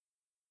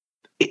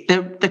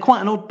 they're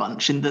quite an odd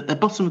bunch in that they're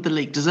bottom of the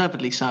league,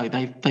 deservedly so.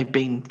 They've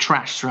been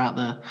trashed throughout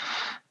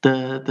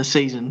the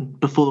season,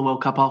 before the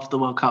World Cup, after the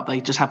World Cup.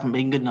 They just haven't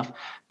been good enough.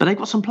 But they've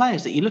got some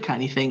players that you look at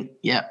and you think,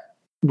 yeah,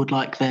 would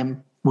like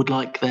them.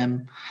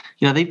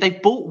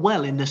 They've bought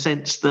well in the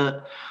sense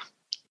that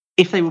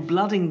if they were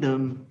blooding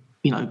them,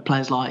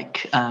 players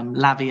like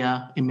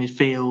Lavia in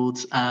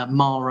midfield,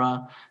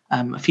 Mara,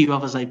 a few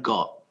others they've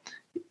got.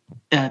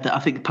 That I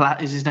think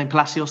is his name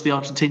Palacios, the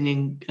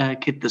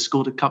Argentinian kid that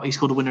scored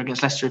a winner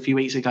against Leicester a few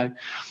weeks ago.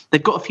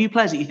 They've got a few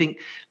players that you think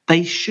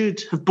they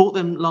should have bought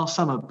them last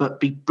summer, but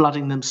be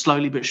blooding them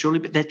slowly but surely.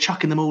 But they're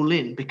chucking them all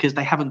in because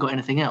they haven't got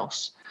anything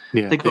else.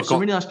 Yeah, they've got some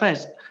really nice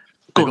players.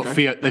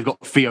 They've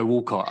got Theo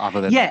Walcott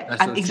other than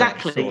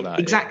exactly. And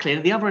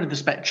at the other end of the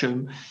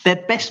spectrum, their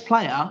best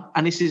player,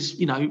 and this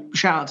is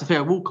shout out to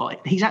Theo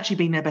Walcott, he's actually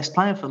been their best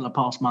player for the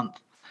past month.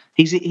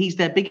 He's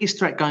their biggest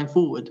threat going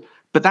forward,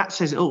 but that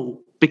says it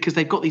all because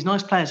they've got these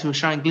nice players who are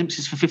showing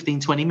glimpses for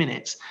 15-20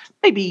 minutes,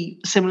 maybe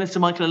similar to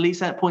Michael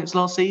Olise at points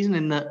last season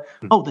in that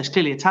there's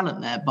clearly a talent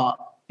there, but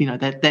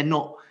they're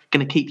not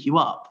going to keep you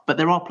up. But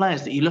there are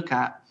players that you look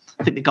at.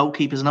 I think the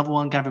goalkeeper's another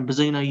one, Gavin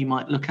Bazzuno, you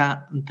might look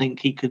at and think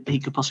he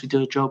could possibly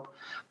do a job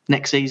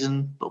next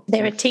season. But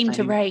they're a team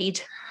to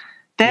raid.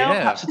 They are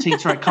perhaps a team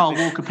to raid. Carl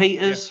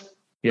Walker-Peters.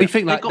 Yeah. You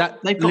think they've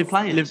got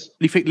players.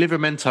 You think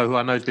Livramento, who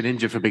I know has been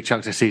injured for big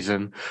chunks of the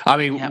season. I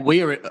mean,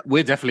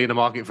 we're definitely in the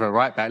market for a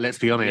right back. Let's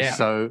be honest. Yeah.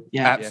 So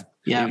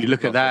you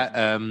look at that,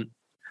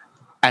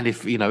 and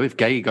if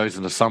Gay goes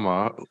in the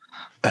summer,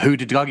 who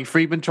did Dougie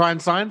Friedman try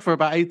and sign for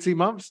about 18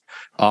 months?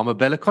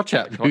 Bella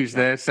Kotchap, who's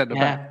their centre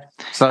back.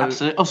 So,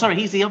 absolutely. Oh, sorry,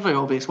 he's the other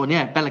obvious one.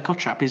 Yeah, Bella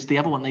Kotchap is the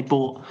other one they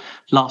bought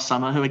last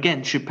summer, who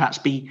again should perhaps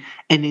be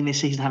ending this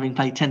season having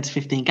played 10 to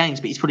 15 games,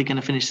 but he's probably going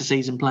to finish the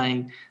season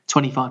playing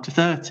 25 to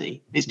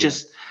 30. It's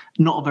just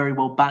not a very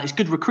well balanced. It's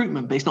good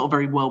recruitment, but it's not a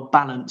very well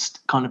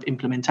balanced kind of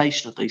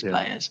implementation of these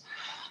players.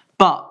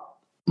 But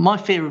my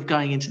fear of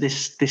going into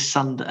this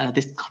Sunday, oh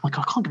my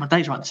God, I can't get my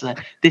days right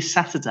today. This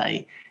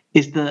Saturday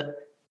is that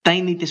they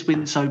need this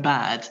win so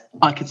bad.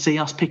 I could see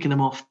us picking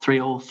them off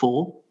 3 or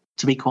 4,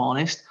 to be quite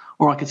honest,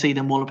 or I could see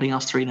them walloping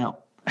us 3-0.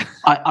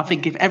 I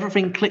think if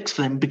everything clicks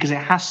for them, because it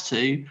has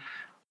to,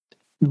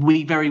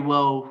 we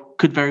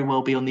could very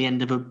well be on the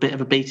end of a bit of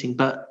a beating.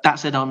 But that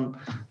said, I'm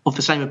of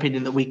the same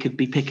opinion that we could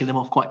be picking them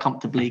off quite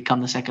comfortably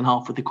come the second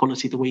half with the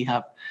quality that we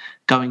have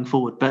going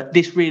forward. But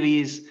this really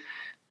is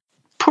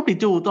probably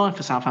do or die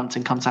for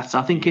Southampton come Saturday.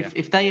 I think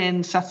if they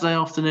end Saturday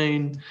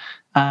afternoon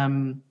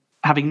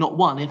having not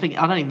won, I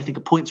don't even think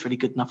a point's really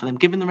good enough for them.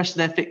 Given the rest of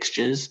their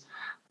fixtures,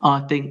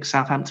 I think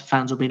Southampton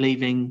fans will be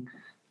leaving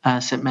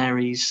St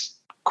Mary's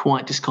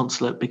quite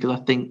disconsolate because I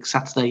think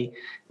Saturday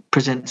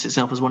presents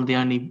itself as one of the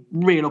only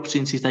real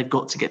opportunities they've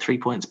got to get 3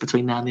 points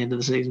between now and the end of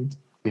the season.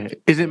 Yeah.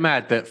 Is it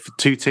mad that for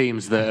two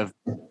teams that have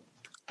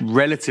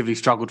relatively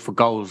struggled for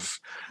goals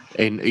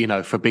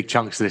for big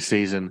chunks of this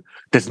season,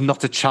 there's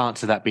not a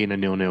chance of that being a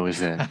 0-0, is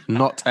there?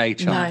 Not a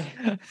chance.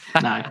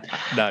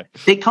 No.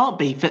 It can't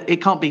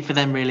be for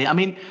them, really. I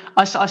mean,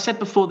 I said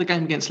before the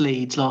game against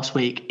Leeds last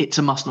week, it's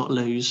a must not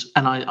lose,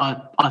 and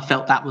I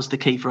felt that was the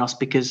key for us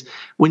because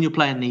when you're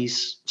playing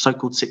these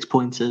so-called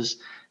 6-pointers,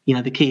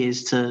 the key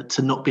is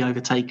to not be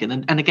overtaken.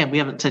 And again, we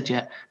haven't said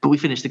yet, but we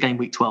finished the game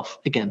week 12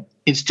 again.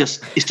 It's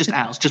just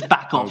ours. Just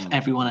back off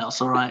everyone else,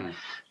 all right?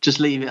 Just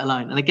leave it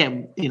alone. And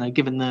again,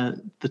 given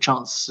the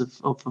chance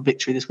of a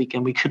victory this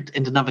weekend, we could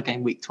end another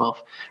game week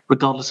 12,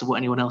 regardless of what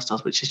anyone else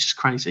does, which is just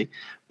crazy.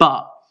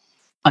 But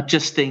I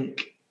just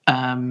think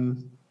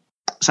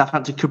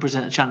Southampton could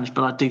present a challenge,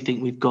 but I do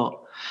think we've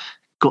got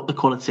the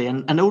quality.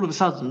 And all of a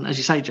sudden, as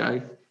you say,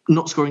 Joe,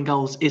 not scoring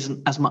goals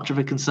isn't as much of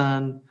a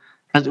concern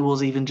as it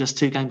was even just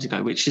 2 games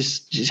ago, which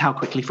is how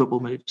quickly football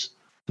moves.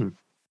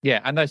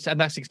 Yeah, and that's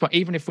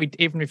even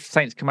if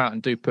Saints come out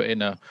and do put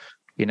in a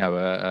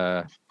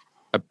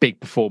big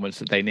performance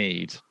that they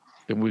need,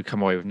 and we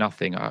come away with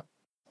nothing.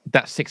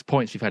 That 6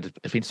 points we've had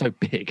have been so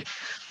big,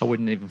 I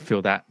wouldn't even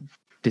feel that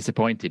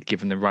disappointed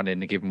given the run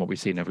in and given what we've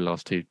seen over the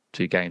last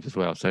two games as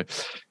well. So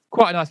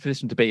quite a nice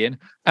position to be in.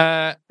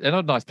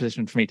 Another nice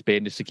position for me to be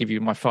in is to give you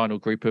my final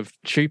group of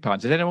shoe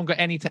puns. Has anyone got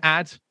any to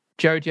add?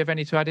 Joe, do you have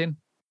any to add in?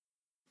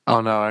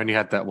 Oh no, I only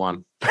had that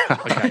one.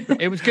 Okay,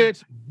 it was good.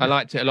 I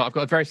liked it a lot. I've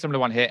got a very similar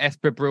one here.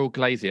 Esper Brill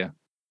Glazier.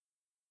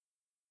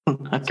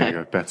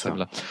 Okay. Better.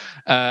 Similar.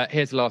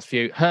 Here's the last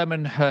few.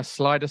 Herman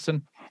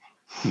Sliderson.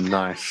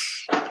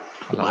 Nice.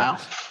 Wow.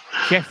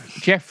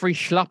 Jeffrey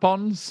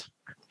Schluppons.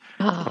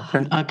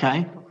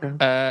 Okay.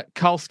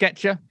 Carl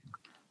Sketcher.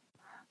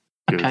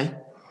 Okay.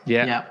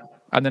 Yeah.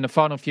 And then the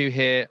final few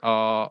here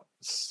are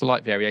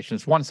slight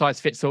variations. One size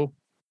fits all,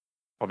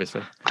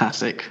 obviously.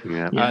 Classic.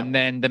 Yeah. And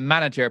then the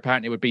manager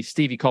apparently would be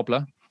Stevie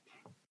Cobbler.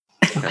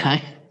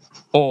 Okay.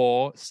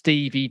 Or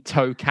Stevie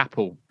Toe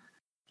Capel.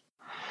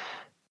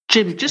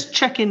 Jim, just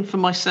check in for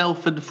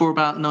myself and for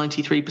about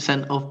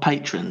 93% of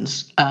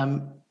patrons,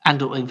 and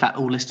in fact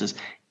all listeners.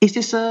 Is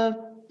this a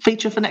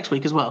feature for next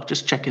week as well?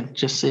 Just checking,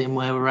 just seeing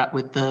where we're at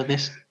with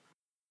this.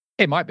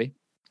 It might be.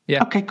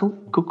 Yeah. Okay, cool.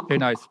 Who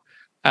knows?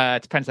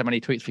 Depends how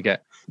many tweets we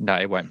get. No,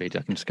 it won't be.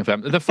 I can just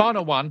confirm. The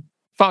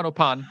final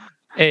pun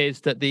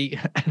is that the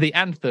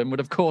anthem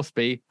would of course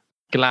be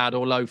Glad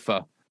or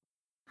Loafer.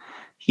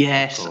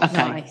 Yes.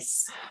 Okay.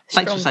 Nice.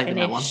 Thanks Strong for saving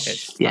that one.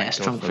 Thank Yeah, God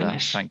strong for that.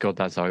 finish. Thank God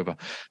that's over.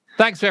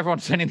 Thanks for everyone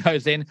sending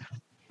those in.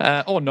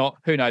 Or not,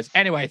 who knows?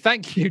 Anyway,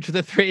 thank you to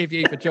the three of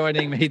you for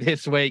joining me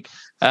this week.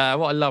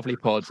 What a lovely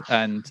pod,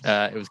 and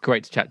it was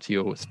great to chat to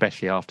you all,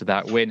 especially after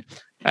that win.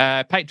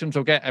 Patrons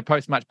will get a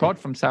post-match pod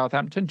from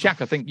Southampton.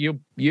 Jack, I think you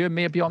and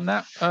me will be on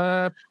that.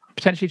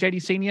 Potentially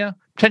JD Senior,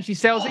 potentially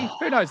Selzy.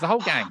 Who knows? The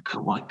whole gang.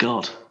 Oh my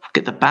God.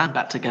 Get the band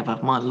back together,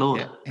 my Lord.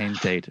 Yeah,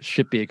 indeed.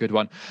 Should be a good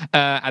one.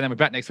 And then we're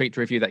back next week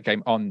to review that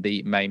game on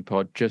the main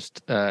pod.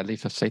 Just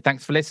leaves us to say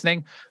thanks for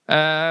listening.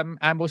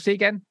 And we'll see you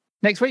again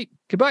next week.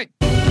 Goodbye.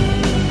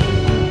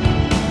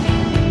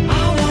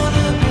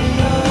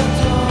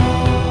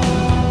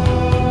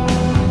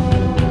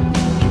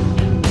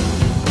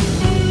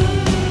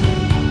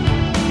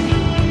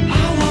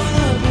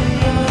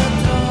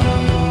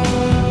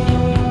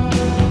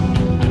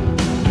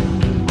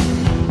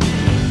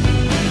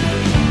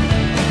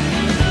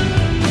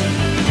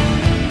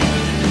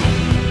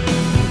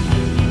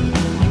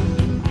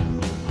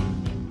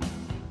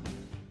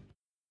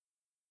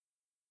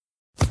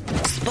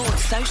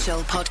 Sports Social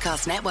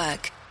Podcast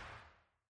Network.